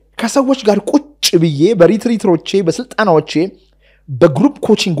ከሰዎች ጋር ቁጭ ብዬ በሪትሪትሮቼ በስልጣናዎቼ በግሩፕ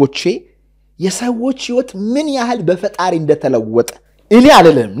ኮቺንጎቼ የሰዎች ህይወት ምን ያህል በፈጣሪ እንደተለወጠ እኔ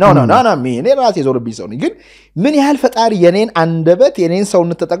አይደለም no እኔ ራሴ ዞርብኝ ሰው ነኝ ግን ምን ያህል ፈጣሪ የኔን አንደበት የኔን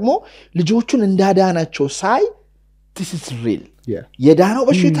ሰውነት ተጠቅሞ ልጆቹን እንዳዳናቸው ሳይ this is real የዳነው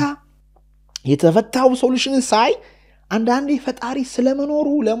በሽታ የተፈታው ሶሉሽን ሳይ አንዳንዴ ፈጣሪ ስለመኖሩ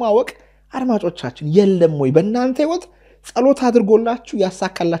ለማወቅ አድማጮቻችን የለም ወይ በእናንተ ህይወት ጸሎት አድርጎላችሁ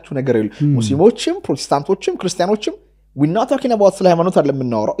ያሳካላችሁ ነገር ይሉ ሙስሊሞችም ፕሮቴስታንቶችም ክርስቲያኖችም we're not talking about ስለ ሃይማኖት አይደለም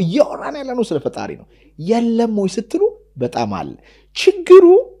የምናወራው እያወራን ያለነው ስለ ፈጣሪ ነው የለም ወይ ስትሉ በጣም አለ ችግሩ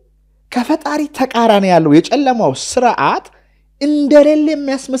ከፈጣሪ ተቃራኒ ያለው የጨለማው ስርዓት እንደሌለ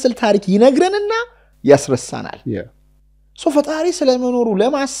የሚያስመስል ታሪክ ይነግረንና ያስረሳናል ሶ ፈጣሪ ስለመኖሩ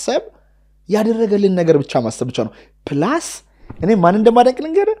ለማሰብ ያደረገልን ነገር ብቻ ማሰብ ብቻ ነው ፕላስ እኔ ማን እንደማደንቅ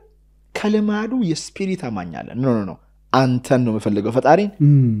ልንገር ከለማዱ የስፒሪት አማኛለ ኖ አንተን ነው የምፈልገው ፈጣሪን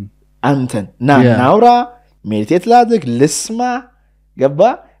አንተን ናውራ ሜዲቴት ላድርግ ልስማ ገባ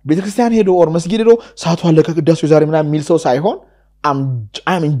ቤተክርስቲያን ሄዶ ኦር መስጊድ ሄዶ ሳቱ አለ ከቅዳሴው ዛሬ ምናምን ሚል ሰው ሳይሆን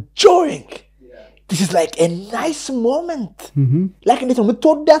I'm enjoying this is like a nice moment like እንዴት ነው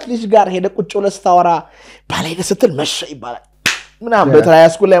ምትወዳት ልጅ ጋር ሄደ ቁጭ ብለህ ስታወራ ባላይ ደስተል መሸ ይባላል ምናምን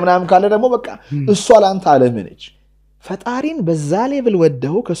በትራያስኩ ላይ ምናምን ካለ ደግሞ በቃ እሷ ላንተ አለምነች ፈጣሪን በዛ ሌቭል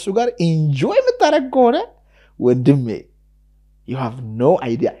ወደው ከሱ ጋር ኢንጆይ የምታረግ ከሆነ ወንድሜ you have no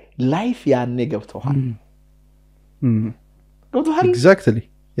idea life ያኔ ገብቶሃል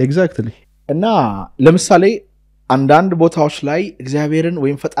exactly እና ለምሳሌ አንዳንድ ቦታዎች ላይ እግዚአብሔርን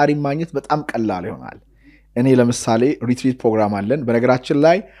ወይም ፈጣሪን ማግኘት በጣም ቀላል ይሆናል እኔ ለምሳሌ ሪትሪት ፕሮግራም አለን በነገራችን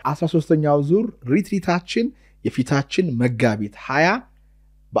ላይ 13ኛው ዙር ሪትሪታችን የፊታችን መጋቢት 20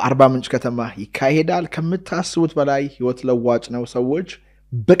 በአርባ ምንጭ ከተማ ይካሄዳል ከምታስቡት በላይ ህይወት ለዋጭ ነው ሰዎች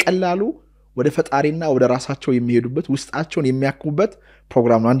በቀላሉ ወደ ፈጣሪና ወደ ራሳቸው የሚሄዱበት ውስጣቸውን የሚያክሙበት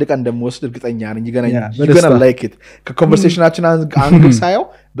ፕሮግራም ነው አንድ ቀን እንደምወስድ እርግጠኛ ነኝ ገና like it ከኮንቨርሴሽናችን አንግል ሳይው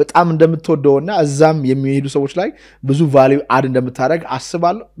በጣም እንደምትወደውና እዛም የሚሄዱ ሰዎች ላይ ብዙ ቫልዩ አድ እንደምታረግ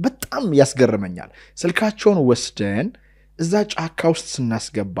አስባለሁ በጣም ያስገርመኛል ስልካቸውን ወስደን እዛ ጫካ ውስጥ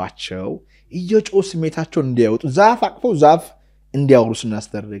ስናስገባቸው እየጮህ ስሜታቸውን እንዲያወጡ ዛፍ አቅፈው ዛፍ እንዲያወሩ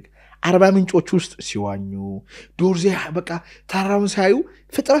ስናስደርግ አርባ ምንጮች ውስጥ ሲዋኙ ዶርዜ በቃ ታራውን ሳዩ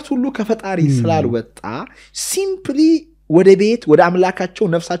ፍጥረት ሁሉ ከፈጣሪ ስላልወጣ ሲምፕሊ ወደ ቤት ወደ አምላካቸው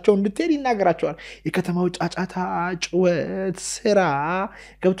ነፍሳቸው እንድትሄድ ይናገራቸዋል የከተማው ጫጫታ ጭወት ስራ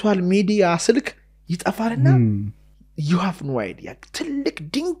ገብቷል ሚዲያ ስልክ ይጠፋልና you have no idea ትልቅ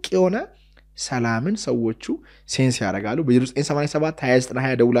ድንቅ የሆነ ሰላምን ሰዎቹ ሴንስ ያደርጋሉ በ1987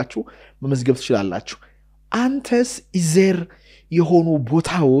 2920 ደውላችሁ መመዝገብ ትችላላችሁ አንተስ is there የሆኑ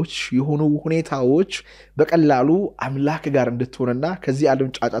ቦታዎች የሆኑ ሁኔታዎች በቀላሉ አምላክ ጋር እንድትሆንና ከዚህ ዓለም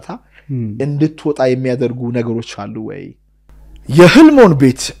ጫጫታ እንድትወጣ የሚያደርጉ ነገሮች አሉ ወይ? የህልሞን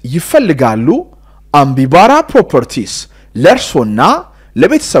ቤት ይፈልጋሉ? አምቢባራ ፕሮፐርቲስ ለርሶና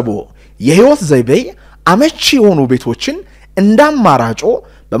ለቤተሰቦ የህይወት ዘይቤ አመቺ የሆኑ ቤቶችን እንዳማራጮ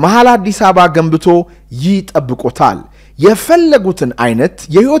በመሃል አዲስ አበባ ገንብቶ ይጠብቆታል። የፈለጉትን አይነት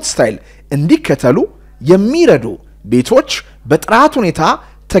የህይወት ስታይል እንዲከተሉ የሚረዱ ቤቶች በጥራት ሁኔታ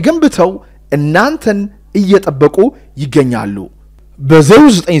ተገንብተው እናንተን እየጠበቁ ይገኛሉ።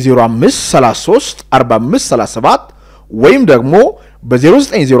 በ0905 33 45 37 ወይም ደግሞ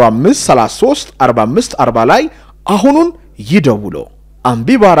በ0905 33 45 40 ላይ አሁኑን ይደውሉ።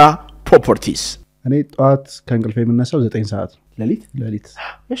 አምቢባራ ፕሮፐርቲስ። እኔ ጧት ከእንቅልፌ የምነሳው 9 ሰዓት ለሊት።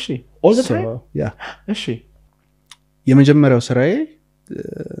 እሺ all the time? እሺ የመጀመሪያው ስራዬ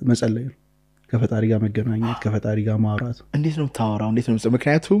መጸለይ ነው። ከፈጣሪ ጋር መገናኘት፣ ከፈጣሪ ጋር ማውራት። እንዴት ነው ታወራው? እንዴት ነው?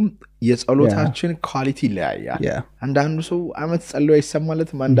 ምክንያቱም የጸሎታችን ኳሊቲ ይለያያል። አንዳንዱ ሰው አመት ጸልዮ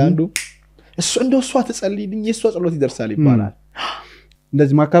አይሰማለትም፣ አንዳንዱ እሱ እንደሷ ተጸልይልኝ የሷ ጸሎት ይደርሳል ይባላል።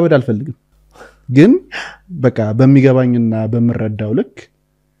 እንደዚህ ማካበድ አልፈልግም፣ ግን በቃ በሚገባኝና በመረዳው ልክ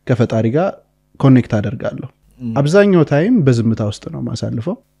ከፈጣሪ ጋር ኮኔክት አደርጋለሁ። አብዛኛው ታይም በዝምታ ውስጥ ነው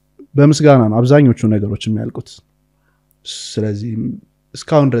ማሳልፈው። በምስጋና ነው አብዛኞቹ ነገሮች የሚያልቁት። ስለዚህ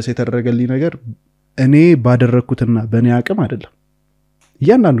እስካሁን ድረስ የተደረገልኝ ነገር እኔ ባደረኩትና በእኔ አቅም አይደለም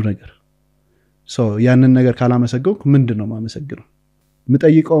እያንዳንዱ ነገር። ያንን ነገር ካላመሰገንኩ ምንድነው ማመሰግነው?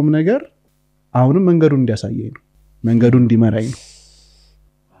 የምጠይቀውም ነገር አሁንም መንገዱን እንዲያሳየኝ ነው፣ መንገዱን እንዲመራኝ ነው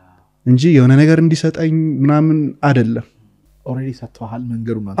እንጂ የሆነ ነገር እንዲሰጠኝ ምናምን አይደለም። ኦሬዲ ሰጥቷል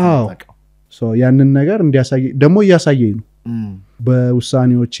መንገዱን ማጣጣቀው። ያንን ነገር እንዲያሳየኝ ደግሞ እያሳየኝ ነው።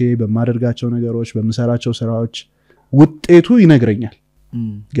 በውሳኔዎቼ፣ በማደርጋቸው ነገሮች፣ በመሰራቸው ስራዎች ውጤቱ ይነግረኛል።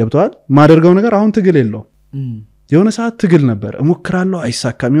 ገብቷል? ማደርገው ነገር አሁን ትግል የለው። የሆነ ሰዓት ትግል ነበር፣ እሞክራለሁ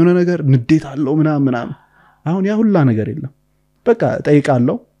አይሳካም፣ የሆነ ነገር ንዴት አለው ምናምን። አሁን ያ ሁላ ነገር የለም። በቃ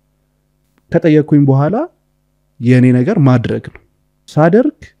ጠይቃለሁ። ከጠየቅኩኝ በኋላ የኔ ነገር ማድረግ ነው።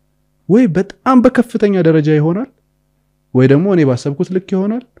 ሳደርግ ወይ በጣም በከፍተኛ ደረጃ ይሆናል ወይ ደግሞ እኔ ባሰብኩት ልክ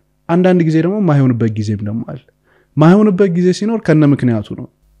ይሆናል። አንዳንድ ጊዜ ደግሞ ማይሆንበት ጊዜም ደግሞ አለ። ማይሆንበት ጊዜ ሲኖር ከነ ምክንያቱ ነው።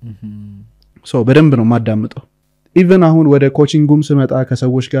 በደንብ ነው ማዳምጠው። ኢቭን አሁን ወደ ኮቺንጉም ስመጣ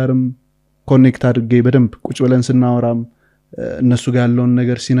ከሰዎች ጋርም ኮኔክት አድርጌ በደንብ ቁጭ ብለን ስናወራም እነሱ ጋር ያለውን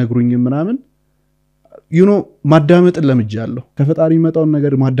ነገር ሲነግሩኝ ምናምን ማዳመጥ ለምጃለሁ። ከፈጣሪ መጣውን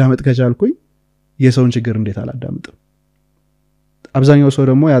ነገር ማዳመጥ ከቻልኩኝ የሰውን ችግር እንዴት አላዳምጥም? አብዛኛው ሰው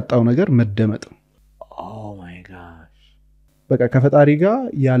ደግሞ ያጣው ነገር መደመጥ ነው። በቃ ከፈጣሪ ጋር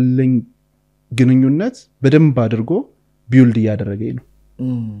ያለኝ ግንኙነት በደንብ አድርጎ ቢውልድ እያደረገኝ ነው።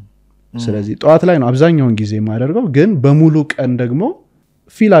 ስለዚህ ጠዋት ላይ ነው አብዛኛውን ጊዜ የማደርገው፣ ግን በሙሉ ቀን ደግሞ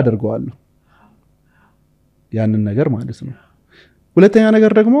ፊል አደርገዋለሁ ያንን ነገር ማለት ነው። ሁለተኛ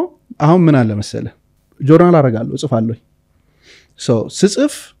ነገር ደግሞ አሁን ምን አለ መሰለህ፣ ጆርናል አደርጋለሁ፣ ጽፋለሁ።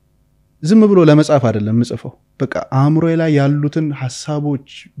 ስጽፍ ዝም ብሎ ለመጻፍ አይደለም ምጽፈው። በቃ አእምሮዬ ላይ ያሉትን ሐሳቦች፣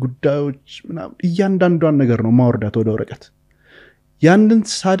 ጉዳዮች ምናምን እያንዳንዷን ነገር ነው ማወርዳት ወደ ወረቀት። ያንን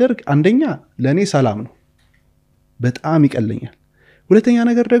ሳደርግ አንደኛ ለኔ ሰላም ነው፣ በጣም ይቀለኛል። ሁለተኛ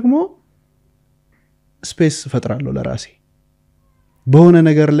ነገር ደግሞ ስፔስ ፈጥራለሁ ለራሴ። በሆነ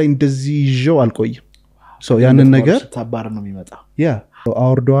ነገር ላይ እንደዚህ ይዤው አልቆይም። ያንን ነገር ተባር ነው የሚመጣው።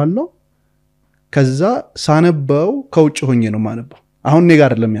 አወርደዋለሁ። ከዛ ሳነበው ከውጭ ሆኜ ነው ማነበው። አሁን እኔ ጋር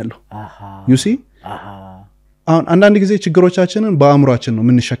አይደለም ያለው። you see አሁን አንዳንድ ጊዜ ችግሮቻችንን በአእምሮአችን ነው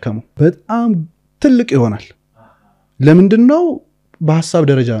የምንሸከመው። በጣም ትልቅ ይሆናል። ለምንድነው? በሐሳብ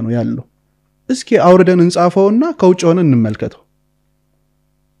ደረጃ ነው ያለው። እስኪ አውርደን እንጻፈውና ከውጭ ሆነን እንመልከተው።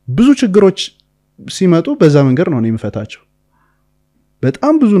 ብዙ ችግሮች ሲመጡ በዛ መንገድ ነው የምፈታቸው።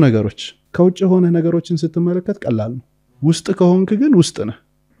 በጣም ብዙ ነገሮች ከውጭ ሆነ ነገሮችን ስትመለከት ቀላል ነው። ውስጥ ከሆንክ ግን ውስጥ ነህ።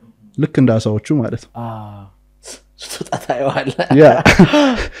 ልክ እንዳሳዎቹ ማለት ነው። ተጣጣይዋል።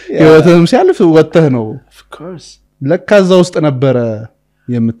 ህይወትም ሲያልፍ ወጥተህ ነው of course ለካዛ ውስጥ ነበረ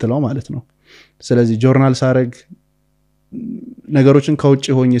የምትለው ማለት ነው። ስለዚህ ጆርናል ሳረግ ነገሮችን ከውጭ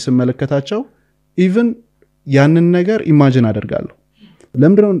ሆኜ ስመለከታቸው ኢቭን ያንን ነገር ኢማጂን አደርጋለሁ።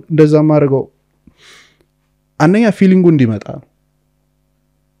 ለምንድነው እንደዛ ማድረገው? አንደኛ ፊሊንጉ እንዲመጣ ነው።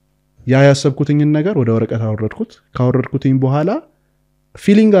 ያሰብኩትኝን ነገር ወደ ወረቀት አወረድኩት። ካወረድኩትኝ በኋላ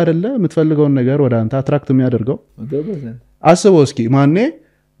ፊሊንግ አይደለ የምትፈልገውን ነገር ወደ አንተ አትራክት የሚያደርገው። አስበው እስኪ ማንኔ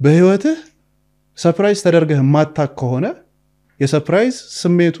በህይወትህ ሰርፕራይዝ ተደርገህ ማታክ ከሆነ የሰርፕራይዝ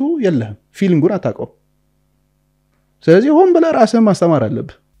ስሜቱ የለህም፣ ፊሊንጉን አታውቀውም። ስለዚህ ሆን ብለህ ራስህን ማስተማር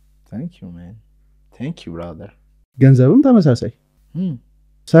አለብህ። thank you man thank you brother። ገንዘብም ተመሳሳይ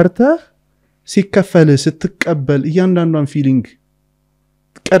ሰርተህ ሲከፈልህ ስትቀበል እያንዳንዷን ፊሊንግ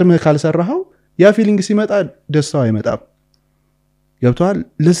ቀድመህ ካልሰራኸው ያ ፊሊንግ ሲመጣ ደስታው አይመጣም። ገብቷል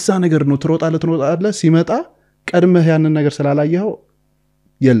ለዛ ነገር ነው ትሮጣለህ ሲመጣ ቀድመህ ያንን ነገር ስላላየኸው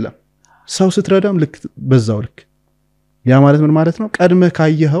የለም ሰው ስትረዳም ልክ በዛው ልክ ያ ማለት ምን ማለት ነው ቀድመህ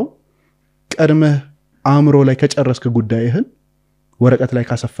ካየኸው ቀድመህ አእምሮ ላይ ከጨረስከ ጉዳይህን ወረቀት ላይ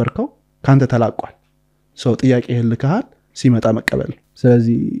ካሰፈርከው ካንተ ተላቋል ሰው ጥያቄህን ልከሃል ሲመጣ መቀበል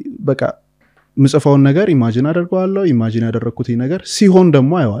ስለዚህ በቃ ምጽፈውን ነገር ኢማጂን አደርገዋለሁ ኢማጂን ያደረኩት ነገር ሲሆን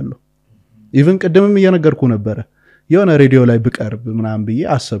ደግሞ አየዋለሁ ኢቭን ቀደምም እየነገርኩ ነበር የሆነ ሬዲዮ ላይ ብቀርብ ምናምን ብዬ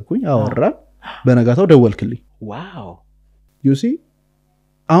አሰብኩኝ አወራ በነጋታው ደወልክልኝ ዋው you see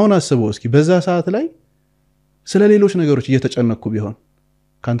አሁን አስበው እስኪ በዛ ሰዓት ላይ ስለ ሌሎች ነገሮች እየተጨነቅኩ ቢሆን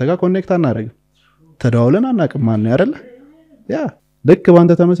ካንተ ጋር ኮኔክት አናረግም ተደዋውለን አናቅም ማን ያረለ ያ ልክ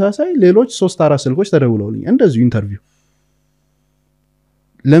ባንተ ተመሳሳይ ሌሎች 3-4 ስልኮች ተደውለውልኝ እንደዚሁ ኢንተርቪው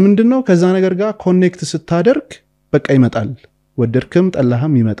ለምንድነው ከዛ ነገር ጋር ኮኔክት ስታደርግ በቃ ይመጣል ወደድክም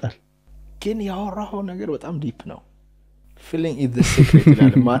ጠላህም ይመጣል ግን ያወራው ነገር በጣም ዲፕ ነው feeling is the secret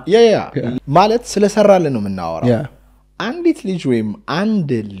ይላል ማለት ስለሰራልን ነው የምናወራው አንዲት ልጅ ወይም አንድ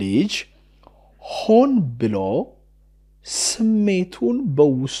ልጅ ሆን ብሎ ስሜቱን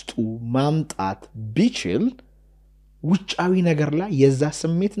በውስጡ ማምጣት ቢችል ውጫዊ ነገር ላይ የዛ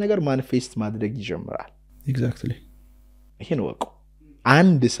ስሜት ነገር ማኒፌስት ማድረግ ይጀምራል ኤግዛክትሊ ይሄን ወቁ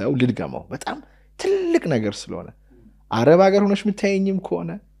አንድ ሰው ልድገመው በጣም ትልቅ ነገር ስለሆነ አረብ ሀገር ሆነሽ ምታየኝም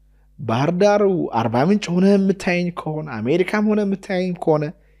ከሆነ ባህርዳሩ 40 ምንጭ ሆነ ምታየኝ ከሆነ አሜሪካም ሆነ ምታየኝ ከሆነ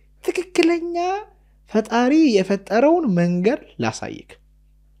ትክክለኛ ፈጣሪ የፈጠረውን መንገድ ላሳይክ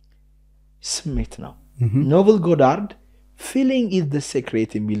ስሜት ነው ኖብል ጎዳርድ feeling is the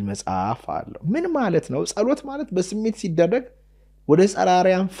secret የሚል መጽሐፍ አለው ምን ማለት ነው ጸሎት ማለት በስሜት ሲደረግ ወደ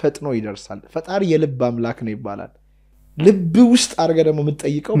ጸራሪያን ፈጥኖ ይደርሳል ፈጣሪ የልብ አምላክ ነው ይባላል ልብ ውስጥ አርገ ደግሞ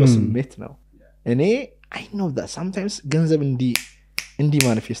የምትጠይቀው በስሜት ነው እኔ I know that sometimes ገንዘብ እንዲ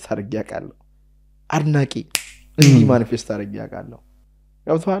ማኒፌስት አድርጌ ያውቃለሁ አድናቂ እንዲ ማኒፌስት አድርጌ ያውቃለሁ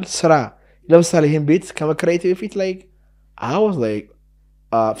ያውታል ስራ ለምሳሌ ይሄን ቤት ከመከራየት በፊት like I was like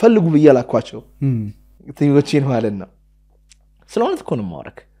ፈልጉ በየላኳቸው ትይወጪን ማለት ነው ስለሆነ እኮ ነው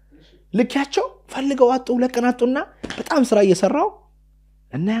ማወራክ ልክያቸው ፈልገው አጡ ለቀናጡና በጣም ስራ እየሰራው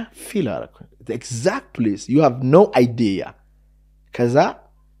እና ፊል አረኩ the exact place you have no idea ከዛ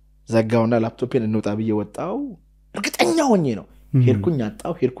ዘጋውና ላፕቶፔን እንውጣ ብዬ ወጣው እርግጠኛ ሆኜ ነው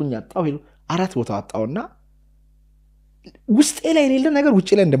ሄርኩኝ አጣው አራት ቦታ አጣውና ውስጤ ላይ የሌለ ነገር ውጪ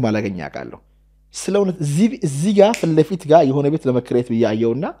ላይ እንደማላገኝ ያውቃለሁ ስለሆነ እዚህ ጋር ፍለፊት ጋር የሆነ ቤት ለመከራየት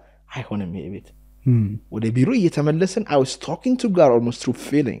ብያየውና አይሆንም ይሄ ቤት ወደ ቢሮ እየተመለስን I was talking to God almost through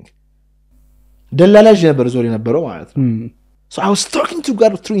feeling ደላላጅ ነበር ዞር የነበረው ማለት ነው so I was talking to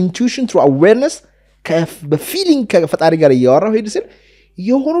God through intuition through awareness በfeeling ከፈጣሪ ጋር እያወራሁ ሄድ ሲል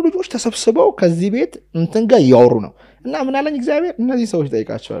የሆኑ ልጆች ተሰብስበው ከዚህ ቤት እንትን ጋር ያወሩ ነው እና ምን አለኝ እግዚአብሔር እነዚህ ሰዎች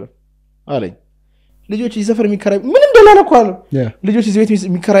ጠይቃቸዋል አለኝ ልጆች ይዘፈር የሚከራይ ምን እንደላልኩ አለ ልጆች እዚህ ቤት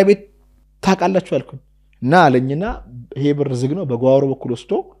የሚከራይ ቤት ታቃላችሁ አልኩኝ እና አለኝና ይሄ ብር ዝግ ነው በጓሮ በኩል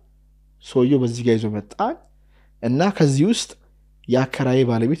ወስዶ ሶዮ በዚህ ጋር ይዞ መጣ እና ከዚህ ውስጥ ያከራይ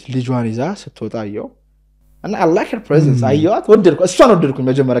ባለቤት ልጇን ይዛ ስትወጣየው እና Allah her presence አየዋት እሷን ወደድኩኝ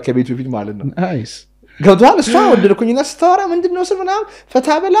መጀመሪያ ከቤቱ በፊት ማለት ነው ናይስ ገብቷል እሷን ወደድኩኝና ስታወራ ምንድነው ስለምናም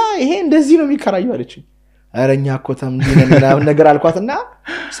ፈታበላ ይሄ እንደዚህ ነው የሚከራየው አለችኝ አረኛ እኮ ተምንዲነና ነገር አልኳትና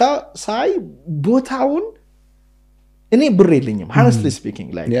ሳይ ቦታውን እኔ ብር የለኝም honestly speaking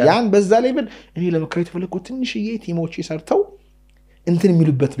like ያን በዛ ላይ እኔ ለመከራየት ፈለኩት ትንሽዬ ቲሞች ይሰርተው እንትን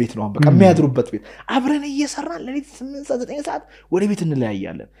የሚሉበት ቤት ነው በቃ የሚያድሩበት ቤት አብረን እየሰራን ለሊት 8-9 ሰዓት ወደ ቤት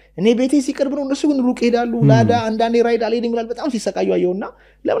እንለያያለን እኔ ቤቴ ሲቀርብ ነው እነሱ ግን ሩቅ ሄዳሉ ላዳ አንዳንዴ ራይድ አልሄድም ይላል በጣም ሲሰቃዩ አየውና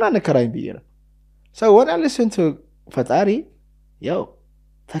ለምን አንከራይም ብዬ ነው so when I listen to ፈጣሪ ያው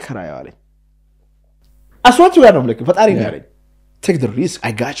ተከራዩ አለኝ አስዋቹ ጋር ነው ልክ ፈጣሪ ነው ያለኝ take the risk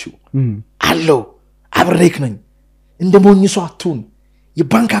I got you አለው አብሬክ ነኝ እንደሞኝሱ አቱን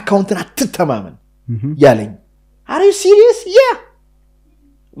የባንክ አካውንትን አትተማመን ያለኝ are you serious yeah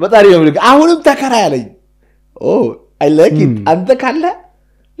ፈጣሪ ነው ልክ አሁንም ተከራዩ አለኝ oh I like it አንተ ካለ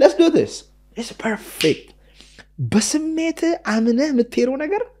let's do this it's perfect በስሜት አምነህ የምትሄደው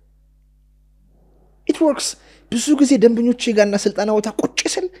ነገር it works ብዙ ጊዜ ደንበኞቼ ጋርና ስልጣና ወጣ ቁጭ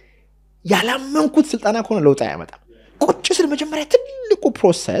ስል ያላመንኩት ስልጣና ከሆነ ለውጥ ያመጣ ቁጭ ስል መጀመሪያ ትልቁ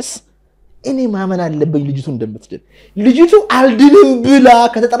ፕሮሰስ እኔ ማመን አለብኝ ልጅቱ እንደምትድን ልጅቱ አልድንም ብላ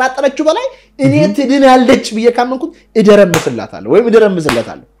ከተጠራጠረችው በላይ እኔ ትድናለች ብዬ ካመንኩት እደረምስላታለሁ ወይም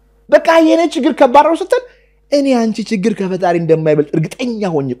እደረምስላታለሁ በቃ የኔ ችግር ከባድ ነው ስትል እኔ አንቺ ችግር ከፈጣሪ እንደማይበልጥ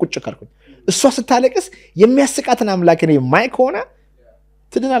እርግጠኛ ሆኜ ቁጭ ካልኩኝ እሷ ስታለቅስ የሚያስቃትን አምላክ እኔ ማይክ ሆነ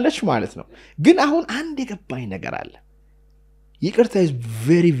ትድናለች ማለት ነው ግን አሁን አንድ የገባኝ ነገር አለ ይቅርታ is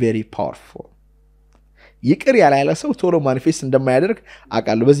very very powerful ይቅር ያላለ ሰው ቶሎ ማኒፌስት እንደማያደርግ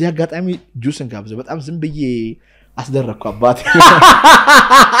አቃለሁ በዚህ አጋጣሚ ጁስን ጋብዘ በጣም ዝም ብዬ አስደረኩ አባቴ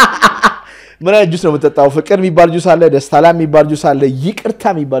ምን አይነት ጁስ ነው የምትጠጣው ፍቅር የሚባል ጁስ አለ ደስታ የሚባል ጁስ አለ ይቅርታ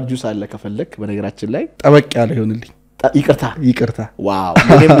የሚባል ጁስ አለ ከፈለክ በነገራችን ላይ ጠበቅ ያለ ይሆንልኝ ይቅርታ ዋው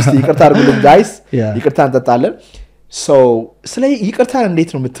ምንም እስቲ ይቅርታ አድርጉልኝ ጋይስ ይቅርታ እንጠጣለን ስለ ይቅርታ እንዴት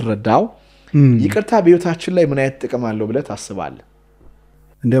ነው የምትረዳው ይቅርታ በህይወታችን ላይ ምን አይነት ጥቅም አለው ብለህ ታስባለህ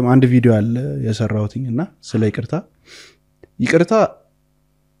እንደም አንድ ቪዲዮ አለ የሰራሁትኝና ስለ ይቅርታ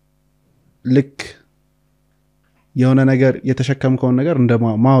ልክ የሆነ ነገር የተሸከምከውን ነገር እንደ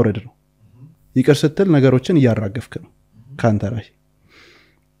ማውረድ ነው ይቅር ስትል ነገሮችን እያራገፍክ ነው ካንተ ራይ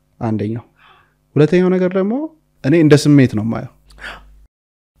አንደኛው ሁለተኛው ነገር ደግሞ እኔ እንደ ስሜት ነው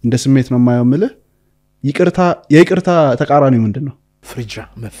ማየው ምልህ የይቅርታ ተቃራኒው ምንድነው ፍሪጃ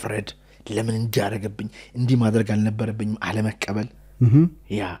መፍረድ ለምን እንዲያረገብኝ እንዲ ማድረግ አልነበረብኝም አለመቀበል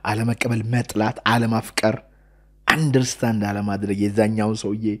አለመቀበል መጥላት አለማፍቀር አንደርስታንድ አለማድረግ የዛኛው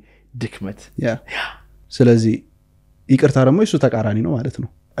ሰውዬ ድክመት ስለዚህ ይቅርታ ደግሞ እሱ ተቃራኒ ነው ማለት ነው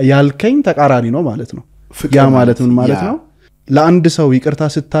ያልከኝ ተቃራኒ ነው ማለት ነው ያ ማለት ምን ማለት ነው ለአንድ ሰው ይቅርታ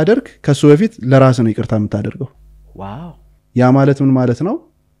ስታደርግ ከሱ በፊት ለራስ ነው ይቅርታ የምታደርገው ዋው ያ ማለት ምን ማለት ነው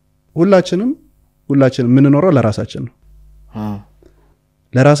ሁላችንም ምን ኖረው ለራሳችን ነው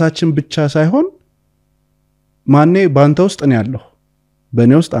ለራሳችን ብቻ ሳይሆን ማንኔ ባንተ ውስጥ ነው ያለው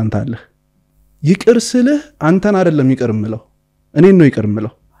በእኔ ውስጥ አንተ አለ ይቅር ስልህ አንተን አይደለም ይቅር ምለው እኔን ነው ይቅር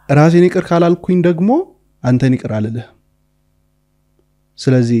ምለው ራሴን ይቅር ካላልኩኝ ደግሞ አንተን ይቅር አልልህ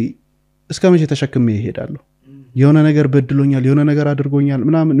ስለዚህ እስከመቼ ተሸክሜ ይሄዳለሁ የሆነ ነገር በድሎኛል የሆነ ነገር አድርጎኛል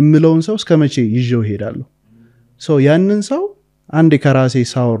ምናምን ምለውን ሰው እስከመቼ ይዤው ይሄዳለሁ ያንን ሰው አንዴ ከራሴ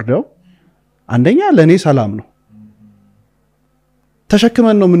ሳወርደው አንደኛ ለኔ ሰላም ነው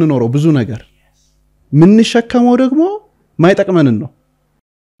ተሸክመን ነው የምንኖረው ብዙ ነገር ምንሸከመው ደግሞ ማይጠቅመንን ነው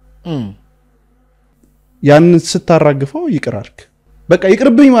ያንን ስታራግፈው ይቅራርክ በቃ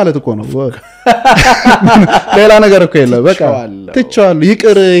ይቅርብኝ ማለት እኮ ነው ሌላ ነገር እኮ የለም በቃ ትቻለሁ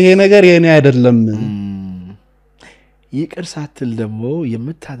ይቅር ይሄ ነገር የኔ አይደለም ይቅር ሳትል ደግሞ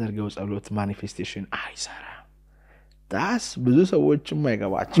የምታደርገው ጸሎት ማኒፌስቴሽን አይሰራ ዳስ ብዙ ሰዎችም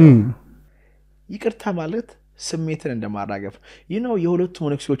አይገባቸው ይቅርታ ማለት ስሜትን እንደማራገፍ የሁለቱ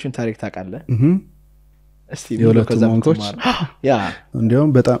ሞኖክሲዎችን ታሪክ ታውቃለህ እስቲ የሁለቱ ሞንኮች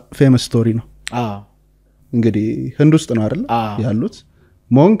እንዴውም በጣም ፌመስ ስቶሪ ነው እንግዲህ ህንድ ውስጥ ነው አይደል ያሉት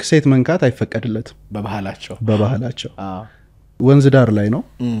ሞንክ ሴት መንካት አይፈቀድለትም በባህላቸው ወንዝ ዳር ላይ ነው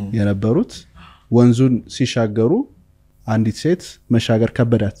የነበሩት ወንዙን ሲሻገሩ አንዲት ሴት መሻገር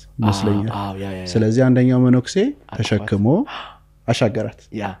ከበዳት መስለኛል ስለዚህ አንደኛው መኖክሴ ተሸክሞ አሻገራት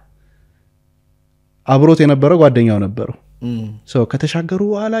አብሮት የነበረው ጓደኛው ነበረው ከተሻገሩ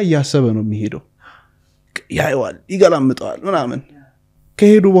በኋላ ያሰበ ነው የሚሄደው ያይዋል ይገላምጠዋል ምናምን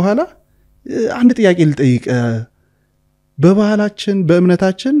ከሄዱ በኋላ አንድ ጥያቄ ልጠይቅ በባህላችን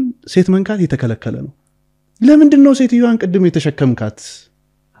በእምነታችን ሴት መንካት የተከለከለ ነው ለምንድን ነው ሴትዮዋን ቅድም የተሸከምካት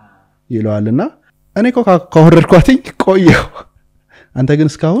ይለዋልና እኔ ከወረድኳትኝ ቆየው አንተ ግን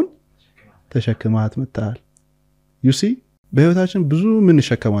እስካሁን ተሸክማት መጣል ዩሲ በህይወታችን ብዙ ምን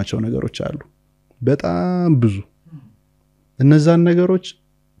ሸከማቸው ነገሮች አሉ በጣም ብዙ እነዛን ነገሮች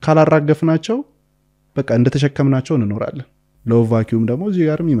ካላራገፍናቸው በቃ እንደተሸከምናቸው እንኖራለን ሎው ቫኪዩም ደግሞ እዚህ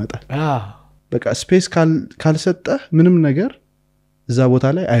ጋርም ይመጣል በቃ ስፔስ ካልሰጠህ ምንም ነገር እዛ ቦታ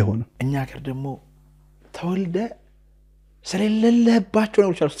ላይ አይሆንም እኛ ሀገር ደግሞ ተወልደ ስለሌለባቸው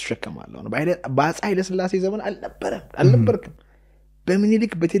ነገሮች አሉ ተሸከማለሁ በአፄ ኃይለ ሥላሴ ዘመን አልነበርክም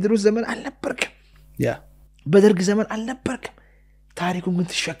በሚኒሊክ በቴዎድሮስ ዘመን አልነበርክም በደርግ ዘመን አልነበርክም ታሪኩን ግን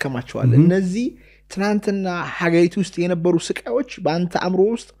ተሸከማቸዋል እነዚህ ትናንትና ሀገሪቱ ውስጥ የነበሩ ስቃዮች በአንተ አምሮ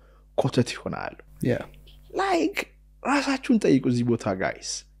ውስጥ ኮተት ይሆናሉ ላይክ ራሳችሁን ጠይቁ እዚህ ቦታ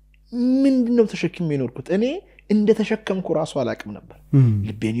ጋይስ ምንድነው ተሸክሜ የኖርኩት እኔ እንደ ተሸከምኩ ራሱ አላቅም ነበር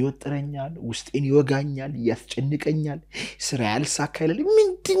ልቤን ይወጥረኛል ውስጤን ይወጋኛል ያስጨንቀኛል ስራ ያልሳካይል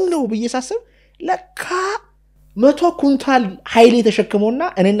ምንድነው በየሳሰብ ለካ 100 ኩንታል ኃይሌ ተሸክሞና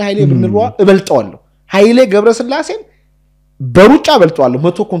እኔና ኃይሌ ብንሯ እበልጣለሁ ኃይሌ ገብረስላሴን በሩጫ እበልጣለሁ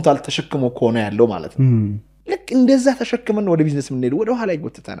 100 ኩንታል ተሸክሞ ከሆነ ያለው ማለት ነው ልክ እንደዛ ተሸክመን ወደ ቢዝነስ ምን ሄዱ ወደ ኋላ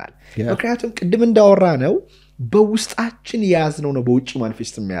ይጎተታል ምክንያቱም ቅድም እንዳወራ ነው በውስጣችን ያዝነው ነው በውጪ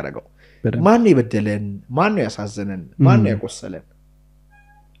ማኒፌስት የሚያደርገው ማን ይበደለን ማን ያሳዘነን ማን ያቆሰለን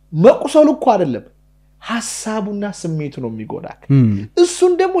መቁሰሉ እኮ አይደለም ሐሳቡና ስሜቱ ነው የሚጎዳክ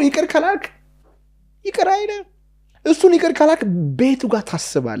እሱን ደግሞ ይቅር ካላክ ይቅር አይደለም እሱን ይቅር ካላክ ቤቱ ጋር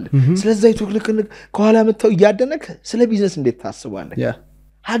ታስባለህ ስለዚህ ይተክልክን ከኋላ መተው ያደነክ ስለ ቢዝነስ እንዴት ታስባለህ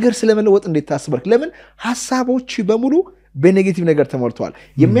ሀገር ስለመለወጥ እንዴት ታስባለህ ለምን ሐሳቦች በሙሉ በኔጌቲቭ ነገር ተሞልተዋል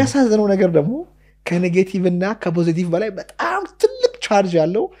የሚያሳዝነው ነገር ደግሞ ከኔጌቲቭ እና ከፖዚቲቭ በላይ በጣም ትልቅ ቻርጅ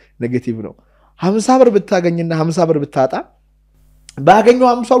ያለው ኔጌቲቭ ነው 50 ብር ብታገኝና 50 ብር ብታጣ ባገኘው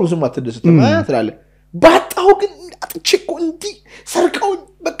 50 ብር ዝም አትደሰት ማለት ትላለህ ባጣው ግን አጥቼኮ እንዲ ሰርቀው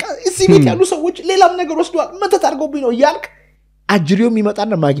በቃ እዚህ ቤት ያሉ ሰዎች ሌላም ነገር ወስደዋል መተት አድርገውብኝ ነው ያልክ አጅሪውም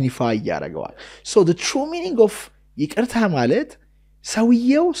ይመጣና ማግኒፋይ ያደርገዋል so the true meaning of ይቅርታ ማለት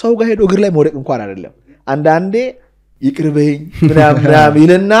ሰውየው ሰው ጋር ሄዶ እግር ላይ መውደቅ እንኳን አይደለም አንዳንዴ ይቅርበኝ ምናምን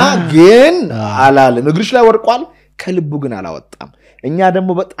ይልና ግን አላለም እግርሽ ላይ ወርቋል ከልቡ ግን አላወጣም እኛ ደግሞ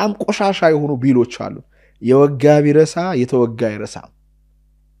በጣም ቆሻሻ የሆኑ ቢሎች አሉ የወጋ ቢረሳ የተወጋ ይረሳ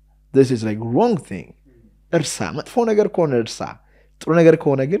this is like wrong thing እርሳ መጥፎ ነገር ከሆነ እርሳ ጥሩ ነገር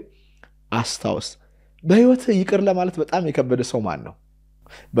ከሆነ ግን አስታውስ በህይወት ይቅር ለማለት በጣም የከበደ ሰው ማን ነው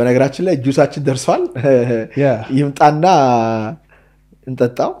በነገራችን ላይ ጁሳችን ደርሷል ይምጣና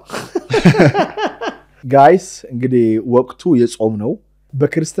እንጠጣው ጋይስ እንግዲህ ወቅቱ የጾም ነው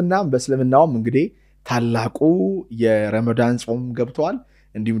በክርስትናም በእስልምናውም እንግዲህ ታላቁ የረመዳን ጾም ገብቷል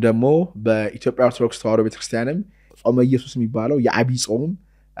እንዲሁም ደግሞ በኢትዮጵያ ኦርቶዶክስ ተዋሕዶ ቤተክርስቲያንም ጾመ ኢየሱስ የሚባለው የአብይ ጾም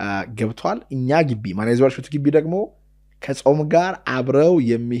ገብቷል እኛ ግቢ ማንያዘዋል እሸቱ ግቢ ደግሞ ከጾም ጋር አብረው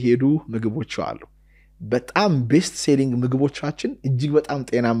የሚሄዱ ምግቦች አሉ በጣም ቤስት ሴሊንግ ምግቦቻችን እጅግ በጣም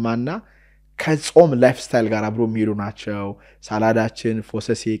ጤናማና ከጾም ላይፍ ስታይል ጋር አብረው የሚሄዱ ናቸው ሳላዳችን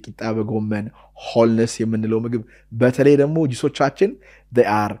ፎሰሴ ቂጣ በጎመን ሆልነስ የምንለው ምግብ በተለይ ደግሞ ጁሶቻችን they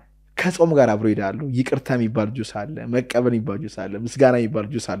are ከጾም ጋር አብረው ይዳሉ ይቅርታ የሚባል ጁስ አለ መቀበል የሚባል ጁስ አለ ምስጋና የሚባል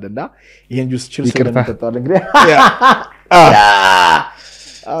ጁስ አለና ይሄን ጁስ ችልስ ስለምንጠጣው እንግዲህ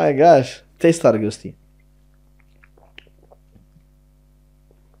oh my gosh taste አድርገው እስቲ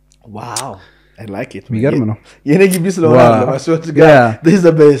wow I like it የሚገርም ነው የኔ ግቢ ስለሆነ ለማስወጥ ጋር this is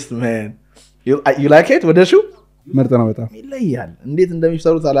the best man you like it ወደሹ ምርጥ ነው በጣም ይለያል እንዴት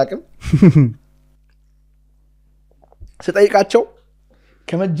እንደሚሰሩት አላቅም ስጠይቃቸው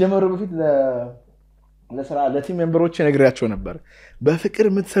ከመጀመሩ በፊት ለስራ ለቲም ሜምበሮች ነግሬያቸው ነበር በፍቅር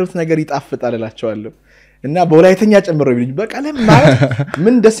የምትሰሩት ነገር ይጣፍጣል እላቸዋለሁ እና በወላይተኛ ጨምረው ይልኝ በቃ ለማለት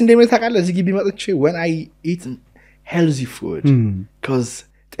ምን ደስ እንደሚል ታውቃለህ እዚህ ግቢ መጥቼ when I eat healthy food cuz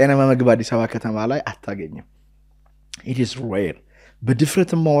ጤናማ ምግብ አዲስ አበባ ከተማ ላይ አታገኝም it is rare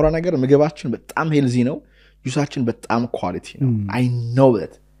በድፍረት ማወራ ነገር ምግባችን በጣም ሄልዚ ነው ጁሳችን በጣም ኳሊቲ ነው I know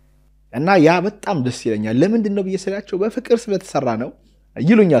that እና ያ በጣም ደስ ይለኛል ለምንድን ነው በየሰላቸው በፍቅር ስለተሰራ ነው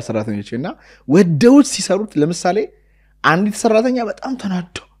ይሉኛል ሰራተኞችና ወደውት ሲሰሩት ለምሳሌ አንዲት ሰራተኛ በጣም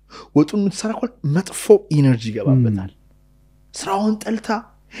ተናዶ ወጡን የምትሰራው መጥፎ ኢነርጂ ይገባበታል ስራውን ጠልታ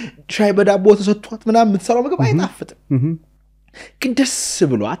ሻይ በዳቦ ተሰጥቷት ምናምን የምትሰራው ምግብ አይጣፍጥም ግን ደስ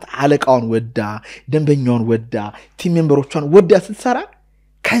ብሏት አለቃውን ወዳ ደንበኛውን ወዳ ቲም ሜምበሮቿን ወዳ ስትሰራ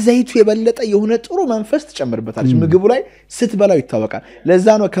ከዘይቱ የበለጠ የሆነ ጥሩ መንፈስ ተጨምርበታለች ምግቡ ላይ ስትበላው ይታወቃል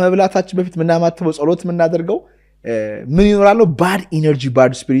ለዛ ነው ከመብላታችን በፊት ምናማተበው ጸሎት ምናደርገው ምን ይኖራል ባድ ኢነርጂ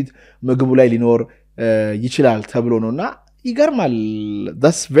ባድ ስፒሪት ምግቡ ላይ ሊኖር ይችላል ተብሎ ነውና ይገርማል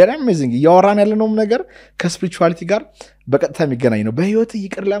that's very amazing ያወራን ያለነው ነገር ከስፒሪቹዋሊቲ ጋር በቀጥታ የሚገናኝ ነው በህይወት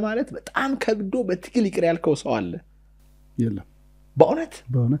ይቅር ለማለት በጣም ከብዶ በትግል ይቅር ያልከው ሰው አለ የለም በእውነት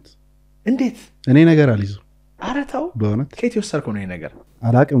እንዴት እኔ ነገር አልይዙ አረታው በእውነት ከየት ወሰርከው ነው ነገር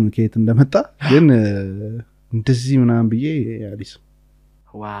አላቅም ከየት እንደመጣ ግን እንደዚህ ምናምን ብዬ አልይዙ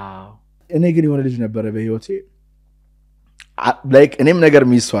ዋው እኔ ግን የሆነ ልጅ ነበር በህይወቴ like እኔም ነገር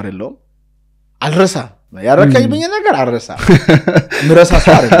የሚይስው አይደለም አልረሳ ያረከኝብኝ ነገር አልረሳ ምረሳ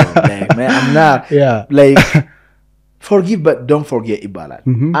ሰው አይደለም I'm not like forgive but don't forget ይባላል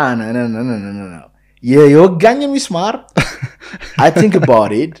no የወጋኝ ሚስማር I think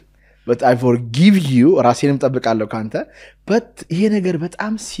about it but I forgive you ራሴንም ጠብቃለሁ ካንተ but ይሄ ነገር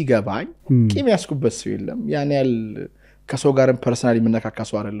በጣም ሲገባኝ ቂም ያስኩበት ሰው የለም ያን ያል ከሰው ጋርም ፐርሰናሊ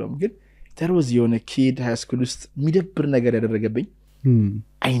መነካካሱ አይደለም ግን there was a kid high school ውስጥ የሚደብር ነገር ያደረገብኝ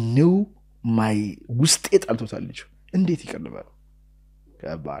I knew my ውስጤ ጣልቶታል ልጅ እንዴት ይቀርባል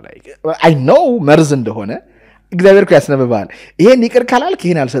ከባላይ I know መርዝ እንደሆነ እግዚአብሔር እኮ ያስነብባል ይሄን ይቅር ካላልክ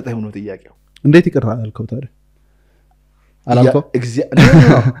ይሄን አልሰጠህም ነው ጥያቄው እንዴት ይቅር አልከው ታዲያ አላልከው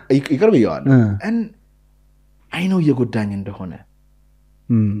ይቅር ብየዋል and I know የጎዳኝ እንደሆነ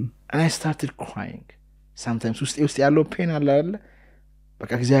and I started crying sometimes ውስጥ ያለው ፔን አለ አይደል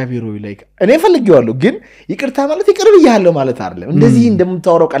በቃ እግዚአብሔር ሆይ like እኔ ፈልጌዋለሁ ግን ይቅርታ ማለት ይቅር ብያለሁ ማለት አይደለም እንደዚህ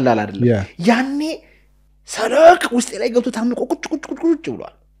እንደምታወራው ቀላል አይደለም ያኔ ሰረቅ ውስጤ ላይ ገብቶ ታምቆ ቁጭ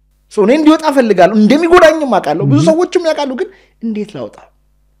ብሏል so እኔ እንዲወጣ ፈልጋለሁ እንደሚጎዳኝም አውቃለሁ ብዙ ሰዎችም ያውቃሉ ግን እንዴት ላውጣ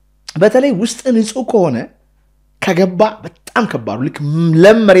በተለይ ውስጥ ንጹህ ከሆነ ከገባ በጣም ከባድ ልክ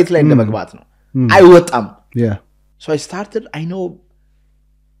ለመሬት ላይ እንደመግባት ነው አይወጣም so I started I know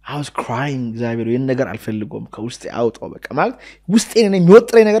I was crying እግዚአብሔር ይሄን ነገር አልፈልጎም ከውስጤ አውጣው በቃ ማለት ውስጤ እኔ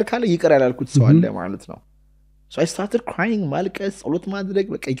የሚወጥረኝ ነገር ካለ ይቅር ያላልኩት ሰው አለ ማለት ነው so I started crying ማልቀስ ጸሎት ማድረግ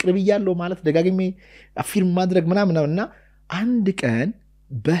በቃ ይቅር ብያለሁ ማለት ደጋግሜ አፊርም ማድረግ ምናምንና አንድ ቀን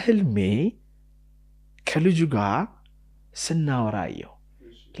በህልሜ ከልጁ ጋር ስናወራየው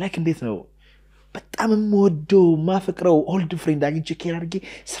like እንዴት ነው በጣም የምወደው ማፍቅረው ኦልድ ፍሬንድ አግኝቼ ኬር አድርጌ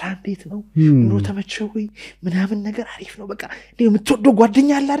ስራ እንዴት ነው ኑሮ ተመቸው ወይ ምናምን ነገር አሪፍ ነው በቃ እንዴ የምትወደው ጓደኛ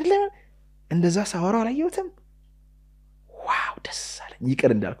አለ አይደለ እንደዛ ሳወራው አላየሁትም ዋው ደስ አለኝ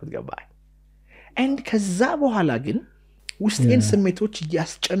ይቅር እንዳልኩት ገባኝ and ከዛ በኋላ ግን ውስጤን ስሜቶች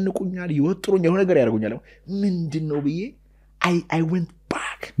ያስጨንቁኛል ይወጥሩኛል የሆነ ነገር ያደርጉኛል ምንድነው ብዬ I went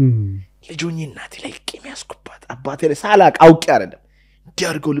back ልጆኜ እናቴ ላይ ቂም ያስኩባት አባቴ ላይ ሳላቅ አውቄ አይደለም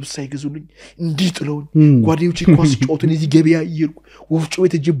ዲያርገው ልብስ ሳይገዙልኝ እንዲጥለውኝ ጓደኞቼ ኳስ ጫወቱን እዚህ ገበያ ይርኩ ወፍጮ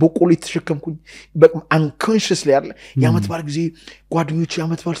ቤት እጄ በቆሎ ተሸከምኩኝ በቃ unconsciously አይደል ያመት ባል ጊዜ ጓደኞቼ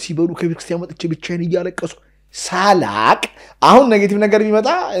ያመት ባል ሲበሉ ከቤተክርስቲያን መጥቼ ብቻዬን እያለቀሱ ሳላቅ አሁን ኔጌቲቭ ነገር ቢመጣ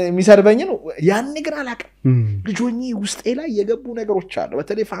የሚሰርበኝ ነው ያን ነገር አላቅ ልጆኜ ውስጤ ላይ የገቡ ነገሮች አሉ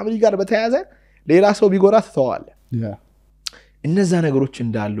በተለይ ፋሚሊ ጋር በተያያዘ ሌላ ሰው ቢጎራ ተተዋለ እነዛ ነገሮች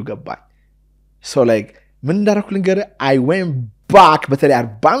እንዳሉ ገባኝ so like ምን እንዳረኩ ልንገር I went back በተለይ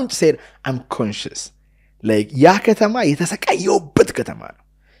አርባንጭ said I'm conscious like ያ ከተማ የተሰቃየውበት ከተማ ነው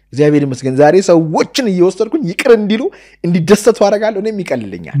እግዚአብሔር ይመስገን ዛሬ ሰዎችን እየወሰድኩኝ ይቅር እንዲሉ እንዲደሰቱ አደርጋለሁ እኔም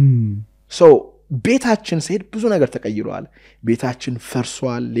ይቀልልኛል so ቤታችን ሲሄድ ብዙ ነገር ተቀይሯል ቤታችን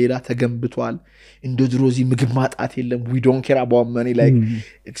ፈርሷል ሌላ ተገንብቷል እንደ ድሮዚ ምግብ ማጣት የለም we don't care about money like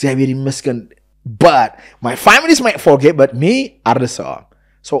እግዚአብሔር ይመስገን but my family might forget but me አርሰዋል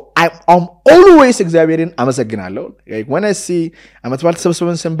so I'm always እግዚአብሔርን አመሰግናለሁ like when I see አመት ባል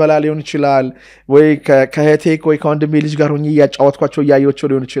ተሰብስበን ስንበላ ሊሆን ይችላል ወይ ከህቴ ወይ ከወንድሜ ልጅ ጋር ሆኜ ያጫወትኳቸው ያያዮቸው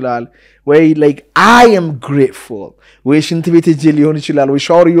ሊሆን ይችላል ወይ like I am grateful ወይ ሽንት ቤት እጄ ሊሆን ይችላል ወይ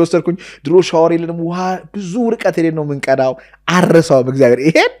ሻወር እየወሰድኩኝ ድሮ ሻወር የለም ውሃ ብዙ ርቀት ሄደን ነው የምንቀዳው አርሰው በእግዚአብሔር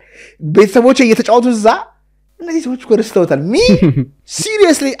ይሄን ቤተሰቦቼ እየተጫወቱ እዛ እነዚህ ሰዎች ኮርስተውታል me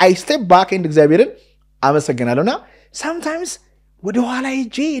seriously I step back and እግዚአብሔርን አመሰግናለሁና sometimes ወደ ኋላ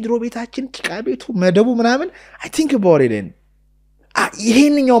ሄጄ ድሮ ቤታችን ጭቃ ቤቱ መደቡ ምናምን I think about it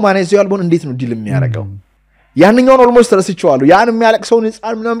ይሄንኛው ማንያዘዋል ቦን እንዴት ነው ዲል የሚያረጋው ያንኛውን almost ረስቼዋለሁ ያን የሚያለቅሰው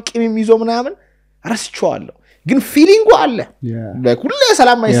ንጻን ምናምን ቂም የሚይዘው ምናምን ረስቼዋለሁ ግን ፊሊንጉ አለ ለኩል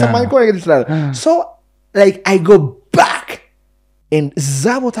ሰላም አይሰማኝ እኮ ነገር ይችላል so like I go back and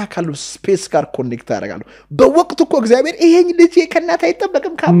ዛቦታ ካሉ ስፔስ ጋር ኮኔክት አደርጋለሁ በወቅቱ እኮ እግዚአብሔር ይሄን ልጅ ከናታ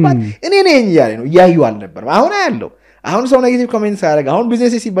አይተበቅም ካባት እኔ ነኝ ያለ ነው ያዩ አልነበር አሁን ያለው አሁን ሰው ኔጌቲቭ ኮሜንት ያደርጋ አሁን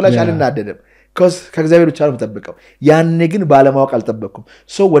ቢዝነስ ሲበላሽ አልናደደም cuz ከእግዚአብሔር ብቻ ነው ተጠብቀው ያኔ ግን ባለማወቅ አልተጠበቅኩም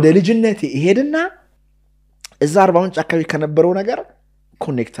so ወደ ልጅነቴ ይሄድና እዛ 40 ምንጭ አካባቢ ከነበረው ነገር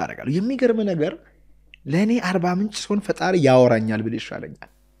ኮኔክት አደርጋለሁ የሚገርም ነገር ለኔ 40 ምንጭ ሲሆን ፈጣሪ ያወራኛል ብለ ይሻለኛል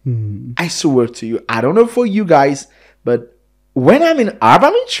I swear to you I don't know for you guys but when I'm in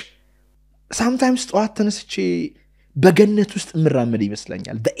Abriham sometimes ጠዋት ተነስቼ በገነት ውስጥ ምራመድ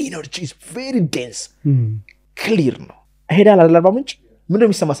ይመስለኛል the energy is very dense clear ነው ሄዳል አርባም ምንጭ ምንድነው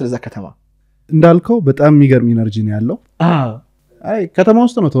የሚሰማ ስለዛ ከተማ እንዳልከው በጣም የሚገርም ኢነርጂ ነው ያለው አይ ከተማ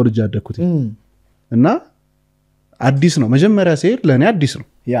ውስጥ ነው ተወልጄ ያደኩት እና አዲስ ነው መጀመሪያ ሲሄድ ለኔ አዲስ ነው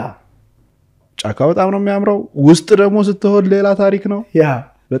ያ ጫካው በጣም ነው የሚያምረው ውስጥ ደግሞ ስትሆድ ሌላ ታሪክ ነው ያ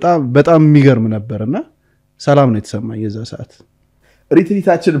በጣም የሚገርም ነበርና ሰላም ነው የተሰማኝ የዛ ሰዓት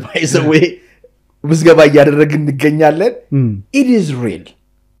ሪትሪታችን ባይዘዌ ምዝገባ ያደረግን እንገኛለን it is real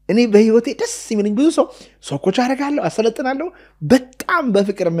እኔ በህይወቴ ደስ የሚለኝ ብዙ ሰው ኮች አደርጋለሁ አሰለጥናለሁ በጣም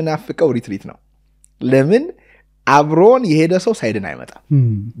በፍቅር ምናፍቀው ሪትሪት ነው ለምን አብሮን የሄደ ሰው ሳይድን አይመጣም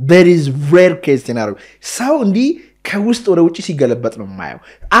there is rare case scenario ሰው እንዲ ከውስጥ ወደ ውጪ ሲገለበጥ ነው ማየው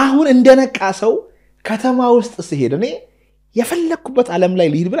አሁን እንደነቃ ሰው ከተማ ውስጥ ሲሄድ እኔ የፈለኩበት ዓለም ላይ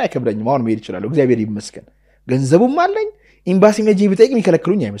ሊሄድ ብላ አይከብደኝም አሁን መሄድ ይችላል እግዚአብሔር ይመስገን ገንዘቡም አለኝ ኤምባሲ መጄ ቢጠይቅ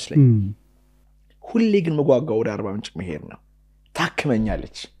የሚከለክሉኝ አይመስለኝ ሁሌ ግን መጓጓው ወደ 40 ምንጭ መሄድ ነው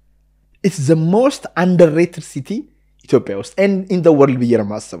ታከመኛለች it's the most underrated city ኢትዮጵያ ውስጥ and in the world ብየር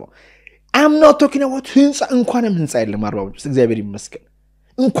ማስበው I'm not talking about ህንጻ እንኳንም ህንጻ የለም 40 ምንጭ እግዚአብሔር ይመስገን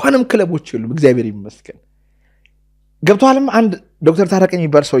እንኳንም ክለቦች የሉም እግዚአብሔር ይመስገን ገብቷልም አንድ ዶክተር ታረቀኝ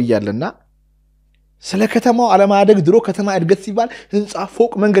የሚባል ሰው ይያለና ስለ ከተማው አለማደግ ድሮ ከተማ እድገት ሲባል ህንጻ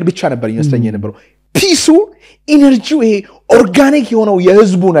ፎቅ መንገድ ብቻ ነበር ይመስለኝ የነበረው ፒሱ ኢነርጂው ይሄ ኦርጋኒክ የሆነው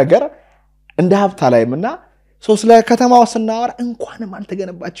የህዝቡ ነገር እንደ ሀብታ ላይምና ሰው ስለ ከተማው ስናወራ እንኳንም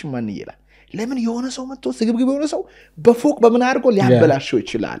አልተገነባችም ማን ይላል ለምን የሆነ ሰው መጥቶ ስግብግብ የሆነ ሰው በፎቅ በምን አድርጎ ሊያበላሽው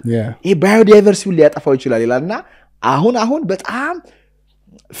ይችላል ይሄ ባዮዳይቨርሲቲውን ሊያጠፋው ይችላል ይላልና አሁን በጣም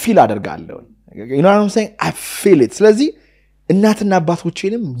ፊል አደርጋለሁ you know what I'm saying I feel it ስለዚህ እናትና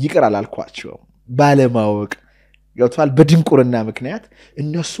አባቶቼንም ይቅር አላልኳቸው ባለማወቅ ገብቷል በድንቁርና ምክንያት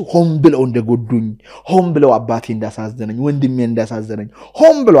እነሱ ሆም ብለው እንደጎዱኝ ሆም ብለው አባቴ እንዳሳዘነኝ ወንድሜ እንዳሳዘነኝ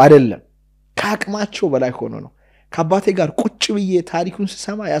ሆም ብለው አይደለም ካቅማቸው በላይ ሆኖ ነው ከአባቴ ጋር ቁጭ ብዬ ታሪኩን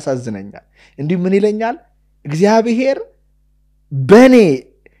ስሰማ ያሳዝነኛል እንዲህ ምን ይለኛል እግዚአብሔር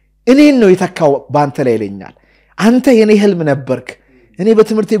እኔን ነው የተካው ባንተ ላይ ይለኛል አንተ የኔ ህልም ነበርክ እኔ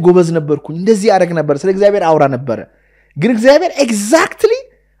በትምህርቴ ጎበዝ ነበርኩኝ እንደዚህ ያደርግ ነበር ስለ እግዚአብሔር አውራ ነበር ግን እግዚአብሔር ኤግዛክትሊ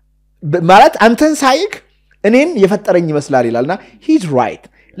ማለት አንተን ሳይክ እኔን የፈጠረኝ ይመስላል ይላልና he's right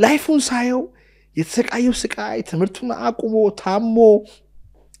ላይፉን ሳየው የተሰቃየው ስቃይ ትምህርቱን አቁሞ ታሞ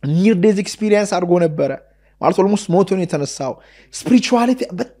near death experience አድርጎ ነበር ማለት almost ሞቶ ነው የተነሳው spirituality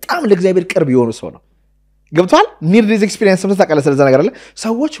በጣም ለእግዚአብሔር ቅርብ የሆነ ሰው ነው ገብቷል near death experience ተሰቃለ ስለዛ ነገር አለ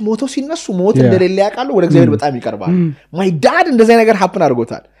ሰዎች ሞቶ ሲነሱ ሞት እንደሌለ ያውቃሉ ወደ እግዚአብሔር በጣም ይቀርባሉ my dad እንደዛ ነገር happen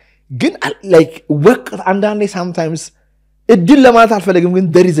አድርጎታል ግን like work አንዳንዴ sometimes እድል ለማለት አልፈልግም ግን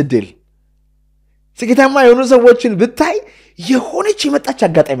there is a deal ስኬታማ የሆኑ ሰዎችን ብታይ የሆነች የመጣች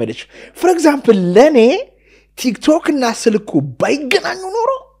አጋጣሚ አለች for example ለኔ ቲክቶክ እና ስልኩ ባይገናኙ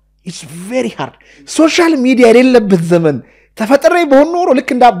ኖሮ it's very hard ሶሻል ሚዲያ የሌለበት ዘመን ተፈጥሬ በሆነ ኖሮ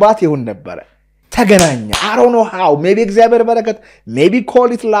ልክ እንደ አባት ይሆን ነበር ተገናኛ I don't know how maybe እግዚአብሔር በረከት maybe call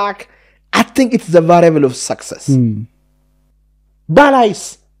it luck I think it's the variable of success ባላይስ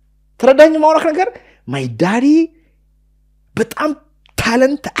ተረዳኝ ማውራት ነገር my daddy በጣም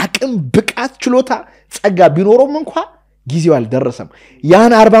ታለንት አቅም ብቃት ችሎታ ጸጋ ቢኖርም እንኳን ጊዜው አልደረሰም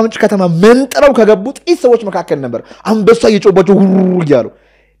ያን 40 ምንጭ ከተማ መንጥረው ከገቡት ሰዎች መካከል ነበር አንበሳ እየጮባቸው ይያሉ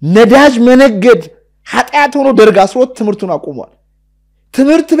ነዳጅ መነገድ ኃጢያት ሆኖ ደርጋ አስሮት ትምህርቱን አቁሟል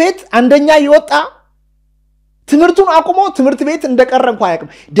ትምህርት ቤት አንደኛ ይወጣ ትምህርቱን አቁሞ ትምህርት ቤት እንደቀረ እንኳን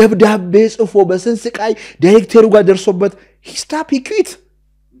አያውቅም ደብዳቤ ጽፎ በስንስቃይ ዳይሬክተሩ ጋር ደርሶበት he stopped he quit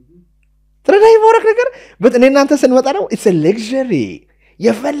ትረዳይ ወረክ ነገር በእኔ እናንተ ስንመጣ ነው it's a luxury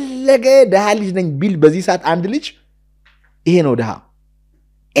የፈለገ ደሃ ልጅ ነኝ ቢል በዚህ ሰዓት አንድ ልጅ ይሄ ነው ደሃ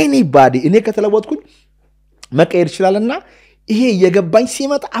anybody እኔ ከተለወጥኩኝ መቀየር ይችላልና ይሄ የገባኝ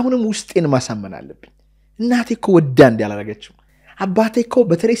ሲመጣ አሁንም ውስጤን ማሳመን አለብኝ እናቴ እኮ ወዳ እንዲያላረገችው አባቴ እኮ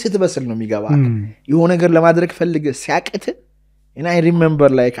በተለይ ስትበስል ነው የሚገባ የሆነ ነገር ለማድረግ ፈልገ ሲያቅት እና I remember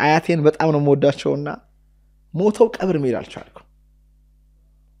like አያቴን በጣም ነው የምወዳቸውና ሞተው ቀብር መሄድ አልቻልኩም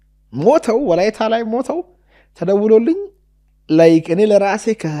ሞተው ወላይታ ላይ ሞተው ተደውሎልኝ like እኔ ለራሴ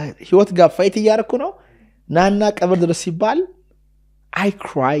ከህይወት ጋር ፋይት እያደረኩ ነው ናና ቀብር ድረስ ሲባል I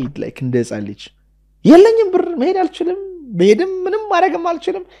cried like እንደዛልጅ የለኝም ብር መሄድ አልችልም በሄድም ምንም ማድረግም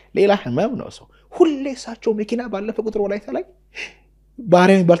አልችልም ሌላ ህመም ነው ሰው ሁሌ ሳቸው መኪና ባለፈ ቁጥር ወላይታ ላይ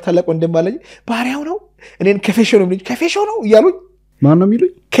ባሪያው ባልታለቀ እንደማለኝ ባሪያው ነው እኔን ከፌሾ ነው ልጅ ከፌሾ ነው ይያሉኝ ማን ነው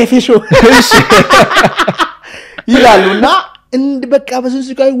የሚሉኝ ከፌሾ ይላሉና እንደ በቃ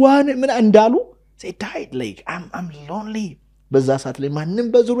በስንስቃይ ዋን ምን እንዳሉ they died like I'm lonely በዛ ሰዓት ላይ ማንንም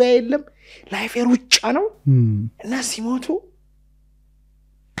በዙሪያ የለም ላይፍ የሩጫ ነው እና ሲሞቱ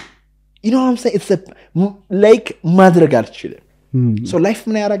you know what I'm saying it's a like ማድረግ አልችልም so life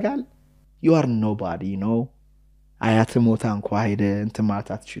ምን ያረጋል you are nobody you know አያት ሞታ እንኳን ሄደ እንት ማለት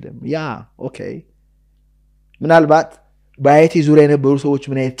አትችልም ያ okay ምናልባት ባይቴ ዙሪያ የነበሩ ሰዎች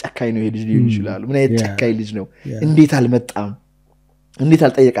ምን አይነት ጨካኝ ነው ልጅ ሊሆን ይችላል ምን አይነት ጨካኝ ልጅ ነው እንዴት አልመጣም እንዴት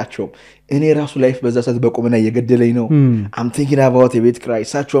አልጠየቃቸውም እኔ ራሱ ላይፍ በዛ ሰዓት በቆመና እየገደለኝ ነው I'm thinking about a bit cry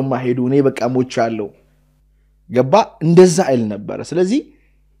ሳቸው ማሄዱ እኔ በቃ ሞቻለሁ ገባ እንደዛ አይል ነበር ስለዚህ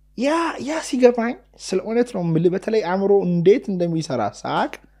ያ ሲገባኝ ስለሆነት ነው ምን በተለይ አምሮ እንዴት እንደሚሰራ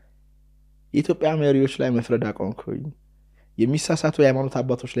ሳቅ የኢትዮጵያ መሪዎች ላይ መፍረድ አቆምኩኝ የሚሳሳቱ የሃይማኖት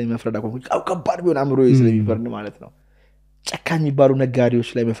አባቶች ላይ መፍረድ አቆምኩኝ ከባድ ቢሆን አምሮ ስለሚበርን ማለት ነው ጨካኝ የሚባሉ ነጋዴዎች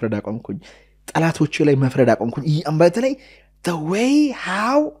ላይ መፍረድ አቆምኩኝ ጠላቶች ላይ መፍረድ አቆምኩኝ በተለይ the way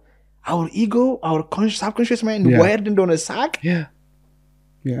how our ego our subconscious mind wired እንደሆነ ሳቅ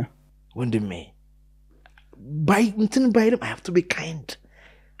yeah ወንድሜ ባይ እንትን ባይልም I have to be kind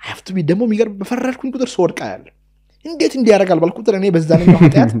I have to be ደሞ የሚገርም በፈረድኩኝ ቁጥር ሶወድቃ ያለ እንዴት እንዲያረጋል ባልኩት እኔ በዛነኛው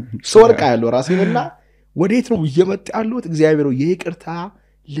ኃጢያት ሶወድቃ ያለው ራሴንና ወዴት ነው እየመጣሉት እግዚአብሔር ይቅርታ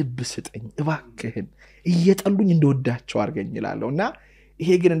ልብ ስጠኝ እባክህን እየጠሉኝ እንደወዳቸው አርገኝ ይላልውና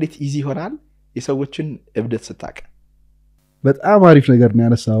ይሄ ግን እንዴት ኢዚ ይሆናል የሰዎችን እብደት ስታቀ በጣም አሪፍ ነገር ነው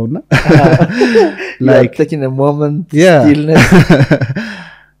ያነሳውና like taking a moment stillness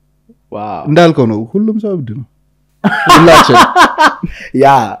wow እንዳልከው ነው ሁሉም ሰው እብድ ነው ሁላችን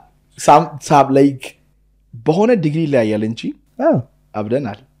ያ ሳብ like በሆነ ዲግሪ ላይ ያለ እንጂ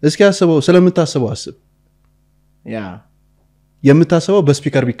አብደናል እስኪ አስበው ስለምታስበው አስብ ያ የምታስበው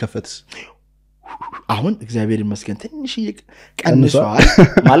በስፒከር ቢከፈትስ አሁን እግዚአብሔር ይመስገን ትንሽ ቀንሷል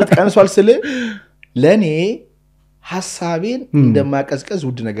ማለት ቀንሷል ስለ ለኔ ሐሳቤን እንደማቀዝቀዝ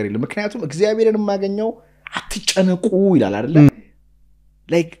ውድ ነገር የለም ምክንያቱም እግዚአብሔርን ማገኘው አትጨነቁ ይላል አይደል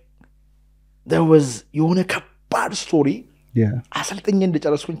like there was የሆነ ከባድ ስቶሪ አሰልጥኜ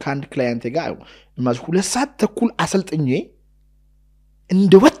እንደጨረስኩኝ ካንድ ክላይንት ጋር ማዝ 2 ሰዓት ተኩል አሰልጥኜ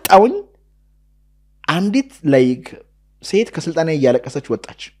እንደወጣውኝ አንዲት ላይክ ሴት ከስልጣኔ ያለቀሰች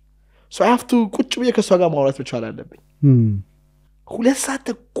ወጣች so I have to ቁጭ ብዬ ከሷ ጋር ማውራት ብቻ አለብኝ 2 ሰዓት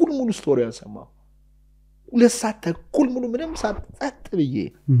ተኩል ሙሉ ስቶሪውን ሰማው 2 ሰዓት ተኩል ሙሉ ምንም ሳትጠጥ ብዬ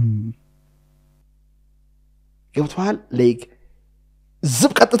ገብቷል ላይክ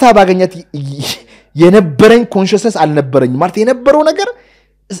ዝብ ቀጥታ ባገኛት የነበረኝ ኮንሽስነስ አልነበረኝ ማለት የነበረው ነገር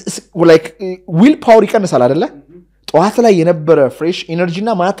ላይክ ዊል ፓወር ይቀንሳል አይደለ ጠዋት ላይ የነበረ ፍሬሽ ኢነርጂና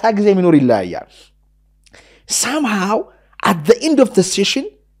ማታ ጊዜ የሚኖር ይለያያል somehow at the end of the session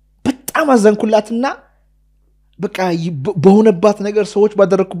በጣም አዘንኩላትና በቃ በሆነባት ነገር ሰዎች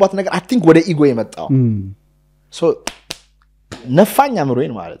ባደረኩባት ነገር I think ወደ ኢጎ የመጣው so ነፋኝ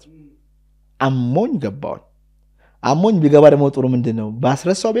አምሮዬን ማለት አሞኝ ገባው አሞኝ ቢገባ ደግሞ ጥሩ ምንድነው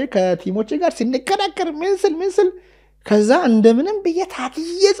ባስረሳው ቤት ከቲሞቼ ጋር ሲነከራከር ምንስል ከዛ እንደምንም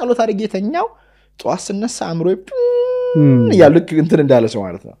በየታትዬ ጸሎት አድርጌ ተኛው ጧት ስነሳ አምሮዬ ያልክ እንትን እንዳለ ሰው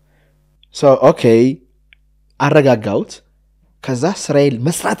ማለት ነው so okay አረጋጋውት ከዛ ስራዬን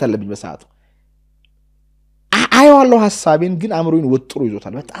መስራት አለብኝ በሰዓቱ አይዋለው ሐሳቤን ግን አምሮዬን ወጥሮ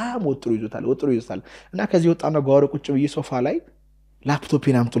ይዞታል በጣም ወጥሮ ይዞታል እና ከዚህ ወጣና ጓሮ ቁጭ ብዬ ሶፋ ላይ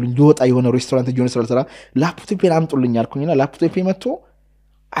ላፕቶፔን አምጡልኝ ልወጣ የሆነ ሬስቶራንት ጆን ሰራ ላፕቶፔን አምጡልኝ አልኩኝና ላፕቶፔ መጥቶ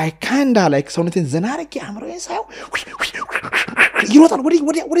I kind of like ሰውነቴን ዘናረቂ አምሮዬን ሳይው ይሮጣል ወዲህ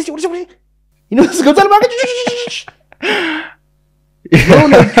you know ስገውታል ማለት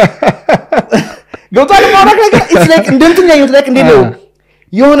ገውታል ማለት it's like እንደንተኛ ይወት like እንዴ ነው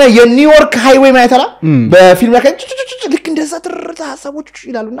የሆነ የኒውዮርክ ሃይዌይ ማይተላ በፊልም ላይ ልክ እንደዛ ትርታ ሐሳቦች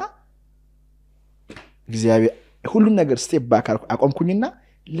ይላሉና እግዚአብሔር ሁሉን ነገር ስቴፕ ባክ አቆምኩኝና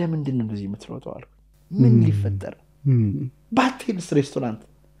ለምንድን ነው እንደዚህ የምትሮጠው አልኩ ምን ሊፈጠር ባትሄድስ ሬስቶራንት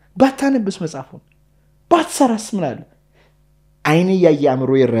ባታነብስ መጽሐፉን ባትሰራስ ምን አለ አይኔ ያየ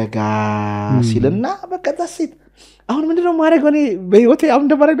አምሮ ይረጋ ሲልና በቃ ታስይት አሁን ምንድነው ማድረግ እኔ በህይወቴ አሁን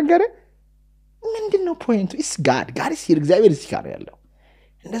እንደማድረግ ነገር ምንድነው ፖይንቱ is God is here እግዚአብሔር እዚህ ጋር ያለው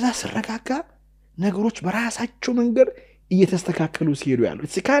እንደዛ ስረጋጋ ነገሮች በራሳቸው መንገድ እየተስተካከሉ ሲሄዱ ያለው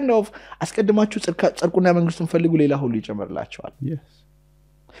it's kind of አስቀድማችሁ ጽድቁና መንግስቱን ፈልጉ ሌላ ሁሉ ይጨመርላችኋል yes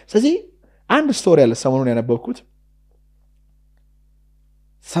ስለዚህ አንድ ስቶሪ አለ ሰሞኑን ያነበብኩት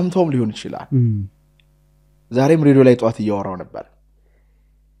ሰምቶም ሊሆን ይችላል ዛሬም ሬዲዮ ላይ ጧት እያወራው ነበር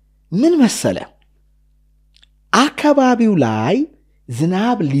ምን መሰለ አካባቢው ላይ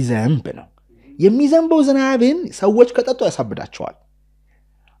ዝናብ ሊዘንብ ነው የሚዘንበው ዝናብን ሰዎች ከጠጡ ያሳብዳቸዋል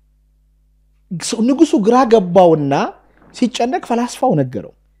ንጉሱ ግራ ገባውና ሲጨነቅ ፈላስፋው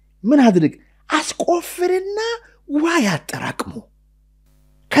ነገረው ምን አድርግ አስቆፍርና ውሃ ያጠራቅሙ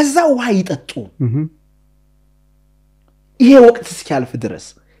ከዛ ውሃ ይጠጡ ይሄ ወቅት እስኪያልፍ ድረስ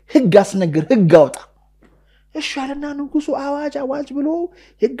ህግ አስነገር ህግ አወጣ እሻለና ንጉሱ አዋጅ ብሎ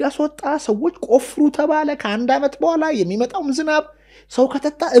ህግ አስወጣ ሰዎች ቆፍሩ ተባለ ከአንድ አመት በኋላ የሚመጣው ዝናብ ሰው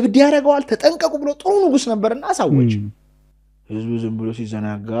ከተታ እብድ ያረጋዋል ተጠንቀቁ ብሎ ጥሩ ንጉስ ነበርና ሰዎች ህዝቡ ዝም ብሎ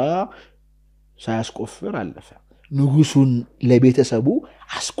ሲዘናጋ ሳያስቆፍር አለፈ ንጉሱን ለቤተሰቡ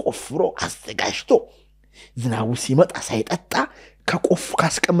አስቆፍሮ አስተጋጅቶ ዝናቡ ሲመጣ ሳይጠጣ ከቆፍ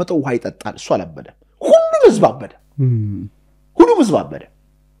ካስቀመጠው ውሃ ይጠጣል እሱ አላበደም ሁሉም ህዝብ አበደ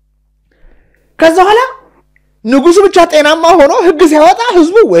ከዛ ኋላ ንጉሱ ብቻ ጤናማ ሆኖ ህግ ሲያወጣ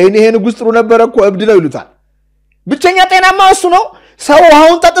ህዝቡ ወይኔ ይሄ ንጉስ ጥሩ ነበር እኮ እብድ ነው ይሉታል ብቸኛ ጤናማ እሱ ነው ሰው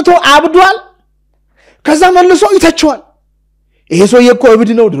ውሃውን ጠጥቶ አብዷል ከዛ መልሶ ይተቸዋል ይሄ ሰው እኮ እብድ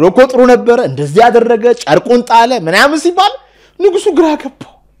ነው ድሮ እኮ ጥሩ ነበር እንደዚህ ያደረገ ጨርቁን ጣለ ምናምን ሲባል ንጉሱ ግራ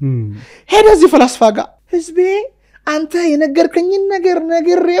ገባው ሄደዚህ ፈላስፋ ጋር ህዝቤ አንተ የነገርከኝን ነገር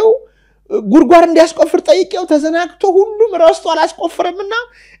ነግሬው ጉርጓር እንዲያስቆፍር ጠይቄው ተዘናግቶ ሁሉም ራስቶ አላስቆፍረምና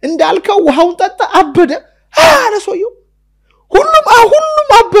እንዳልከው ውሃውን ጠጣ አበደ አለ ሰውየው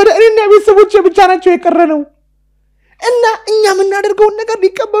ሁሉም አበደ እኔና ቤተሰቦቼ ብቻ ናቸው የቀረነው እና እኛ ምናደርገውን ነገር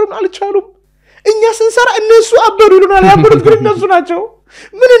ሊቀበሉን አልቻሉም እኛ ስንሰራ እነሱ አበዱ ይሉናል ያበዱት ግን እነሱ ናቸው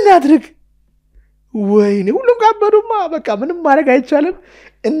ምን እናድርግ ወይኔ ሁሉም ጋበዱማ በቃ ምንም ማድረግ አይቻልም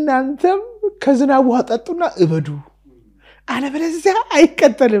እናንተም ከዝናቡ ውሃ ጠጡና እበዱ አለበለዚያ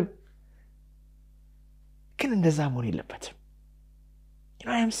አይቀጠልም ግን እንደዛ መሆን የለበትም you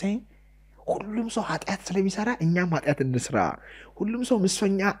know what I'm saying ሁሉም ሰው ኃጢአት ስለሚሰራ እኛም ኃጢአት እንስራ ሁሉም ሰው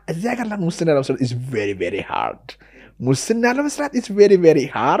መስፈኛ እዚያ ጋር ሙስና ለመስራት is very very hard ሙስና ለመስራት is very very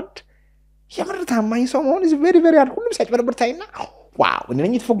hard የምር ታማኝ ሰው መሆን is very very hard ሁሉም ሲያጭበረብር ታይና ዋው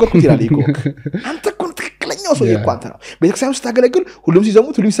እነኚህ ተፈገርኩት ይላል ይቆ አንተ እኮ ትክክለኛው ሰው ይቆ አንተ ነው ቤተክርስቲያን ውስጥ ታገለግል ሁሉም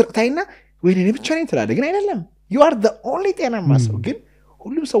ሲዘሙት ሁሉም ሲሰርቅ ታይና ወይኔ እኔ ብቻ ነኝ ትላለህ ግን አይደለም you are the only ጤናማ ሰው ግን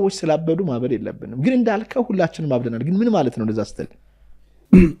ሁሉም ሰዎች ስላበዱ ማበድ የለብንም ግን እንዳልከው ሁላችንም አብደናል ግን ምን ማለት ነው እንደዛ ስትል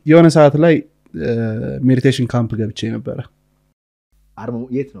የሆነ ሰዓት ላይ ሜዲቴሽን ካምፕ ገብቼ ነበር አርሞ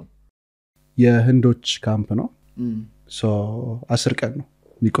የት ነው የህንዶች ካምፕ ነው ሶ 10 ቀን ነው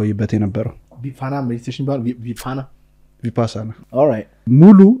ሊቆይበት የነበረው ቪፓና ሜዲቴሽን ባል ቪፓሳና ኦልራይት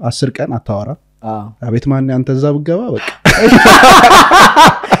ሙሉ 10 ቀን አታወራ አቤት ማን አንተ እዛ ብገባ በቃ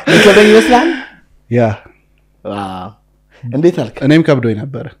ለከበኝ ይመስላል ያ እንዴት አልክ? እኔም ከብዶኝ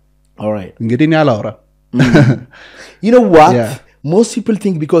ነበር። alright እንግዲህ እኔ አላወራም። you know what Yeah. most people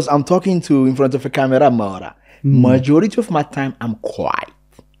think because I'm talking to in front of a camera ማወራ majority of my time I'm quiet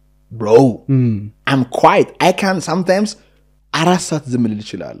bro I'm quiet I can sometimes አራት ሰዓት ዝም ልል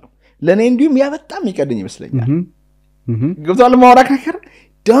እችላለሁ። ለኔ እንዲሁም ያ በጣም ይቀድኝ ይመስለኛል። ገብቷል ማወራ ከከር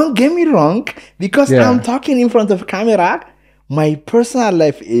don't get me wrong because I'm talking in front of a camera my personal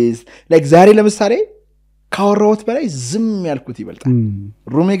life is like ዛሬ ለምሳሌ ካወራሁት በላይ ዝም ያልኩት ይበልጣል።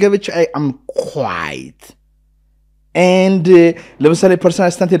 ሩሜ ገብቼ I'm quiet and ለምሳሌ personal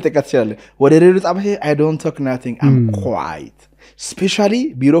assistant ልጠቀት ይችላል። ወደ ሬዲዮ ጣቢያ I don't talk nothing I'm quiet especially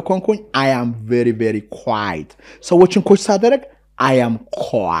ቢሮ ኮንኮኝ I am very very quiet ሰዎችን ኮች ሳደርግ I am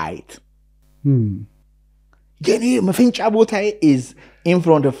quiet የኔ መፈንጫ ቦታዬ is in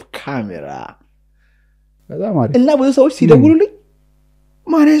front of camera በጣም አሪፍ እና ብዙ ሰዎች ሲደውሉልኝ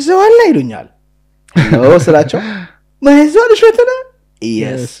ማንያዘዋል ይሉኛል ነው ስላቸው ማንያዘዋል እሸቱ ነው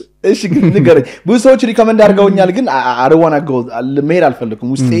yes እሺ ግን ንገረኝ ብዙ ሰዎች ሪኮመንድ አድርገውኛል ግን I don't want to go መሄድ አልፈልኩም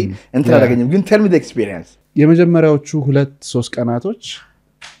ውስጤ እንትን አደረገኝም ግን tell me the experience የመጀመሪያዎቹ 2-3 ቀናቶች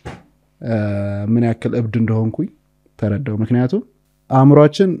ምን ያክል እብድ እንደሆንኩኝ ተረዳው። ምክንያቱም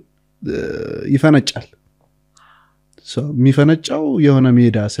አእምሮአችን ይፈነጫል የሚፈነጫው የሆነ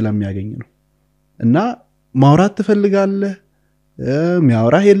ሜዳ ስለሚያገኝ ነው እና ማውራት ትፈልጋለህ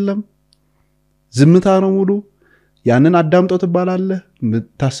የሚያወራህ የለም ዝምታ ነው ሙሉ ያንን አዳምጠው ትባላለህ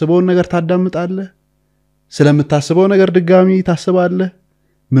የምታስበውን ነገር ታዳምጣለህ ስለምታስበው ነገር ድጋሚ ታስባለህ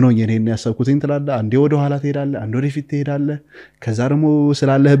ምን ሆኜ እኔን ያሰብኩትኝ ትላለህ አንዴ ወደ ኋላ ትሄዳለህ አንዴ ወደ ፊት ትሄዳለህ ከዛ ደግሞ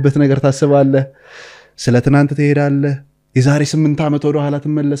ስላለህበት ነገር ታስባለህ ስለ ትናንት ትሄዳለህ የዛሬ 8 ዓመት ወደ ኋላ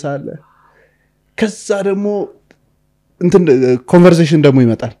ትመለሳለህ ከዛ ደግሞ እንትን ኮንቨርሴሽን ደግሞ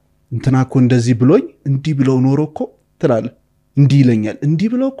ይመጣል እንትናኮ እንደዚህ ብሎኝ እንዲህ ብለው ኖሮ እኮ ትላለህ እንዲህ ይለኛል እንዲህ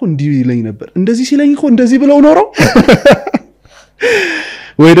ብለው እኮ እንዲህ ይለኝ ነበር እንደዚህ ሲለኝ እኮ እንደዚህ ብለው ኖሮ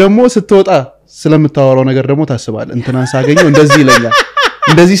ወይ ደግሞ ስትወጣ ስለምታወራው ነገር ደግሞ ታስባለህ እንትናን ሳገኘው እንደዚህ ይለኛል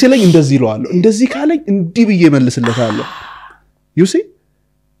እንደዚህ ሲለኝ እንደዚህ ይለዋለሁ እንደዚህ ካለኝ እንዲህ ብዬ መልስለታለሁ you see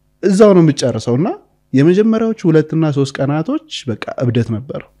እዛው ነው የምጨርሰውና የመጀመሪያዎቹ 2 እና 3 ቀናቶች በቃ እብደት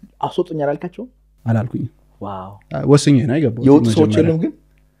ነበር። አስወጡኛል አልካቸው አላልኩኝ ዋው ወስኜ ነው አይገባው የወጡ ሰዎች የለም ግን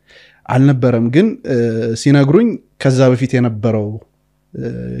አልነበረም ግን ሲነግሩኝ ከዛ በፊት የነበረው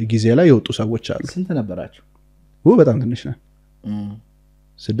ጊዜ ላይ የወጡ ሰዎች አሉ። ስንት ነበራችሁ? በጣም ትንሽ ነን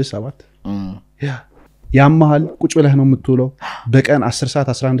 6-7 ያ ያማሃል ቁጭ ብለህ ነው የምትውለው በቀን 10 ሰዓት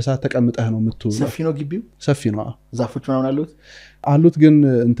 11 ሰዓት ተቀምጠህ ነው የምትውለው። ሰፊ ነው ግቢው ሰፊ ነው ዛፎች ምናምን አሉት ግን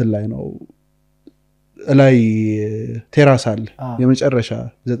እንትን ላይ ነው ላይ ቴራስ አለ የመጨረሻ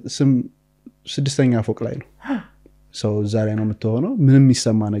 6ኛ ፎቅ ላይ ነው ሰው እዛ ላይ ነው የምትሆነው ምንም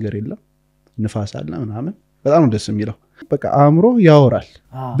የሚሰማ ነገር የለም ንፋስ አለ ምናምን በጣም ደስ የሚለው በቃ አእምሮ ያወራል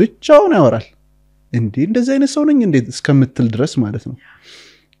ብቻውን ያወራል እንዴ እንደዚህ አይነት ሰው ነኝ እንዴ እስከምትል ድረስ ማለት ነው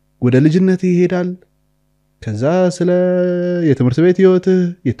ወደ ልጅነት ይሄዳል ከዛ ስለ የትምህርት ቤት ህይወት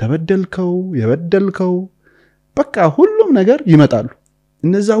የተበደልከው የበደልከው በቃ ሁሉም ነገር ይመጣሉ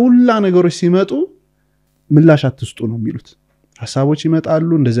እነዛ ሁላ ነገሮች ሲመጡ ምላሽ አትስጡ ነው የሚሉት ሐሳቦች ይመጣሉ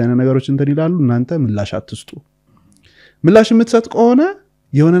እንደዚህ አይነት ነገሮች እንትን ይላሉ እናንተ ምላሽ አትስጡ ምላሽ የምትሰጥ ከሆነ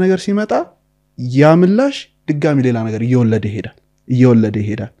የሆነ ነገር ሲመጣ ያ ምላሽ ድጋሚ ሌላ ነገር እየወለደ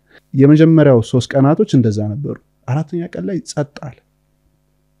ይሄዳል የመጀመሪያው 3 ቀናቶች እንደዛ ነበሩ 4ኛ ቀን ላይ ጸጥ አለ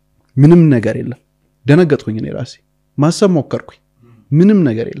ምንም ነገር የለም ደነገጥኩኝ እኔ ራሴ ማሰብ ሞከርኩኝ ምንም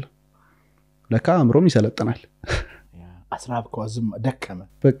ነገር የለም ለካ አእምሮም ይሰለጥናል አስራብ ኮዝም ደከመ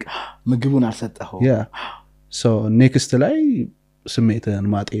በቃ ምግቡን አልሰጠኸው ያ ሶ ኔክስት ላይ ስሜትን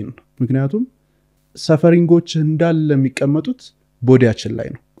ማጤን ምክንያቱም ሰፈሪንጎች እንዳለ የሚቀመጡት ቦዲያችን ላይ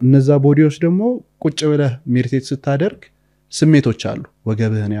ነው እነዛ ቦዲዎች ደግሞ ቁጭ ብለህ ሜዲቴት ስታደርግ ስሜቶች አሉ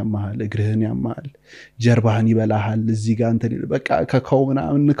ወገብህን ያማሃል እግርህን ያማሃል ጀርባህን ይበላሃል እዚህ ጋር እንትን በቃ ከካው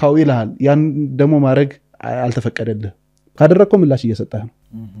ምናምን ንካው ይልሃል ያን ደግሞ ማድረግ አልተፈቀደልህ ካደረከው ምላሽ እየሰጠህ ነው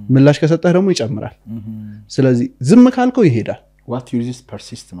ምላሽ ከሰጠህ ደግሞ ይጨምራል ስለዚህ ዝም ካልከው ይሄዳል what you resist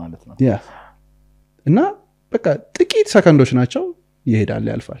persist ማለት ነው ያ እና በቃ ጥቂት ሰከንዶች ናቸው ይሄዳል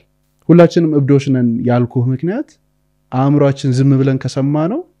ያልፋል ሁላችንም እብዶች ነን ያልኩህ ምክንያት አእምሮአችን ዝም ብለን ከሰማ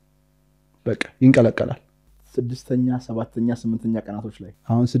ነው በቃ ይንቀለቀላል 6ኛ 7ኛ 8ኛ ቀናቶች ላይ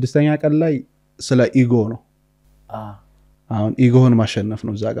አሁን 6ኛ ቀን ላይ ስለ ኢጎ ነው አሁን ኢጎን ማሸነፍ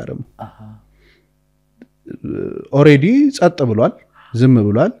ነው እዛ ጋር ደግሞ ኦሬዲ ጸጥ ብሏል ዝም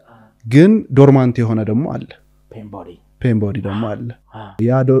ብሏል ግን ዶርማንት የሆነ ደግሞ አለ ፔን ቦዲ ደግሞ አለ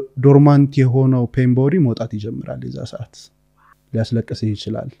ያ ዶርማንት የሆነው ፔን ቦዲ መውጣት ይጀምራል የዛ ሰዓት ሊያስለቅስህ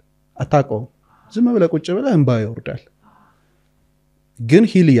ይችላል አታውቀው ዝም ብለህ ቁጭ ብለህ እንባ ይወርዳል ግን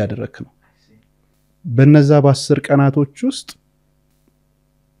ሂል ያደረክ ነው በነዛ በ10 ቀናቶች ውስጥ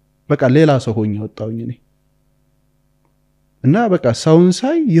በቃ ሌላ ሰው ሆኜ ወጣሁኝ እኔ እና በቃ ሰውን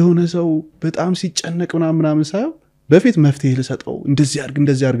ሳይ የሆነ ሰው በጣም ሲጨነቅ ምናምን ሳይው በፊት መፍትሄ ልሰጠው እንደዚህ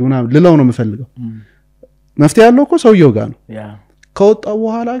አድርግ ምናምን ልለው ነው የምፈልገው መፍትሄ ያለው እኮ ሰውየው ጋር ነው ከወጣው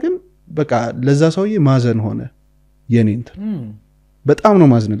በኋላ ግን በቃ ለዛ ሰውዬ ማዘን ሆነ የኔ እንትን በጣም ነው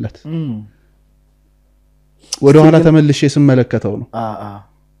ማዝንለት ወደ ኋላ ተመልሼ ስመለከተው ነው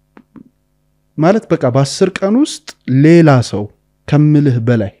ማለት በቃ በ10 ቀን ውስጥ ሌላ ሰው ከምልህ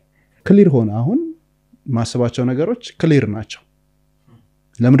በላይ ክሊር ሆነ አሁን ማሰባቸው ነገሮች ክሊር ናቸው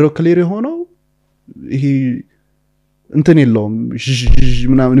ለምንድነው ክሊር የሆነው ይሄ እንትን የለውም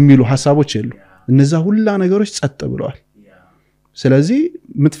ምናምን የሚሉ ሐሳቦች የሉ እነዛ ሁላ ነገሮች ጸጥ ብለዋል ስለዚህ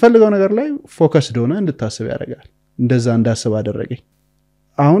የምትፈልገው ነገር ላይ ፎከስ ሆነ እንድታስብ ያደርጋል እንደዛ እንዳስብ አደረገኝ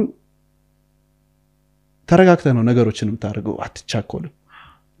አሁን ተረጋግተህ ነው ነገሮችን የምታደርገው አትቻኮልም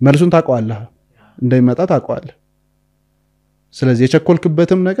መልሱን ታውቀዋለህ እንደሚመጣ ታውቀዋለህ ስለዚህ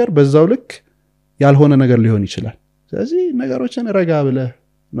የቸኮልክበትም ነገር በዛው ልክ ያልሆነ ነገር ሊሆን ይችላል ስለዚህ ነገሮችን ረጋ ብለህ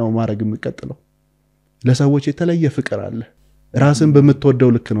ነው ማድረግ የምትቀጥለው ለሰዎች የተለየ ፍቅር አለ ራስን በመተወደው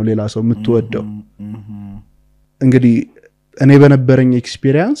ልክ ነው ሌላ ሰው የምትወደው እንግዲህ እኔ በነበረኝ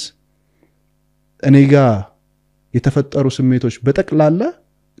ኤክስፒሪየንስ እኔ ጋር የተፈጠሩ ስሜቶች በጠቅላላ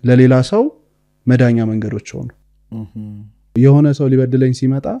ለሌላ ሰው መዳኛ መንገዶች ሆኑ የሆነ ሰው ሊበድለኝ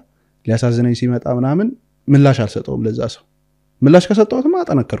ሲመጣ ሊያሳዝነኝ ሲመጣ ምናምን ምላሽ አልሰጠውም ለዛ ሰው ምላሽ ከሰጠውትማ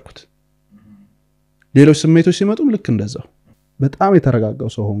አጠነከርኩት ሌሎች ስሜቶች ሲመጡም ልክ እንደዛው በጣም የተረጋጋው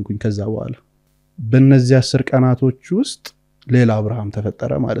ሰው ሆንኩኝ ከዛ በኋላ በእነዚህ 10 ቀናቶች ውስጥ ሌላ አብርሃም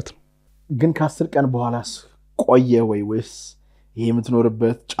ተፈጠረ ማለት ነው ግን ከ10 ቀን በኋላስ ቆየ ወይስ ይሄ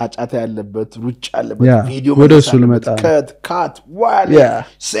የምትኖርበት ጫጫታ ያለበት ሩጫ ያለበት ቪዲዮ ወደሱ ልመጣ ካት ዋል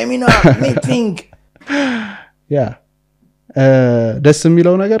ሴሚናር ሚቲንግ ደስ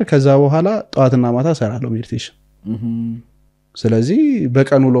የሚለው ነገር ከዛ በኋላ ጧትና ማታ ሰራለው ሜዲቴሽን ስለዚህ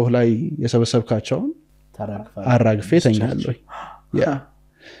በቀን ውሎ ላይ የሰበሰብካቸውን አራግፌ ተኛለሁ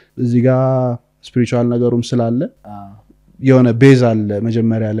እዚህ ጋር ስፒሪቹዋል ነገሩም ስላለ የሆነ ቤዝ አለ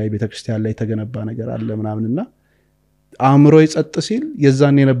መጀመሪያ ላይ ቤተክርስቲያን ላይ የተገነባ ነገር አለ ምናምንና አእምሮ ይጸጥ ሲል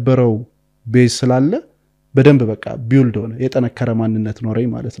የዛን የነበረው ቤዝ ስላለ በደንብ በቃ ቢልድ ሆነ የጠነከረ ማንነት ኖረኝ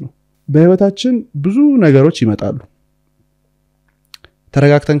ማለት ነው በህይወታችን ብዙ ነገሮች ይመጣሉ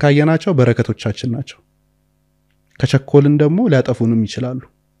ተረጋግተን ካየናቸው በረከቶቻችን ናቸው ከቸኮልን ደግሞ ሊያጠፉንም ይችላሉ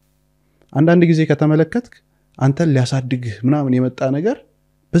አንዳንድ ጊዜ ከተመለከትክ አንተን ሊያሳድግህ ምናምን የመጣ ነገር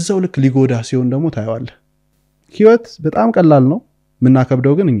በዛው ልክ ሊጎዳ ሲሆን ደግሞ ታየዋለህ ህይወት በጣም ቀላል ነው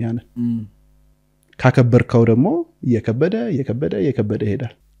ምናከብደው ግን እኛ ነን ካከበርከው ደግሞ እየከበደ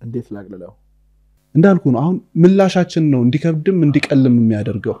ይሄዳል እንዴት ላግለለው እንዳልኩ ነው አሁን ምላሻችን ነው እንዲከብድም እንዲቀልም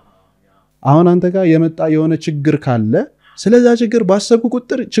የሚያደርገው አሁን አንተ ጋር የመጣ የሆነ ችግር ካለ ስለዛ ችግር ባሰብኩ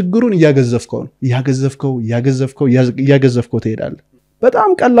ቁጥር ችግሩን እያገዘፍከው ትሄዳለህ በጣም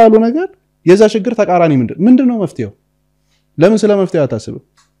ቀላሉ ነገር የዛ ችግር ተቃራኒ ምንድነው መፍትሄው ለምን ስለ መፍትሄው አታስብም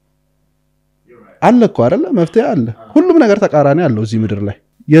አለ እኮ አይደለ መፍትሄ አለ ሁሉም ነገር ተቃራኒ አለው እዚህ ምድር ላይ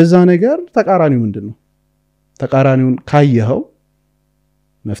የዛ ነገር ተቃራኒው ምንድነው ተቃራኒውን ካየኸው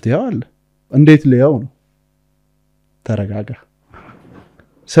መፍትሄው አለ እንዴት ለያው ነው ተረጋጋ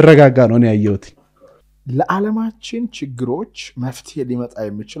ስረጋጋ ነው እኔ ያየሁት ለዓለማችን ችግሮች መፍትሄ ሊመጣ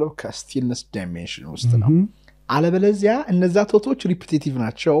የሚችለው ከስቲልነስ ዳይሜንሽን ውስጥ ነው አለበለዚያ እነዛ ቶቶች ሪፒቲቲቭ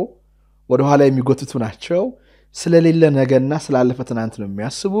ናቸው ወደ ኋላ የሚጎትቱ ናቸው ስለሌለ ነገና ስላለፈ ትናንት ነው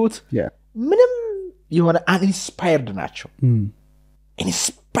የሚያስቡት ምንም የሆነ አንኢንስፓየርድ ናቸው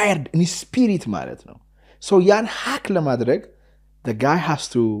ኢንስፓየርድ ኢን ስፒሪት ማለት ነው ሶ ያን ሃክ ለማድረግ the guy has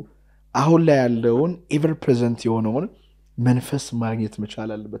to አሁን ላይ ያለውን ever present የሆነውን መንፈስ ማግኘት መቻል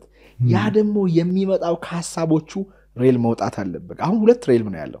አለበት ያ ደግሞ የሚመጣው ከሐሳቦቹ ሬል መውጣት አለበት አሁን ሁለት ሬል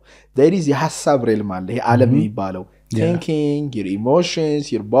ነው ያለው there is የሐሳብ ሬል ማለት ይሄ ዓለም የሚባለው thinking your emotions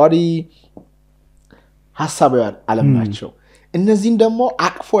your body ሐሳብ ዓለም ናቸው እነዚህን ደግሞ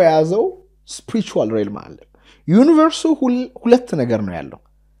አቅፎ ያዘው spiritual realm አለ ዩኒቨርሱ ሁለት ነገር ነው ያለው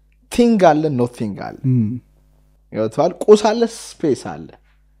thing አለ nothing አለ ያውታል ቁስ አለ ስፔስ አለ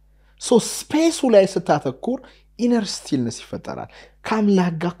ሶ ስፔሱ ላይ ስታተኩር ኢነር ስቲልነስ ይፈጠራል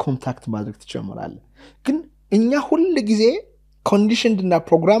ከአምላክ ጋር ኮንታክት ማድረግ ትጀምራለህ ግን እኛ ሁሉ ጊዜ ኮንዲሽንድ እና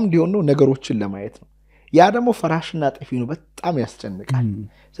ፕሮግራም እንዲሆን ነው ነገሮችን ለማየት ነው ያ ደግሞ ፈራሽና ጠፊ ነው በጣም ያስጨንቃል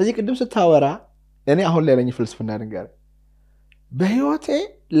ስለዚህ ቅድም ስታወራ እኔ አሁን ላይ ለኝ ፍልስፍና ነገር በህይወቴ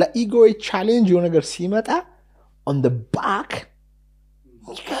ለኢጎ ቻሌንጅ የሆነ ነገር ሲመጣ on the back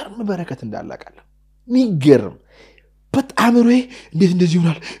ሚገርም በረከት እንዳላቃለሁ ሚገርም በጣም ሩይ እንዴት እንደዚህ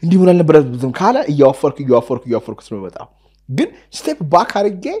ይሆናል እንዲህ ይሆናል ነበር ካለ እያወፈርኩ ስለመጣው ግን ስቴፕ ባክ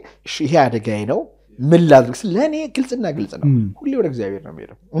አድርጌ ይሄ አደጋዬ ነው ምን ላድርግ ስለኔ ግልጽ ነው ሁሌ ወደ እግዚአብሔር ነው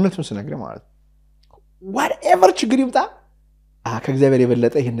የሚሄደው እውነቱን ስነግርህ ማለት whatever ችግር ይምጣ ከእግዚአብሔር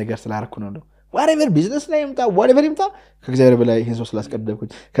የበለጠ ይሄን ነገር ስላደረኩ ነው whatever business ላይ ይምጣ whatever ይምጣ ከእግዚአብሔር በላይ ይሄን ሰው ስላስቀደምኩኝ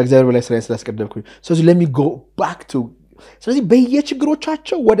ከእግዚአብሔር በላይ ስራዬን ስላስቀደምኩኝ ስለዚህ let me go back to ስለዚህ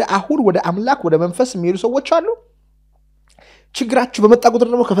በየችግሮቻቸው ወደ አሁን ወደ አምላክ ወደ መንፈስ የሚሄዱ ሰዎች አሉ ችግራችሁ በመጣ ቁጥር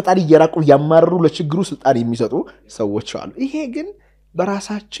ደግሞ ከፈጣሪ እየራቁ ያማሩ ለችግሩ ስልጣን የሚሰጡ ሰዎች አሉ ይሄ ግን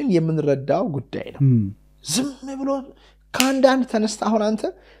በራሳችን የምንረዳው ጉዳይ ነው ዝም ብሎ ካንዳንድ ተነስታ አሁን አንተ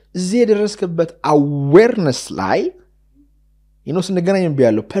እዚህ የደረስክበት awareness ላይ ስንገናኝ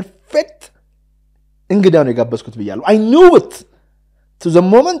ብያለሁ perfect እንግዳ ነው የጋበዝኩት ብያለሁ I knew it to the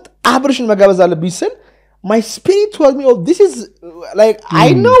moment አብርሽን መጋበዝ አለብኝ ስል my spirit told me oh this is like I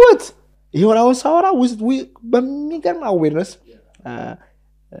know it ይሆናውን ሳወራ በሚገርም awareness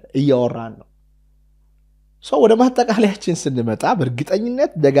እያወራን ነው ሰው ወደ ማጠቃለያችን ስንመጣ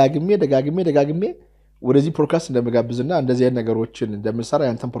በእርግጠኝነት ደጋግሜ ወደዚህ ፖድካስት እንደምጋብዝና እንደዚህ አይነት ነገሮችን እንደምንሰራ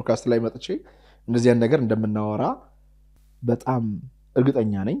ያንተን ፖድካስት ላይ መጥቼ እንደዚህ አይነት ነገር እንደምናወራ በጣም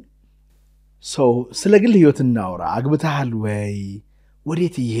እርግጠኛ ነኝ ሰው ስለ ግል ህይወት እናወራ አግብተሃል ወይ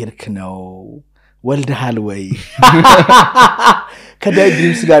ወዴት እየሄድክ ነው ወልደሃል ወይ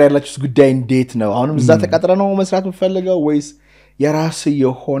ከድሪምስ ጋር ያላችሁስ ጉዳይ እንዴት ነው አሁንም እዛ ተቀጥረ ነው መስራት የምትፈልገው ወይስ የራስ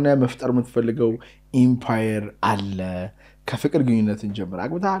የሆነ መፍጠር የምትፈልገው ኢምፓየር አለ ከፍቅር ግንኙነት እንጀምር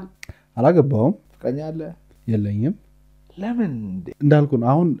አግብተሃል አላገባውም ፍቅረኛ አለ የለኝም ለምን እንዳልኩ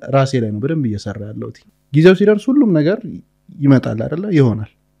አሁን ራሴ ላይ ነው በደንብ እየሰራ ያለሁት ጊዜው ሲደርስ ሁሉም ነገር ይመጣል አይደለ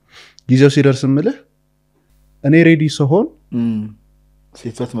ይሆናል ጊዜው ሲደርስ ምልህ እኔ ሬዲ ስሆን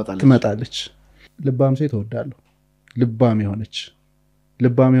ሴት ትመጣለች ልባም ሴት እወዳለሁ ልባም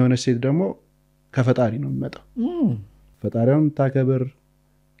የሆነች ሴት ደግሞ ከፈጣሪ ነው የሚመጣው ፈጣሪውን ታከብር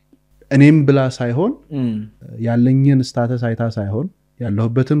እኔም ብላ ሳይሆን ያለኝን ስታተስ አይታ ሳይሆን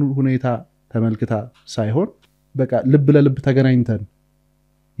ያለሁበትን ሁኔታ ተመልክታ ሳይሆን በቃ ልብ ለልብ ተገናኝተን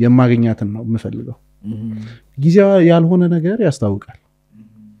የማገኛትን ነው የምፈልገው ጊዜው ያልሆነ ነገር ያስታውቃል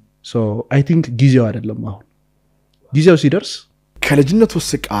so I think ጊዜው አይደለም አሁን ጊዜው ሲደርስ ከልጅነቱ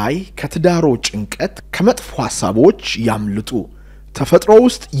ስቃይ ከትዳሮ ጭንቀት ከመጥፎ ሐሳቦች ያምልጡ ተፈጥሮ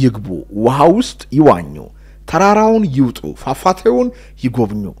ውስጥ ይግቡ ውሃ ውስጥ ይዋኙ ተራራውን ይውጡ ፏፏቴውን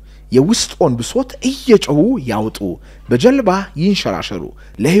ይጎብኙ የውስጡን ብሶት እየጮሁ ያውጡ በጀልባ ይንሸራሸሩ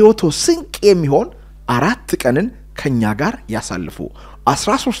ለህይወቱ ስንቅ የሚሆን 4 ቀንን ከኛ ጋር ያሳልፉ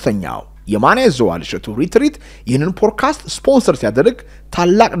 13ኛው የማንያዘዋል እሸቱ ሪትሪት ይህንን ፖድካስት ስፖንሰር ሲያደርግ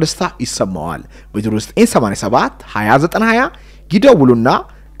ታላቅ ደስታ ይሰማዋል በድሪምስ 87 2920 ይደውሉና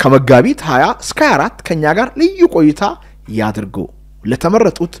ከመጋቢት 20 እስከ 4 ከኛ ጋር ልዩ ቆይታ ያድርጉ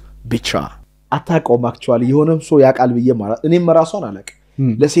ለተመረጡት ብቻ አታቆም አክቹአሊ የሆነም ሰው ያቃል ብዬ ማለት እኔም ራሷን አለቅ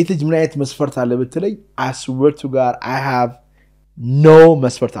ለሴት ልጅ ምን አይነት መስፈርት አለ ብትለኝ I swear to God I have no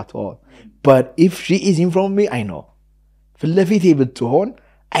መስፈርት at all but if she is in front of me I know ፍለፊቴ ብትሆን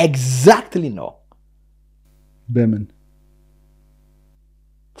I exactly know በምን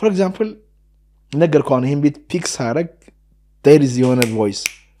for example ነገር ከሆነ ይሄን ቤት ፒክስ አረግ there is የሆነ voice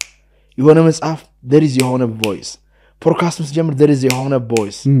የሆነ መጽሐፍ there is የሆነ voice ፖድካስት መስጀምር there is የሆነ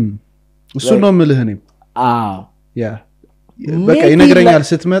voice እሱ ነው ምልህ እኔም ያ በቃ ይነግረኛል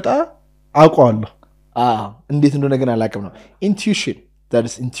ስትመጣ አውቀዋለሁ እንዴት እንደሆነ ግን አላውቅም ነው intuition that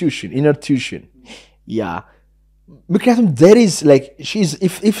is intuition inner tuition ምክንያቱም there is like she is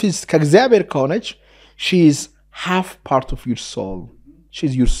if is ከእግዚአብሔር ከሆነች she is half part of your soul she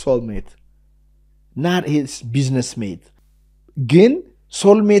is your soulmate not his business mate ግን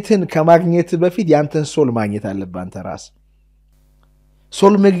soulmateን ከማግኘት በፊት ያንተን ሶል ማግኘት አለብህ አንተ ራስ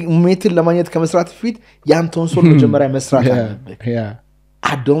soulmateን ለማግኘት ከመስራት በፊት ያንተን ሶል መጀመሪያ መስራት አለብህ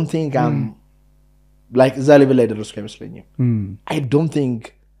I don't think I'm like እዛ level ላይ ደረስኩ አይመስለኝም I don't think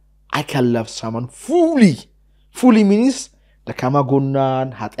I can love someone fully means ደካማ ጎናን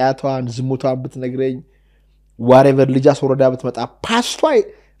ኃጢያቷን ዝሙቷን ብትነግረኝ whatever ልጅ አስወረዳ ብትመጣ ፓስቷ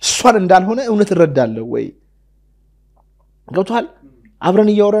እሷን እንዳልሆነ እውነት እረዳለሁ ወይ ገብቷል አብረን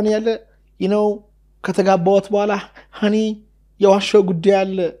እያወራን ያለ ከተጋባሁት በኋላ honey የዋሸው ጉዳይ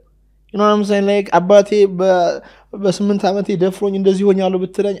አለ I'm saying like አባቴ በ8 ዓመቴ ደፍሮኝ እንደዚህ ሆኛለሁ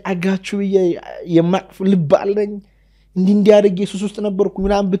ብትለኝ አጋችሁ ብዬ የማቅፍ ልብ አለኝ እንዲያደርግ ኢየሱስ ውስጥ ነበርኩ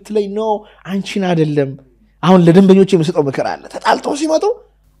ምናምን ብትለኝ ነው አንቺን አይደለም አሁን ለደንበኞች የምሰጠው ምክር አለ ተጣልተው ሲመጡ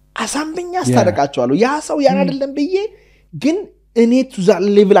አሳምበኛ አስታረቃቸዋለሁ ያ ሰው ያን አይደለም ብዬ ግን እኔ to that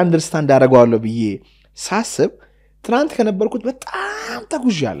level understand አደረጋለሁ ብዬ ሳስብ ትናንት ከነበርኩት በጣም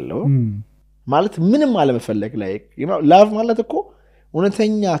ተጉዣለሁ ማለት ምንም አለመፈለግ ላይ love ማለት እኮ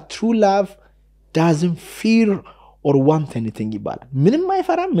እውነተኛ true love doesn't fear or want anything ይባላል ምንም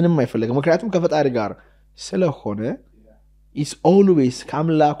አይፈራም ምንም አይፈልግም ምክንያቱም ከፈጣሪ ጋር ስለሆነ is always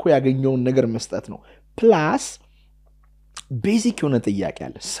ከአምላኩ ያገኘውን ነገር መስጠት ነው plus basic የሆነ ጥያቄ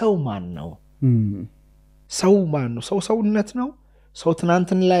አለ ሰው ማን ነው ሰው ሰውነት ነው ሰው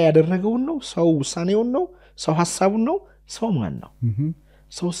ትናንትን ላይ ያደረገውን ነው ሰው ውሳኔውን ነው ሰው ሐሳቡን ነው ሰው ማን ነው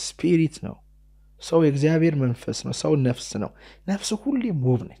ሰው ስፒሪት ነው ሰው የእግዚአብሔር መንፈስ ነው ሰው ነፍስ ነው ነፍስ ሁሌም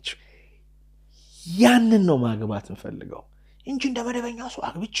ውብ ነች ያንን ነው ማግባት እንፈልገው እንጂ እንደ መደበኛው ሰው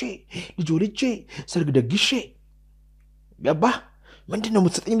አግብቼ ልጅ ወልጄ ሰርግ ደግሼ ገባ ምንድነው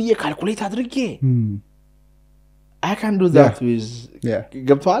የምትሰጠኝ ብዬ ካልኩሌት አድርጌ I can do that with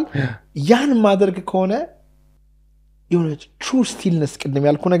ገብቷል ያን ማድረግ ከሆነ የሆነ true stillness ቅድም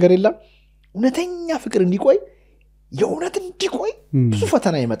ያልኩ ነገር የለም እውነተኛ ፍቅር እንዲቆይ የእውነት እንዲቆይ ብዙ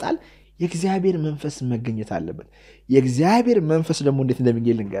ፈተና ይመጣል የእግዚአብሔር መንፈስ መገኘት አለበት የእግዚአብሔር መንፈስ ደግሞ እንዴት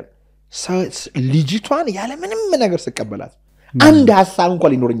እንደሚገኝ ልንገር ልጅቷን ያለ ምንም ነገር ተቀበላት አንድ ሐሳብ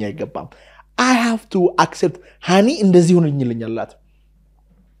እንኳን ሊኖርኛ አይገባም I have to accept honey እንደዚህ ሆነኝልኛላት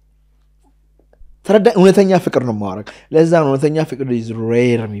ተረዳ እውነተኛ ፍቅር ነው ማወራክ ለዛ እውነተኛ ፍቅር is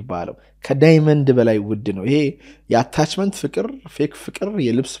rare የሚባለው ከዳይመንድ በላይ ውድ ነው ይሄ የአታችመንት ፍቅር ፌክ ፍቅር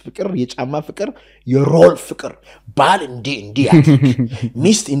የልብስ ፍቅር የጫማ ፍቅር የሮል ፍቅር ባል እንዲ ያድርግ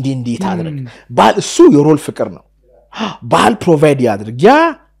ሚስት እንዲ ታድርግ ባል እሱ የሮል ፍቅር ነው ባል ፕሮቫይድ ያድርግ ያ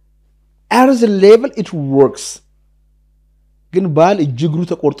as a level it works ግን ባል እጅግሩ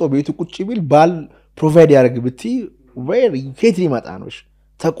ተቆርጦ ቤቱ ቁጭ ቢል ባል ፕሮቫይድ ያድርግ ብቲ where ኬት ሊመጣ ነው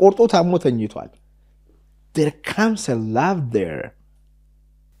ተቆርጦ ታሞ ተኝቷል there comes a love there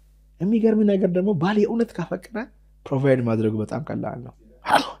የሚገርም ነገር ደግሞ ባል የእውነት ካፈቀረ ፕሮቫይድ ማድረግ በጣም ቀላል ነው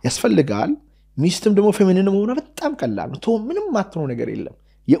ያስፈልጋል ሚስትም ደግሞ ፌሚኒን መሆኗ በጣም ቀላል ነው ቶ ምንም ማትነው ነገር የለም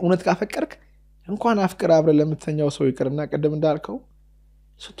የእውነት ካፈቀርክ እንኳን አፍቅር አብረ ለምትተኛው ሰው ይቅርና ቀደም እንዳልከው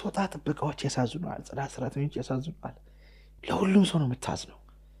ስትወጣ ጥበቃዎች ያሳዝኑሃል ጽዳት ሰራተኞች ያሳዝኑሃል ለሁሉም ሰው ነው የምታዝነው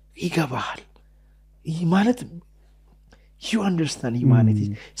ይገባሃል ይሄ ማለት you understand humanity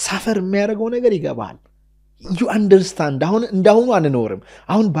ሳፈር የሚያደርገው ነገር ይገባሃል you understand አሁን እንዳሁኑ አንኖርም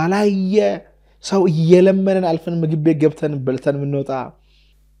አሁን ባላየ ሰው እየለመነን አልፈን ምግብ ቤት ገብተን በልተን ምንወጣ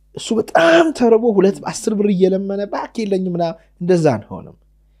እሱ በጣም ተርቦ 10 ብር እየለመነ ባክ ይለኝምና እንደዛ አንሆንም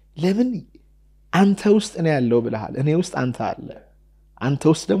ለምን አንተ ውስጥ ነው ያለው ብለሃል እኔ ውስጥ አንተ አለ አንተ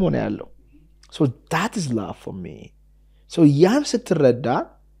ውስጥ ደግሞ ነው ያለው so that is love for me so ያን ስትረዳ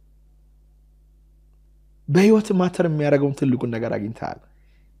በህይወት ማተር የሚያደርገው ትልቁን ነገር አግኝታል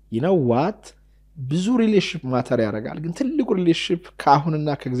you know what ብዙ ሪሌሽንሺፕ ማተር ያደርጋል ግን ትልቁ ሪሌሽንሺፕ ከአሁንና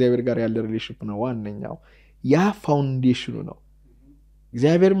ከእግዚአብሔር ጋር ያለ ሪሌሽንሺፕ ነው ዋንኛው ያ ፋውንዴሽኑ ነው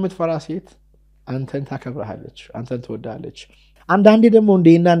እግዚአብሔር የምትፈራ ሴት አንተን ታከብራለች አንተን ትወዳለች አንዳንዴ ደግሞ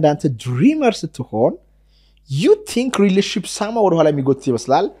እንደና እንዳንተ ድሪመር ስትሆን you think relationship ሳማ ወደ ኋላ የሚጎትት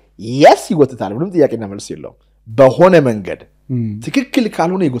ይመስላል yes ይጎትታል ምንም ጥያቄና መልስ የለውም በሆነ መንገድ ትክክል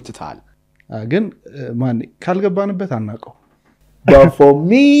ካልሆነ ይጎትታል ግን ማን ካልገባንበት አናቀው but for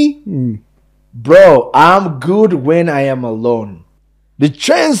me bro I'm good when I am alone the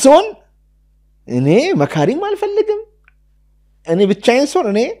chance on እኔ መካሪም አልፈልግም እኔ ብቻዬን ሰው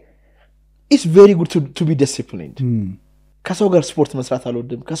እኔ it's very good to be disciplined ከሰው ጋር ስፖርት መስራት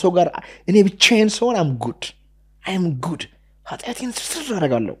አልወድም ከሰው ጋር እኔ ብቻዬን ሰው I'm good ኃጢአቴን ስር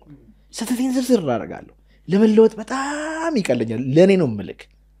አደርጋለሁ ስተቴን ስር አደርጋለሁ ለመለወጥ በጣም ይቀለኛል ለኔ ነው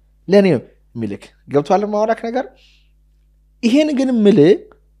ምልክ ገብቷል ማውራክ ነገር ይሄን ግን ምልክ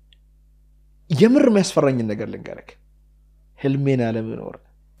የምር የሚያስፈራኝ ነገር ልንገርክ ህልሜን አለመኖር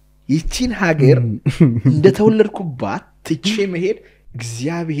ይቺን ሀገር እንደተወለድኩባት ትቼ መሄድ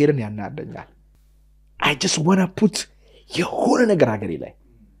እግዚአብሔርን ያናደኛል I just want to put የሆነ ነገር ሀገሬ ላይ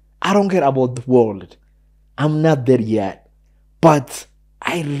I don't care about the world I'm not there yet but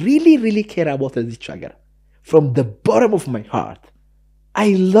I really care about this ሀገር from the bottom of my heart I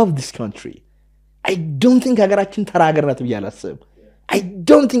love this country I don't think ሀገራችን ተራገር ናት ብያላስብ I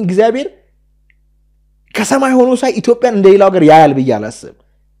don't think እግዚአብሔር ከሰማይ ሆኖ ሳይ ኢትዮጵያን እንደሌላው ሀገር ያያል ብያላስብ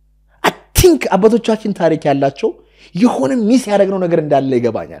I think አባቶቻችን ታሪክ ያላቸው የሆነ ሚስ ያደረግነው ነገር እንዳለ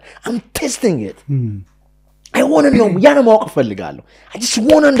ይገባኛል I'm testing it I want to know ያን ማወቅ ፈልጋለሁ I just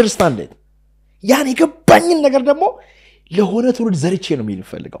want to understand it ያን የገባኝን ነገር ደግሞ ለሆነ ትውልድ ዘርቼ ነው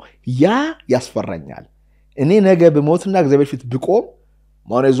የሚፈልገው ያ ያስፈራኛል እኔ ነገ በሞትና እግዚአብሔር ፊት ብቆም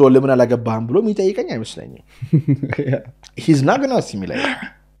ማንያዘዋል ለምን አላገባህም ብሎ የሚጠይቀኝ አይመስለኝም he's not going to see me like that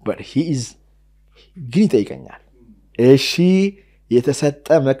but he is ግን ይጠይቀኛል እሺ የተሰጠ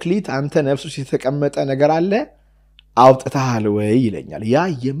መክሊት አንተ ነፍሱ ሲተቀመጠ ነገር አለ አውጥተሃል ወይ ይለኛል ያ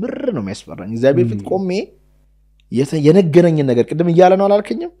የምር ነው የሚያስፈራኝ እግዚአብሔር ፊት ቆሜ የነገረኝን ነገር ቅድም ይያለ ነው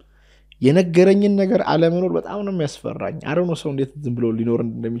አላልከኝም የነገረኝን ነገር አለመኖር በጣም ነው የሚያስፈራኝ አሮኖ ሰው እንዴት ዝም ብሎ ሊኖር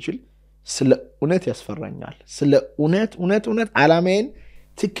እንደሚችል ስለ እውነት ያስፈራኛል ስለ እውነት ዓላማዬን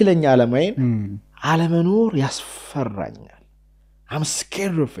ትክክለኛ ዓላማዬን አለመኖር ያስፈራኛል I'm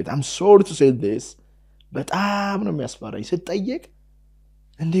scared of it I'm sorry to say this በጣም ነው የሚያስፈራኝ ስትጠየቅ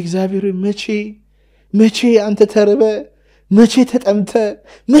እንደ እግዚአብሔር መቼ አንተ ተርበ መቼ ተጠምተ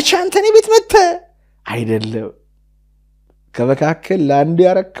መቼ አንተ እኔ ቤት መተ አይደለም ከመካከል ለአንዱ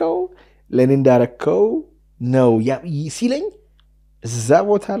ያረከው ለኔ እንዳረከው ነው ሲለኝ እዛ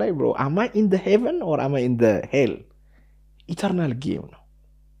ቦታ ላይ bro am I in the heaven or am I in the hell eternal game ነው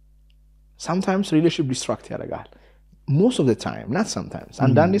sometimes relationship distract ያደርጋል most of the time not sometimes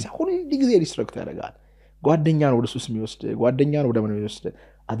አንዳንዴ ሁሉ ጊዜ distract ያደርጋል ጓደኛ ነው ወደ ሱስ የሚወስድ ጓደኛ ነው ወደ ምን የሚወስድ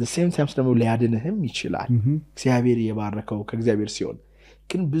at the same time ደግሞ ሊያድንህም ይችላል እግዚአብሔር የባረከው ከእግዚአብሔር ሲሆን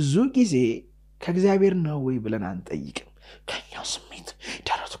ግን ብዙ ጊዜ ከእግዚአብሔር ነው ወይ ብለን አንጠይቅም ከኛው ስሜት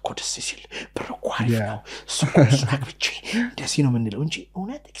ዳራት እኮ ደስ ሲል ብርቋሪ ነው ሱስናክ ብቻ ደስ ነው ምንለው እንጂ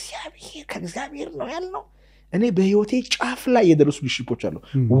እውነት እግዚአብሔር ከእግዚአብሔር ነው ያልነው እኔ በህይወቴ ጫፍ ላይ የደረሱ ሊሽፖች አሉ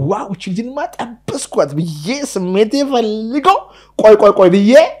ዋው እቺንማ ጠብስኳት ብዬ ስሜቴ ፈልገው ቆይ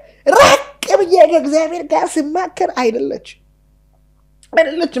ብዬ ራቅ ብዬ ከእግዚአብሔር ጋር ስማከር አይደለችም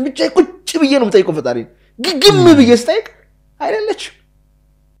ብቻ ቁጭ ብዬ ነው የምጠይቀው ፈጣሪ ግግም ብዬ ስጠይቅ አይደለችም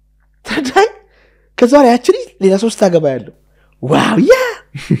ታዲያ ከዛሬ ያቺ ሌላ ሶስት አገባ ያለው ዋው ያ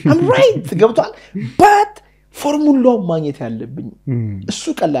I'm right ገብቷል but ፎርሙላው ማግኘት ያለብኝ እሱ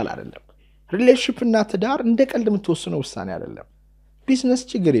ቀላል አይደለም ሪሌሽንሺፕ እና ትዳር እንደ ቀልድ የምትወስነው ውሳኔ አይደለም ቢዝነስ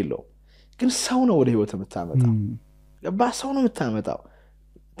ችግር የለው ግን ሰው ነው ወደ ህይወት የምታመጣው ሰው ነው የምታመጣው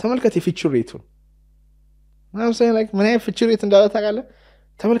ተመልከት የፊቸር ሬቱን ማለት ነው like ምን አይነት ፊቸር ሬት እንዳለ ታውቃለህ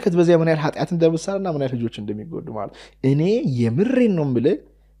ተመልከት በዚያ ምን ያህል ኃጢአት እንደምሰራና ምን ያህል ልጆች እንደሚጎዱ ማለት እኔ የምሬን ነው የምልህ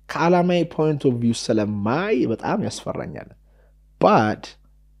ከዓላማዬ ፖይንት ኦፍ ቪው ስለማይ በጣም ያስፈራኛል but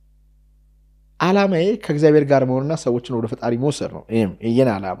ዓላማዬ ከእግዚአብሔር ጋር መሆንና ሰዎችን ወደ ፈጣሪ መውሰድ ነው የኔ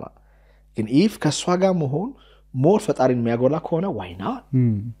ዓላማ ግን if ከሷ ጋር መሆን ሞር ፈጣሪን የሚያጎላ ከሆነ why not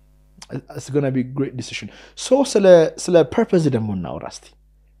it's going to be a great decision so ስለ purpose ደግሞ እናውራ እስቲ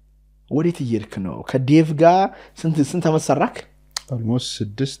ወዴት እየሄድክ ነው ከዴቭ ጋር ስንት ዓመት ሰራክ almost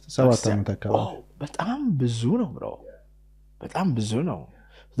 6-7 ዓመት አካባቢ በጣም ብዙ ነው bro በጣም ብዙ ነው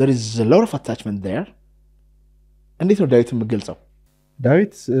there is a lot of attachment there እንዴት ነው ዳዊት የምገልጸው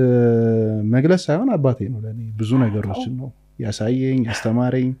ዳዊት መግለጽ ሳይሆን አባቴ ነው ለኔ ብዙ ነገሮችን ነው ያሳየኝ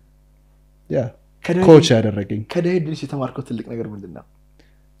ያስተማረኝ ያ ኮች ያደረገኝ ከዳዊት ድሪምስ የተማርከው ትልቅ ነገር ምንድነው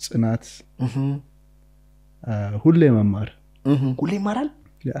ጽናት ሁሌ መማር ሁሌ ይማራል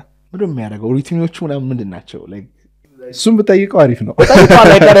ያ ምንድነው የሚያደርገው ሩቲኖቹ ምንድናቸው like እሱም ብጠይቀው አሪፍ ነው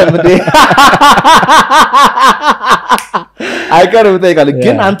አይቀርም ብጠይቃል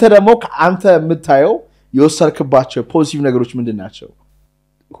ግን አንተ ደግሞ አንተ የምታየው የወሰድክባቸው ፖዚቲቭ ነገሮች ምንድናቸው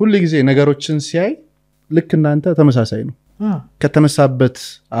ሁሉ ጊዜ ነገሮችን ሲያይ ልክ እናንተ ተመሳሳይ ነው ከተነሳበት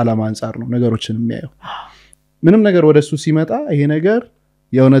ዓላማ አንፃር ነው ነገሮችን የሚያየው ምንም ነገር ወደሱ ሲመጣ ይሄ ነገር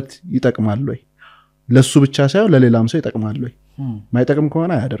የእውነት ይጠቅማል ወይ ለሱ ብቻ ሳይሆን ለሌላም ሰው ይጠቅማል ወይ ማይጠቅም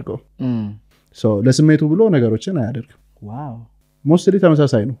ከሆነ አያደርገው so ለስሜቱ ብሎ ነገሮችን አያደርግም ዋው ሞስትሊ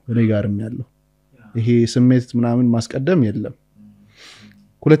ተመሳሳይ ነው እኔ ጋርም ያለው ይሄ ስሜት ምናምን ማስቀደም የለም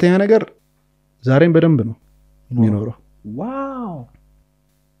ሁለተኛ ነገር ዛሬም በደንብ ነው የሚኖረው ዋው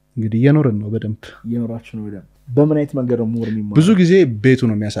እንግዲህ የኖርን ነው በደንብ የኖራችሁ ነው በደንብ በምን አይነት መንገድ ነው ሞር የሚሞር ብዙ ጊዜ ቤቱ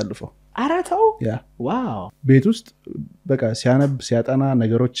ነው የሚያሳልፈው አራታው ያ ዋው ቤት ውስጥ በቃ ሲያነብ ሲያጠና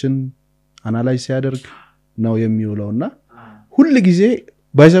ነገሮችን አናላይዝ ሲያደርግ ነው የሚውለውና ሁሉ ጊዜ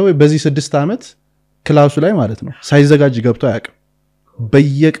ባይዛው በዚህ 6 ዓመት ክላሱ ላይ ማለት ነው ሳይዘጋጅ ገብቶ አያውቅም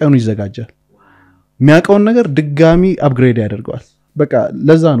በየቀኑ ይዘጋጃል የሚያውቀውን ነገር ድጋሚ አፕግሬድ ያደርጋል በቃ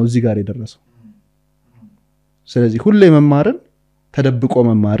ለዛ ነው እዚህ ጋር የደረሰው ስለዚህ ሁሌ መማርን ተደብቆ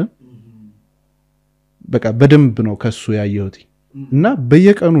መማርን በቃ በደንብ ነው ከሱ ያየሁት እና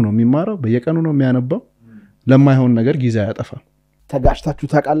በየቀኑ ነው የሚማረው በየቀኑ ነው የሚያነባው ለማይሆን ነገር ጊዜ ያጠፋል ተጋጭታችሁ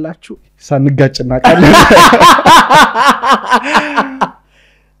ታውቃላችሁ ሳንጋጭና ቃለን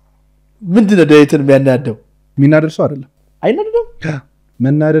ምንድነው ዳዊትን የሚያናደርሰው አይደለም አይናደድም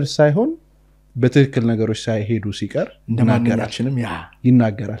መናደር ሳይሆን በትክክል ነገሮች ሳይሄዱ ሲቀር እንደማንኛችንም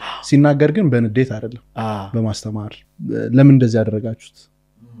ይናገራል ሲናገር ግን በንዴት አይደለም በማስተማር ለምን እንደዚህ ያደረጋችሁት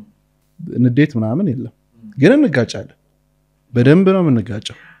ንዴት ምናምን የለም ግን እንጋጫለን በደንብ ነው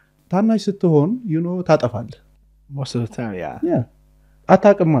የምንጋጨው ታናሽ ስትሆን ታጠፋለህ most of the time yeah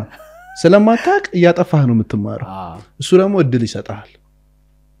አታቅማ ስለማታቅ እያጠፋህ ነው የምትማረው እሱ ደግሞ እድል ይሰጣል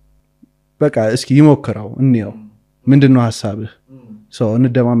በቃ እስኪ ይሞክራው እንየው ምንድነው ሐሳብህ ሰው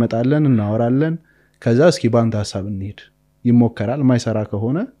እንደማመጣለን እናወራለን ከዛ እስኪ ባንተ ሐሳብ እንሄድ ይሞከራል ማይሰራ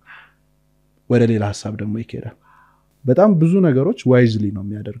ከሆነ ወደ ሌላ ሐሳብ ደግሞ ይኬዳል በጣም ብዙ ነገሮች ዋይዝሊ ነው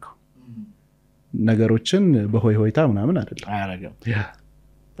የሚያደርገው ነገሮችን በሆይ ሆይታ ምናምን አይደለም አያረጋም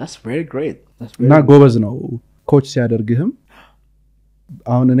that's very great እና ጎበዝ ነው ኮች ሲያደርግህም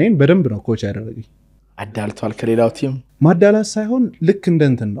አሁን እኔን በደንብ ነው ኮች ያደረገኝ አዳልቷል ከሌላው ቲም ማዳላት ሳይሆን ልክ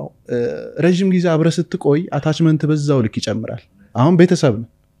እንደንትን ነው ረጅም ጊዜ አብረህ ስትቆይ አታችመንት በዛው ልክ ይጨምራል አሁን ቤተሰብ ነው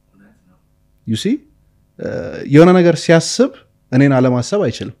you see የሆነ ነገር ሲያስብ እኔን አለማሰብ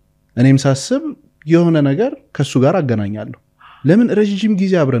አይችልም እኔም ሳስብ የሆነ ነገር ከሱ ጋር አገናኛለሁ ለምን ረጅም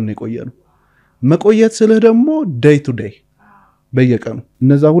ጊዜ አብረን ነው የቆየነው መቆየት ስለህ ደግሞ ዴይ ቱ ዴይ በየቀኑ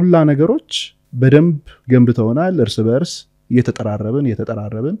እነዛ ሁላ ነገሮች በደንብ ገንብተውናል እርስ በርስ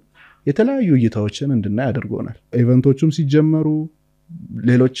እየተጠራረብን የተለያዩ እይታዎችን እንድናይ ያደርጎናል ኢቨንቶቹም ሲጀመሩ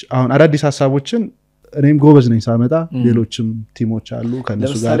ሌሎች አሁን አዳዲስ ሐሳቦችን እኔም ጎበዝ ነኝ ሳመጣ ሌሎችም ቲሞች አሉ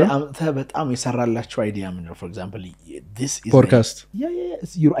ከነሱ ጋር አንተ በጣም የሰራላችሁ አይዲያ ምን ነው for example this is ፖድካስት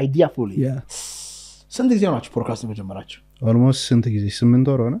it's your idea fully ስንት ጊዜ ናችሁ ፖድካስት መጀመራችሁ almost ስንት ጊዜ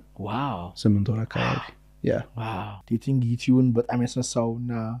 8 ወር ሆነ ዋው 8 ወር አካባቢ ዋው ዲቲንግ ዩቲዩብን በጣም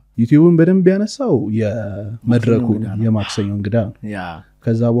ያስነሳውና ዩቲዩብን በደንብ ያነሳው የመድረኩ የማክሰኞ እንግዳ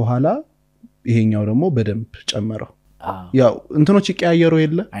ከዛ በኋላ ይሄኛው ደግሞ በደንብ ጨመረው ያው እንትኖች ይቀያየሩ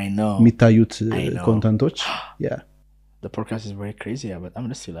የለ የሚታዩት ኮንተንቶች the podcast is very crazy በጣም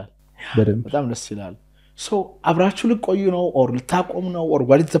ደስ ይላል በጣም ደስ ይላል so አብራችሁ ልቆዩ ነው or ልታቆም ነው or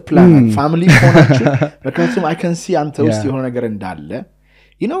what is the plan family ሆናችሁ because I can see አንተ ውስጥ የሆነ ነገር እንዳለ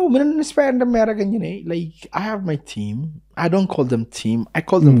you know ምን inspire እንደሚያደርገኝ እኔ like I have my team I don't call them team I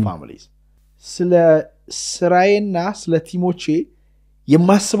call them families ስለ ስራዬና ስለ ቲሞቼ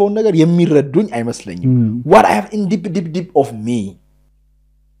የማስበው ነገር የሚረዱኝ አይመስለኝም what I have in deep of me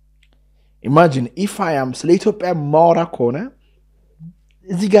imagine if I am ስለ ኢትዮጵያ ማወራ ከሆነ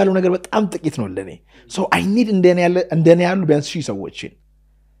እዚህ ጋር ያለው ነገር በጣም ጥቂት ነው ለኔ so I need እንደኔ ያሉ ቢያንስ ሺህ ሰዎችን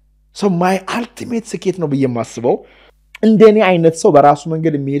so my ultimate ስኬት ነው በየማስበው እንደኔ አይነት ሰው በራሱ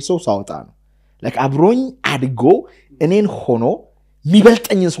መንገድ የሚሄድ ሰው ሳውጣ ነው like አብሮኝ አድጎ እኔን ሆኖ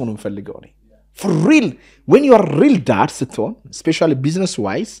የሚበልጠኝን ሰው ነው የምፈልገው እኔ for real when you are real dad ስትሆን especially business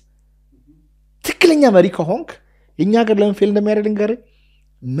wise ትክክለኛ መሪ ከሆንክ የኛ ሀገር ለምን ፌል እንደሚያደርግ እንገር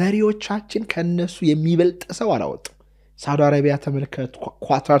መሪዎቻችን ከነሱ የሚበልጥ ሰው አላወጡም ሳውዲ አረቢያ ተመልከት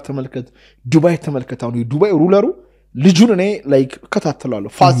ኳታር ተመልከት ዱባይ ተመልከት አሁን ዱባይ ሩለሩ ልጁን እኔ like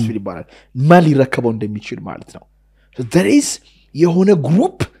ከታተላለሁ ፋስት ፊል ይባላል ማሊ ረከበው እንደሚችል ማለት ነው so there is የሆነ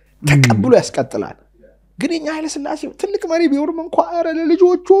ግሩፕ ተቀብሎ ያስቀጥላል ግን የኛ ኃይለ ሥላሴ ትልቅ መሪ ቢሆንም እንኳን አረ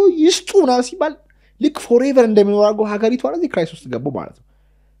ለልጆቹ ይስጡና ሲባል ልክ forever እንደሚኖራው ሀገሪቱ አለዚ ክራይሲስ ውስጥ ገቡ ማለት ነው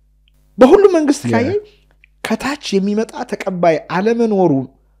በሁሉ መንግስት ካየ ከታች የሚመጣ ተቀባይ አለመኖሩ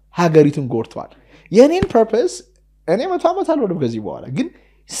ሀገሪቱን ጎርቷል የኔን ፐርፐስ እኔ 100 ዓመት አልወደም ከዚህ በኋላ ግን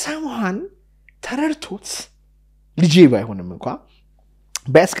someone ተረድቶት ልጄ ባይሆንም እንኳን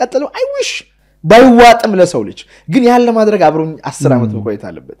ባያስቀጥለው I wish ባይዋጥም ለሰው ልጅ ግን ያለ ማድረግ አብሮኝ 10 ዓመት መቆየት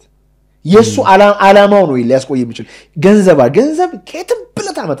አለበት የሱ አላማው ነው ሊያስቆይ የሚችል ገንዘብ ከየትም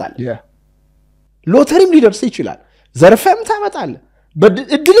ብለህ ታመጣለህ ሎተሪም ሊደርስ ይችላል ዘርፈም ታመጣለህ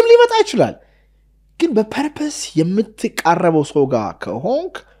በእድልም ሊመጣ ይችላል ግን በፐርፐስ የምትቃረበው ሰው ጋር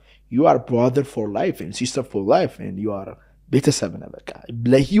ከሆንክ you are brother for life and sister for life and you are ቤተሰብ ነህ በቃ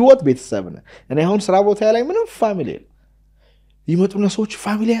ለህይወት ቤተሰብ ነህ እኔ አሁን ስራ ቦታ ላይ ምንም ፋሚሊ ይመጡና ሰዎች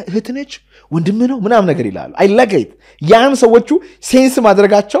ፋሚሊ እህት ነች ወንድም ነው ምናምን ነገር ይላሉ I like it ያን ሰዎቹ ሴንስ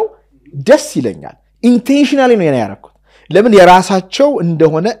ማድረጋቸው ደስ ይለኛል ኢንቴንሽናሊ ነው ያያረኩት ለምን የራሳቸው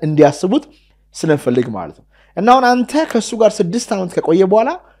እንደሆነ እንዲያስቡት ስለፈልግ ማለት ነው እና አሁን አንተ ከሱ ጋር 6 ዓመት ከቆየ በኋላ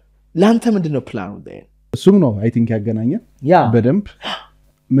ላንተ ምንድነው ፕላኑ ዴን እሱም ነው I think ያገናኘን በደንብ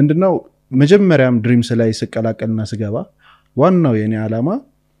ምንድነው መጀመሪያም ድሪምስ ላይ ስቀላቀልና ስገባ ዋናው የኔ ዓላማ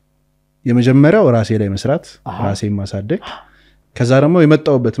የመጀመሪያው ራሴ ላይ መስራት ራሴን ማሳደግ ከዛ ደግሞ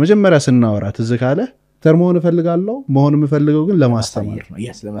የመጣውበት መጀመሪያ ስናወራ ተዘካለ ተርሞን እፈልጋለሁ መሆን የምፈልገው ግን ለማስተማር ነው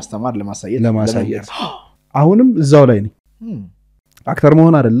ለማስተማር ለማሳየት አሁንም እዛው ላይ ነኝ አክተር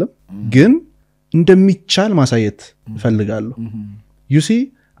መሆን አይደለም ግን እንደሚቻል ማሳየት እፈልጋለሁ you see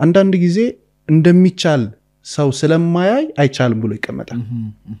አንዳንድ ጊዜ እንደሚቻል ሰው ስለማያይ አይቻልም ብሎ ይቀመጣል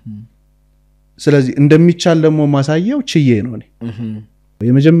ስለዚህ እንደሚቻል ደግሞ ማሳየው ችዬ ነው እኔ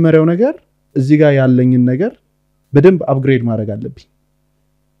የመጀመሪያው ነገር እዚህ ጋር ያለኝን ነገር በደንብ አፕግሬድ ማድረግ አለብኝ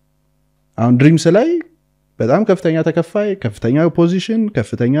አሁን ድሪምስ ላይ በጣም ከፍተኛ ተከፋይ ከፍተኛ ፖዚሽን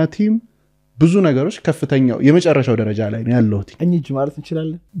ከፍተኛ ቲም ብዙ ነገሮች ከፍተኛው የመጨረሻው ደረጃ ላይ ነው ያለሁት እንጂ ማለት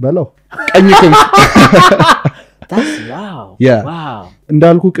እንችላለን በለው ቀኝኩም that's wow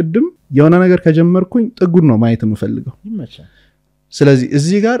እንዳልኩ ቅድም የሆነ ነገር ከጀመርኩኝ ጥጉን ነው ማየት የምፈልገው ይመቻል ስለዚህ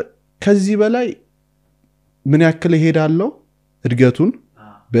እዚህ ጋር ከዚህ በላይ ምን ያክል ሄዳለው እድገቱን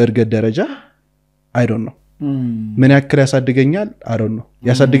በእርገት ደረጃ I don't know ምን ያክል ያሳድገኛል I don't know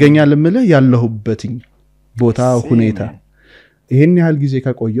ያሳድገኛል እምልህ ያለሁበትኝ ቦታ ሁኔታ ይሄን ያህል ጊዜ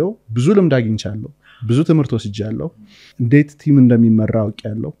ከቆየው ብዙ ልምድ አግኝቻለሁ ብዙ ትምህርት ወስጃለሁ እንዴት ቲም እንደሚመራ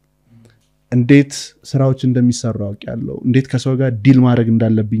አውቃለሁ እንዴት ስራዎች እንደሚሰሩ አውቃለሁ እንዴት ከሰው ጋር ዲል ማድረግ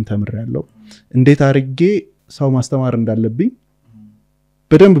እንዳለብኝ ተምሬያለሁ እንዴት አርጌ ሰው ማስተማር እንዳለብኝ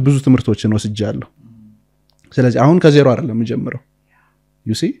በደንብ ብዙ ትምህርቶችን ወስጃለሁ ስለዚህ አሁን ከዜሮ አይደለም ጀምረው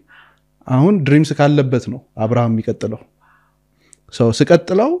you see አሁን ድሪምስ ካለበት ነው አብርሃም የሚቀጥለው ሰው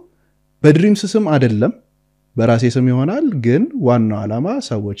ስቀጥለው በድሪምስ ስም አይደለም በራሴ ስም ይሆናል ግን ዋናው ዓላማ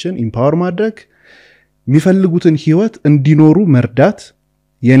ሰዎችን ኢምፓወር ማድረግ የሚፈልጉትን ህይወት እንዲኖሩ መርዳት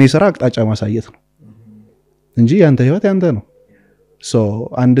የኔ ስራ አቅጣጫ ማሳየት ነው እንጂ ያንተ ህይወት ያንተ ነው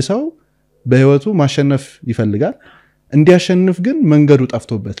አንድ ሰው በህይወቱ ማሸነፍ ይፈልጋል እንዲያሸንፍ ግን መንገዱ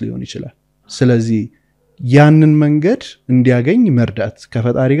ጠፍቶበት ሊሆን ይችላል ስለዚህ ያንን መንገድ እንዲያገኝ መርዳት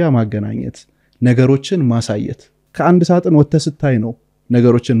ከፈጣሪ ጋር ማገናኘት ነገሮችን ማሳየት ከአንድ ሳጥን ወጥተህ ስታይ ነው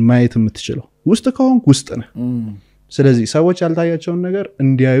ነገሮችን ማየት የምትችለው ውስጥ ከሆንክ ውስጥ ነህ ስለዚህ ሰዎች ያልታያቸውን ነገር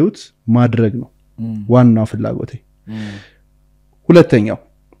እንዲያዩት ማድረግ ነው ዋናው ፍላጎቴ ሁለተኛው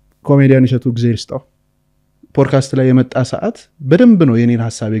ኮሜዲያን እሸቱ እግዚአብሔር ፖድካስት ላይ የመጣ ሰዓት በደንብ ነው የኔን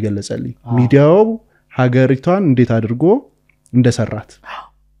ሐሳብ የገለጸልኝ ሚዲያው ሀገሪቷን እንዴት አድርጎ እንደሰራት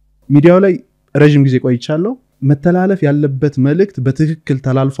ሚዲያው ላይ ረጅም ጊዜ ቆይቻለሁ መተላለፍ ያለበት መልእክት በትክክል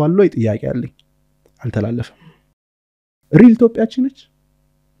ተላልፏል ወይ ጥያቄ አለኝ አልተላለፈም ሪል ኢትዮጵያችን ነች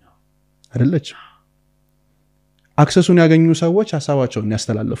አይደለች አክሰሱን ያገኙ ሰዎች ሐሳባቸውን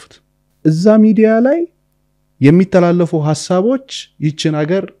ያስተላልፉት እዛ ሚዲያ ላይ የሚተላለፉ ሐሳቦች ይችን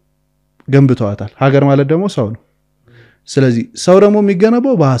ሀገር ገንብተዋታል ሀገር ማለት ደግሞ ሰው ነው ስለዚህ ሰው ደግሞ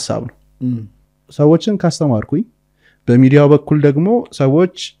የሚገነባው በሐሳብ ነው ሰዎችን ካስተማርኩኝ በሚዲያው በኩል ደግሞ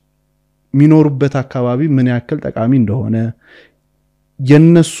ሰዎች ሚኖሩበት አካባቢ ምን ያክል ጠቃሚ እንደሆነ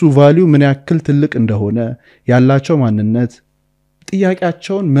የነሱ ቫልዩ ምን ያክል ትልቅ እንደሆነ ያላቸው ማንነት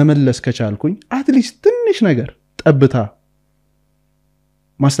ጥያቄያቸውን መመለስ ከቻልኩኝ አትሊስት ትንሽ ነገር ጠብታ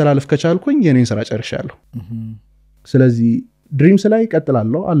ማስተላለፍ ከቻልኩኝ የኔን ስራ ጨርሻለሁ ስለዚህ ድሪምስ ላይ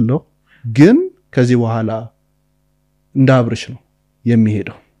ቀጥላለሁ አለው ግን ከዚህ በኋላ እንደ አብርሽ ነው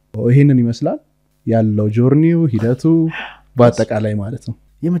የሚሄደው ይሄንን ይመስላል ያለው ጆርኒው ሂደቱ በአጠቃላይ ማለት ነው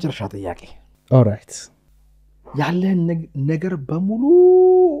የመጨረሻ ጥያቄ ኦልራይት ያለህን ነገር በሙሉ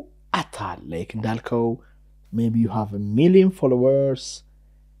አታል like እንዳልከው maybe you have a million followers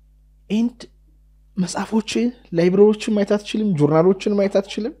and መጽሐፎች ላይብረሪዎችን ማየት አትችልም ጆርናሎችን ማየት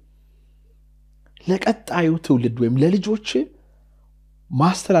አትችልም ለቀጣዩ ትውልድ ወይም ለልጆች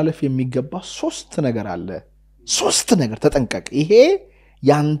ማስተላለፍ የሚገባ 3 ነገር አለ 3 ነገር ተጠንቀቅ ይሄ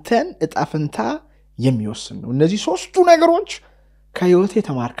ያንተን እጣፈንታ የሚወስን ነው እነዚህ 3ቱ ነገሮች ከህይወት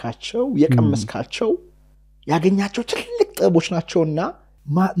የተማርካቸው የቀመስካቸው ያገኛቸው ትልቅ ጥበቦች ናቸውና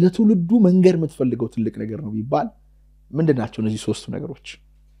ለትውልዱ መንገር የምትፈልገው ትልቅ ነገር ነው ቢባል ምንድናቸው እነዚህ 3ቱ ነገሮች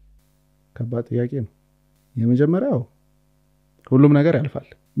ከባድ ጥያቄ ነው የመጀመሪያው ሁሉም ነገር ያልፋል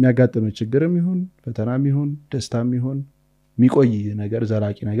የሚያጋጥም ችግርም ይሁን ፈተናም ይሁን ደስታም ይሁን የሚቆይ ነገር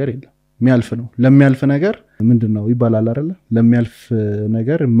ዘላቂ ነገር የለም የሚያልፍ ነው ለሚያልፍ ነገር ምንድነው ይባላል አይደል ለሚያልፍ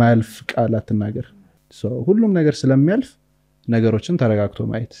ነገር የማያልፍ ቃል አትናገር ሁሉም ነገር ስለሚያልፍ ነገሮችን ተረጋግቶ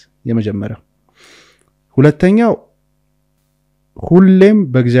ማየት የመጀመሪያው ሁለተኛው ሁሌም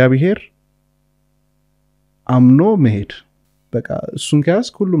በእግዚአብሔር አምኖ መሄድ በቃ እሱን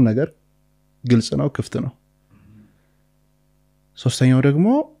ከያዝክ ሁሉም ነገር ግልጽ ነው ክፍት ነው ሶስተኛው ደግሞ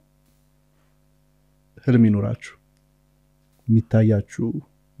ህልም ይኖራችሁ የሚታያችሁ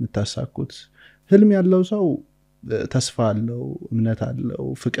የምታሳኩት ህልም ያለው ሰው ተስፋ አለው እምነት አለው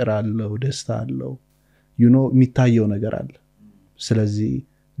ፍቅር አለው ደስታ አለው የሚታየው ነገር አለ ስለዚህ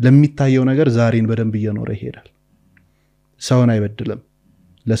ለሚታየው ነገር ዛሬን በደንብ እየኖረ ይሄዳል ሰውን አይበድልም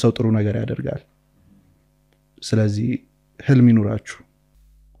ለሰው ጥሩ ነገር ያደርጋል ስለዚህ ህልም ይኖራችሁ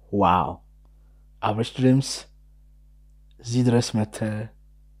ዋው አብርሽ ድሪምስ እዚህ ድረስ መተ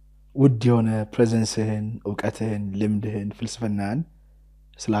ውድ የሆነ ፕሬዘንስህን ዕውቀትህን ልምድህን ፍልስፍናን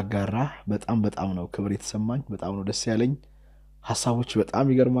ስላጋራ በጣም ነው ክብር የተሰማኝ በጣም ነው ደስ ያለኝ ሐሳቦች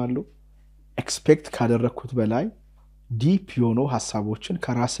በጣም ይገርማሉ ኤክስፔክት ካደረኩት በላይ ዲፕ የሆኑ ሐሳቦችን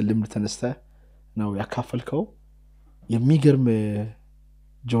ከራስ ልምድ ተነስተ ነው ያካፈልከው የሚገርም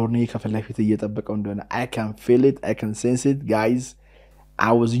ጆርኒ ከፈላፊት እየተጠበቀው እንደሆነ I can feel it I can sense it guys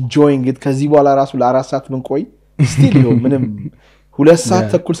I was enjoying it ከዚህ በኋላ ራሱ ለ4 ሰዓት ምን ቆይ still ይሁን ምንም 2 ሰዓት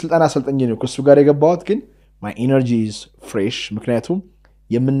ተኩል ስልጣና አሰልጠኝ ነው ከሱ ጋር የገባሁት ግን my energy is fresh ምክንያቱም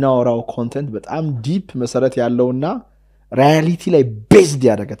የምናወራው ኮንቴንት በጣም ዲፕ መሰረት ያለውና ሪያሊቲ ላይ ቤዝድ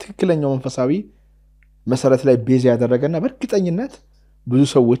ያደረገ ትክክለኛው መንፈሳዊ መሰረት ላይ ቤዝ ያደረገና በእርግጠኝነት ብዙ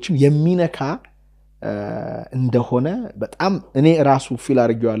ሰዎችን የሚነካ እንደሆነ በጣም እኔ ራሱ ፊል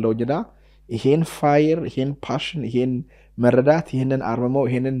አድርጌዋለሁና ይሄን ፋየር ይሄን ፓሽን ይሄን መረዳት ይሄንን አርመመው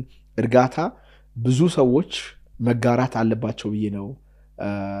ይሄንን እርጋታ ብዙ ሰዎች መጋራት አለባቸው ብዬ ነው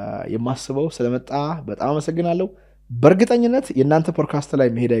የማስበው ስለመጣ በጣም አመሰግናለሁ በእርግጠኝነት የናንተ ፖድካስት ላይ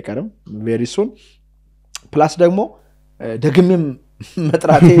መሄድ አይቀርም very soon ፕላስ ደግሞ ደግሜም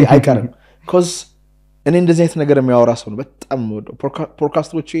መጥራቴ አይቀርም cuz እኔ እንደዚህ አይነት ነገር የሚያወራ ሰው ነው በጣም ወዶ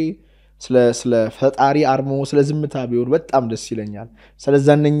ፖድካስቶቼ ስለ ፈጣሪ አርሞ ስለ ዝምታ ቢሆን በጣም ደስ ይለኛል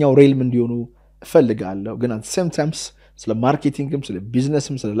ስለዛነኛው ሬልም እንዲሆኑ እፈልጋለሁ ግን at the same time ስለ ማርኬቲንግም ስለ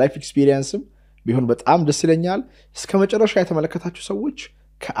ቢዝነስም ስለ ላይፍ ኤክስፒሪየንስም ቢሆን በጣም ደስ ይለኛል እስከ መጨረሻ የተመለከታችሁ ሰዎች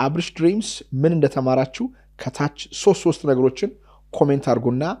ከአብርሽ ድሪምስ ምን እንደተማራችሁ ከታች ሶስት ነገሮችን ኮሜንት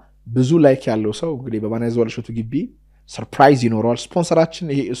አድርጉና ብዙ ላይክ ያለው ሰው እንግዲህ በማንያዘዋል እሸቱ ግቢ ሰርፕራይዝ ይኖራል ስፖንሰራችን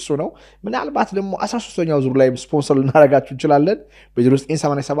ይሄ እሱ ነው ምናልባት ደግሞ 13ኛው ዙር ላይ ስፖንሰር ልናረጋችሁ እንችላለን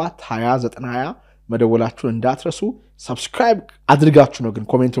በ0987 2090 መደወላችሁን እንዳትረሱ ሰብስክራይብ አድርጋችሁ ነው ግን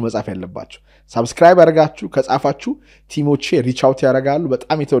ኮሜንቱ መጻፍ ያለባችሁ ሰብስክራይብ አድርጋችሁ ከጻፋችሁ ቲሞቼ ሪች አውት ያደርጋሉ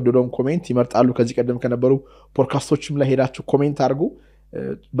በጣም የተወደደውን ኮሜንት ይመርጣሉ ከዚህ ቀደም ከነበሩ ፖድካስቶችም ላይ ሄዳችሁ ኮሜንት አድርጉ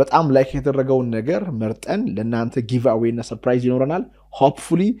በጣም ላይክ የተደረገውን ነገር መርጠን ለናንተ ጊቭ አዌይ እና ሰርፕራይዝ ይኖረናል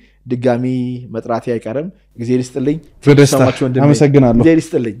ሆፕፉሊ ድጋሚ መጥራቴ አይቀርም እግዚአብሔር ይስጥልኝ አመሰግናለሁ እግዚአብሔር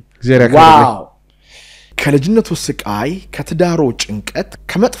ይስጥልኝ ዋው ከልጅነቱ ስቃይ ከትዳሮ ጭንቀት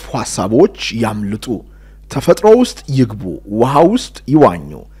ከመጥፎ ሐሳቦች ያምልጡ ተፈጥሮ ውስጥ ይግቡ ውሃ ውስጥ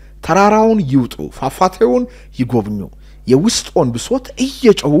ይዋኙ ተራራውን ይውጡ ፏፏቴውን ይጎብኙ የውስጦን ብሶት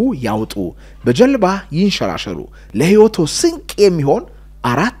እየጨው ያውጡ በጀልባ ይንሸራሸሩ ለህይወቱ ስንቅ የሚሆን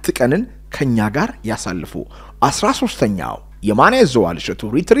 4 ቀንን ከኛ ጋር ያሳልፉ 13ኛው የማንያዘዋል እሸቱ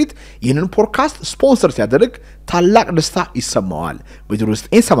ሪትሪት ይህንን ፖድካስት ስፖንሰር ሲያደርግ ታላቅ ደስታ ይሰማዋል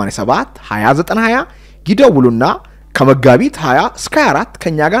በ0987 2090 ይደውሉና ከመጋቢት 20 እስከ 4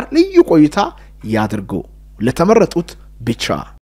 ከኛ ጋር ልዩ ቆይታ ያድርጉ ለተመረጡት ብቻ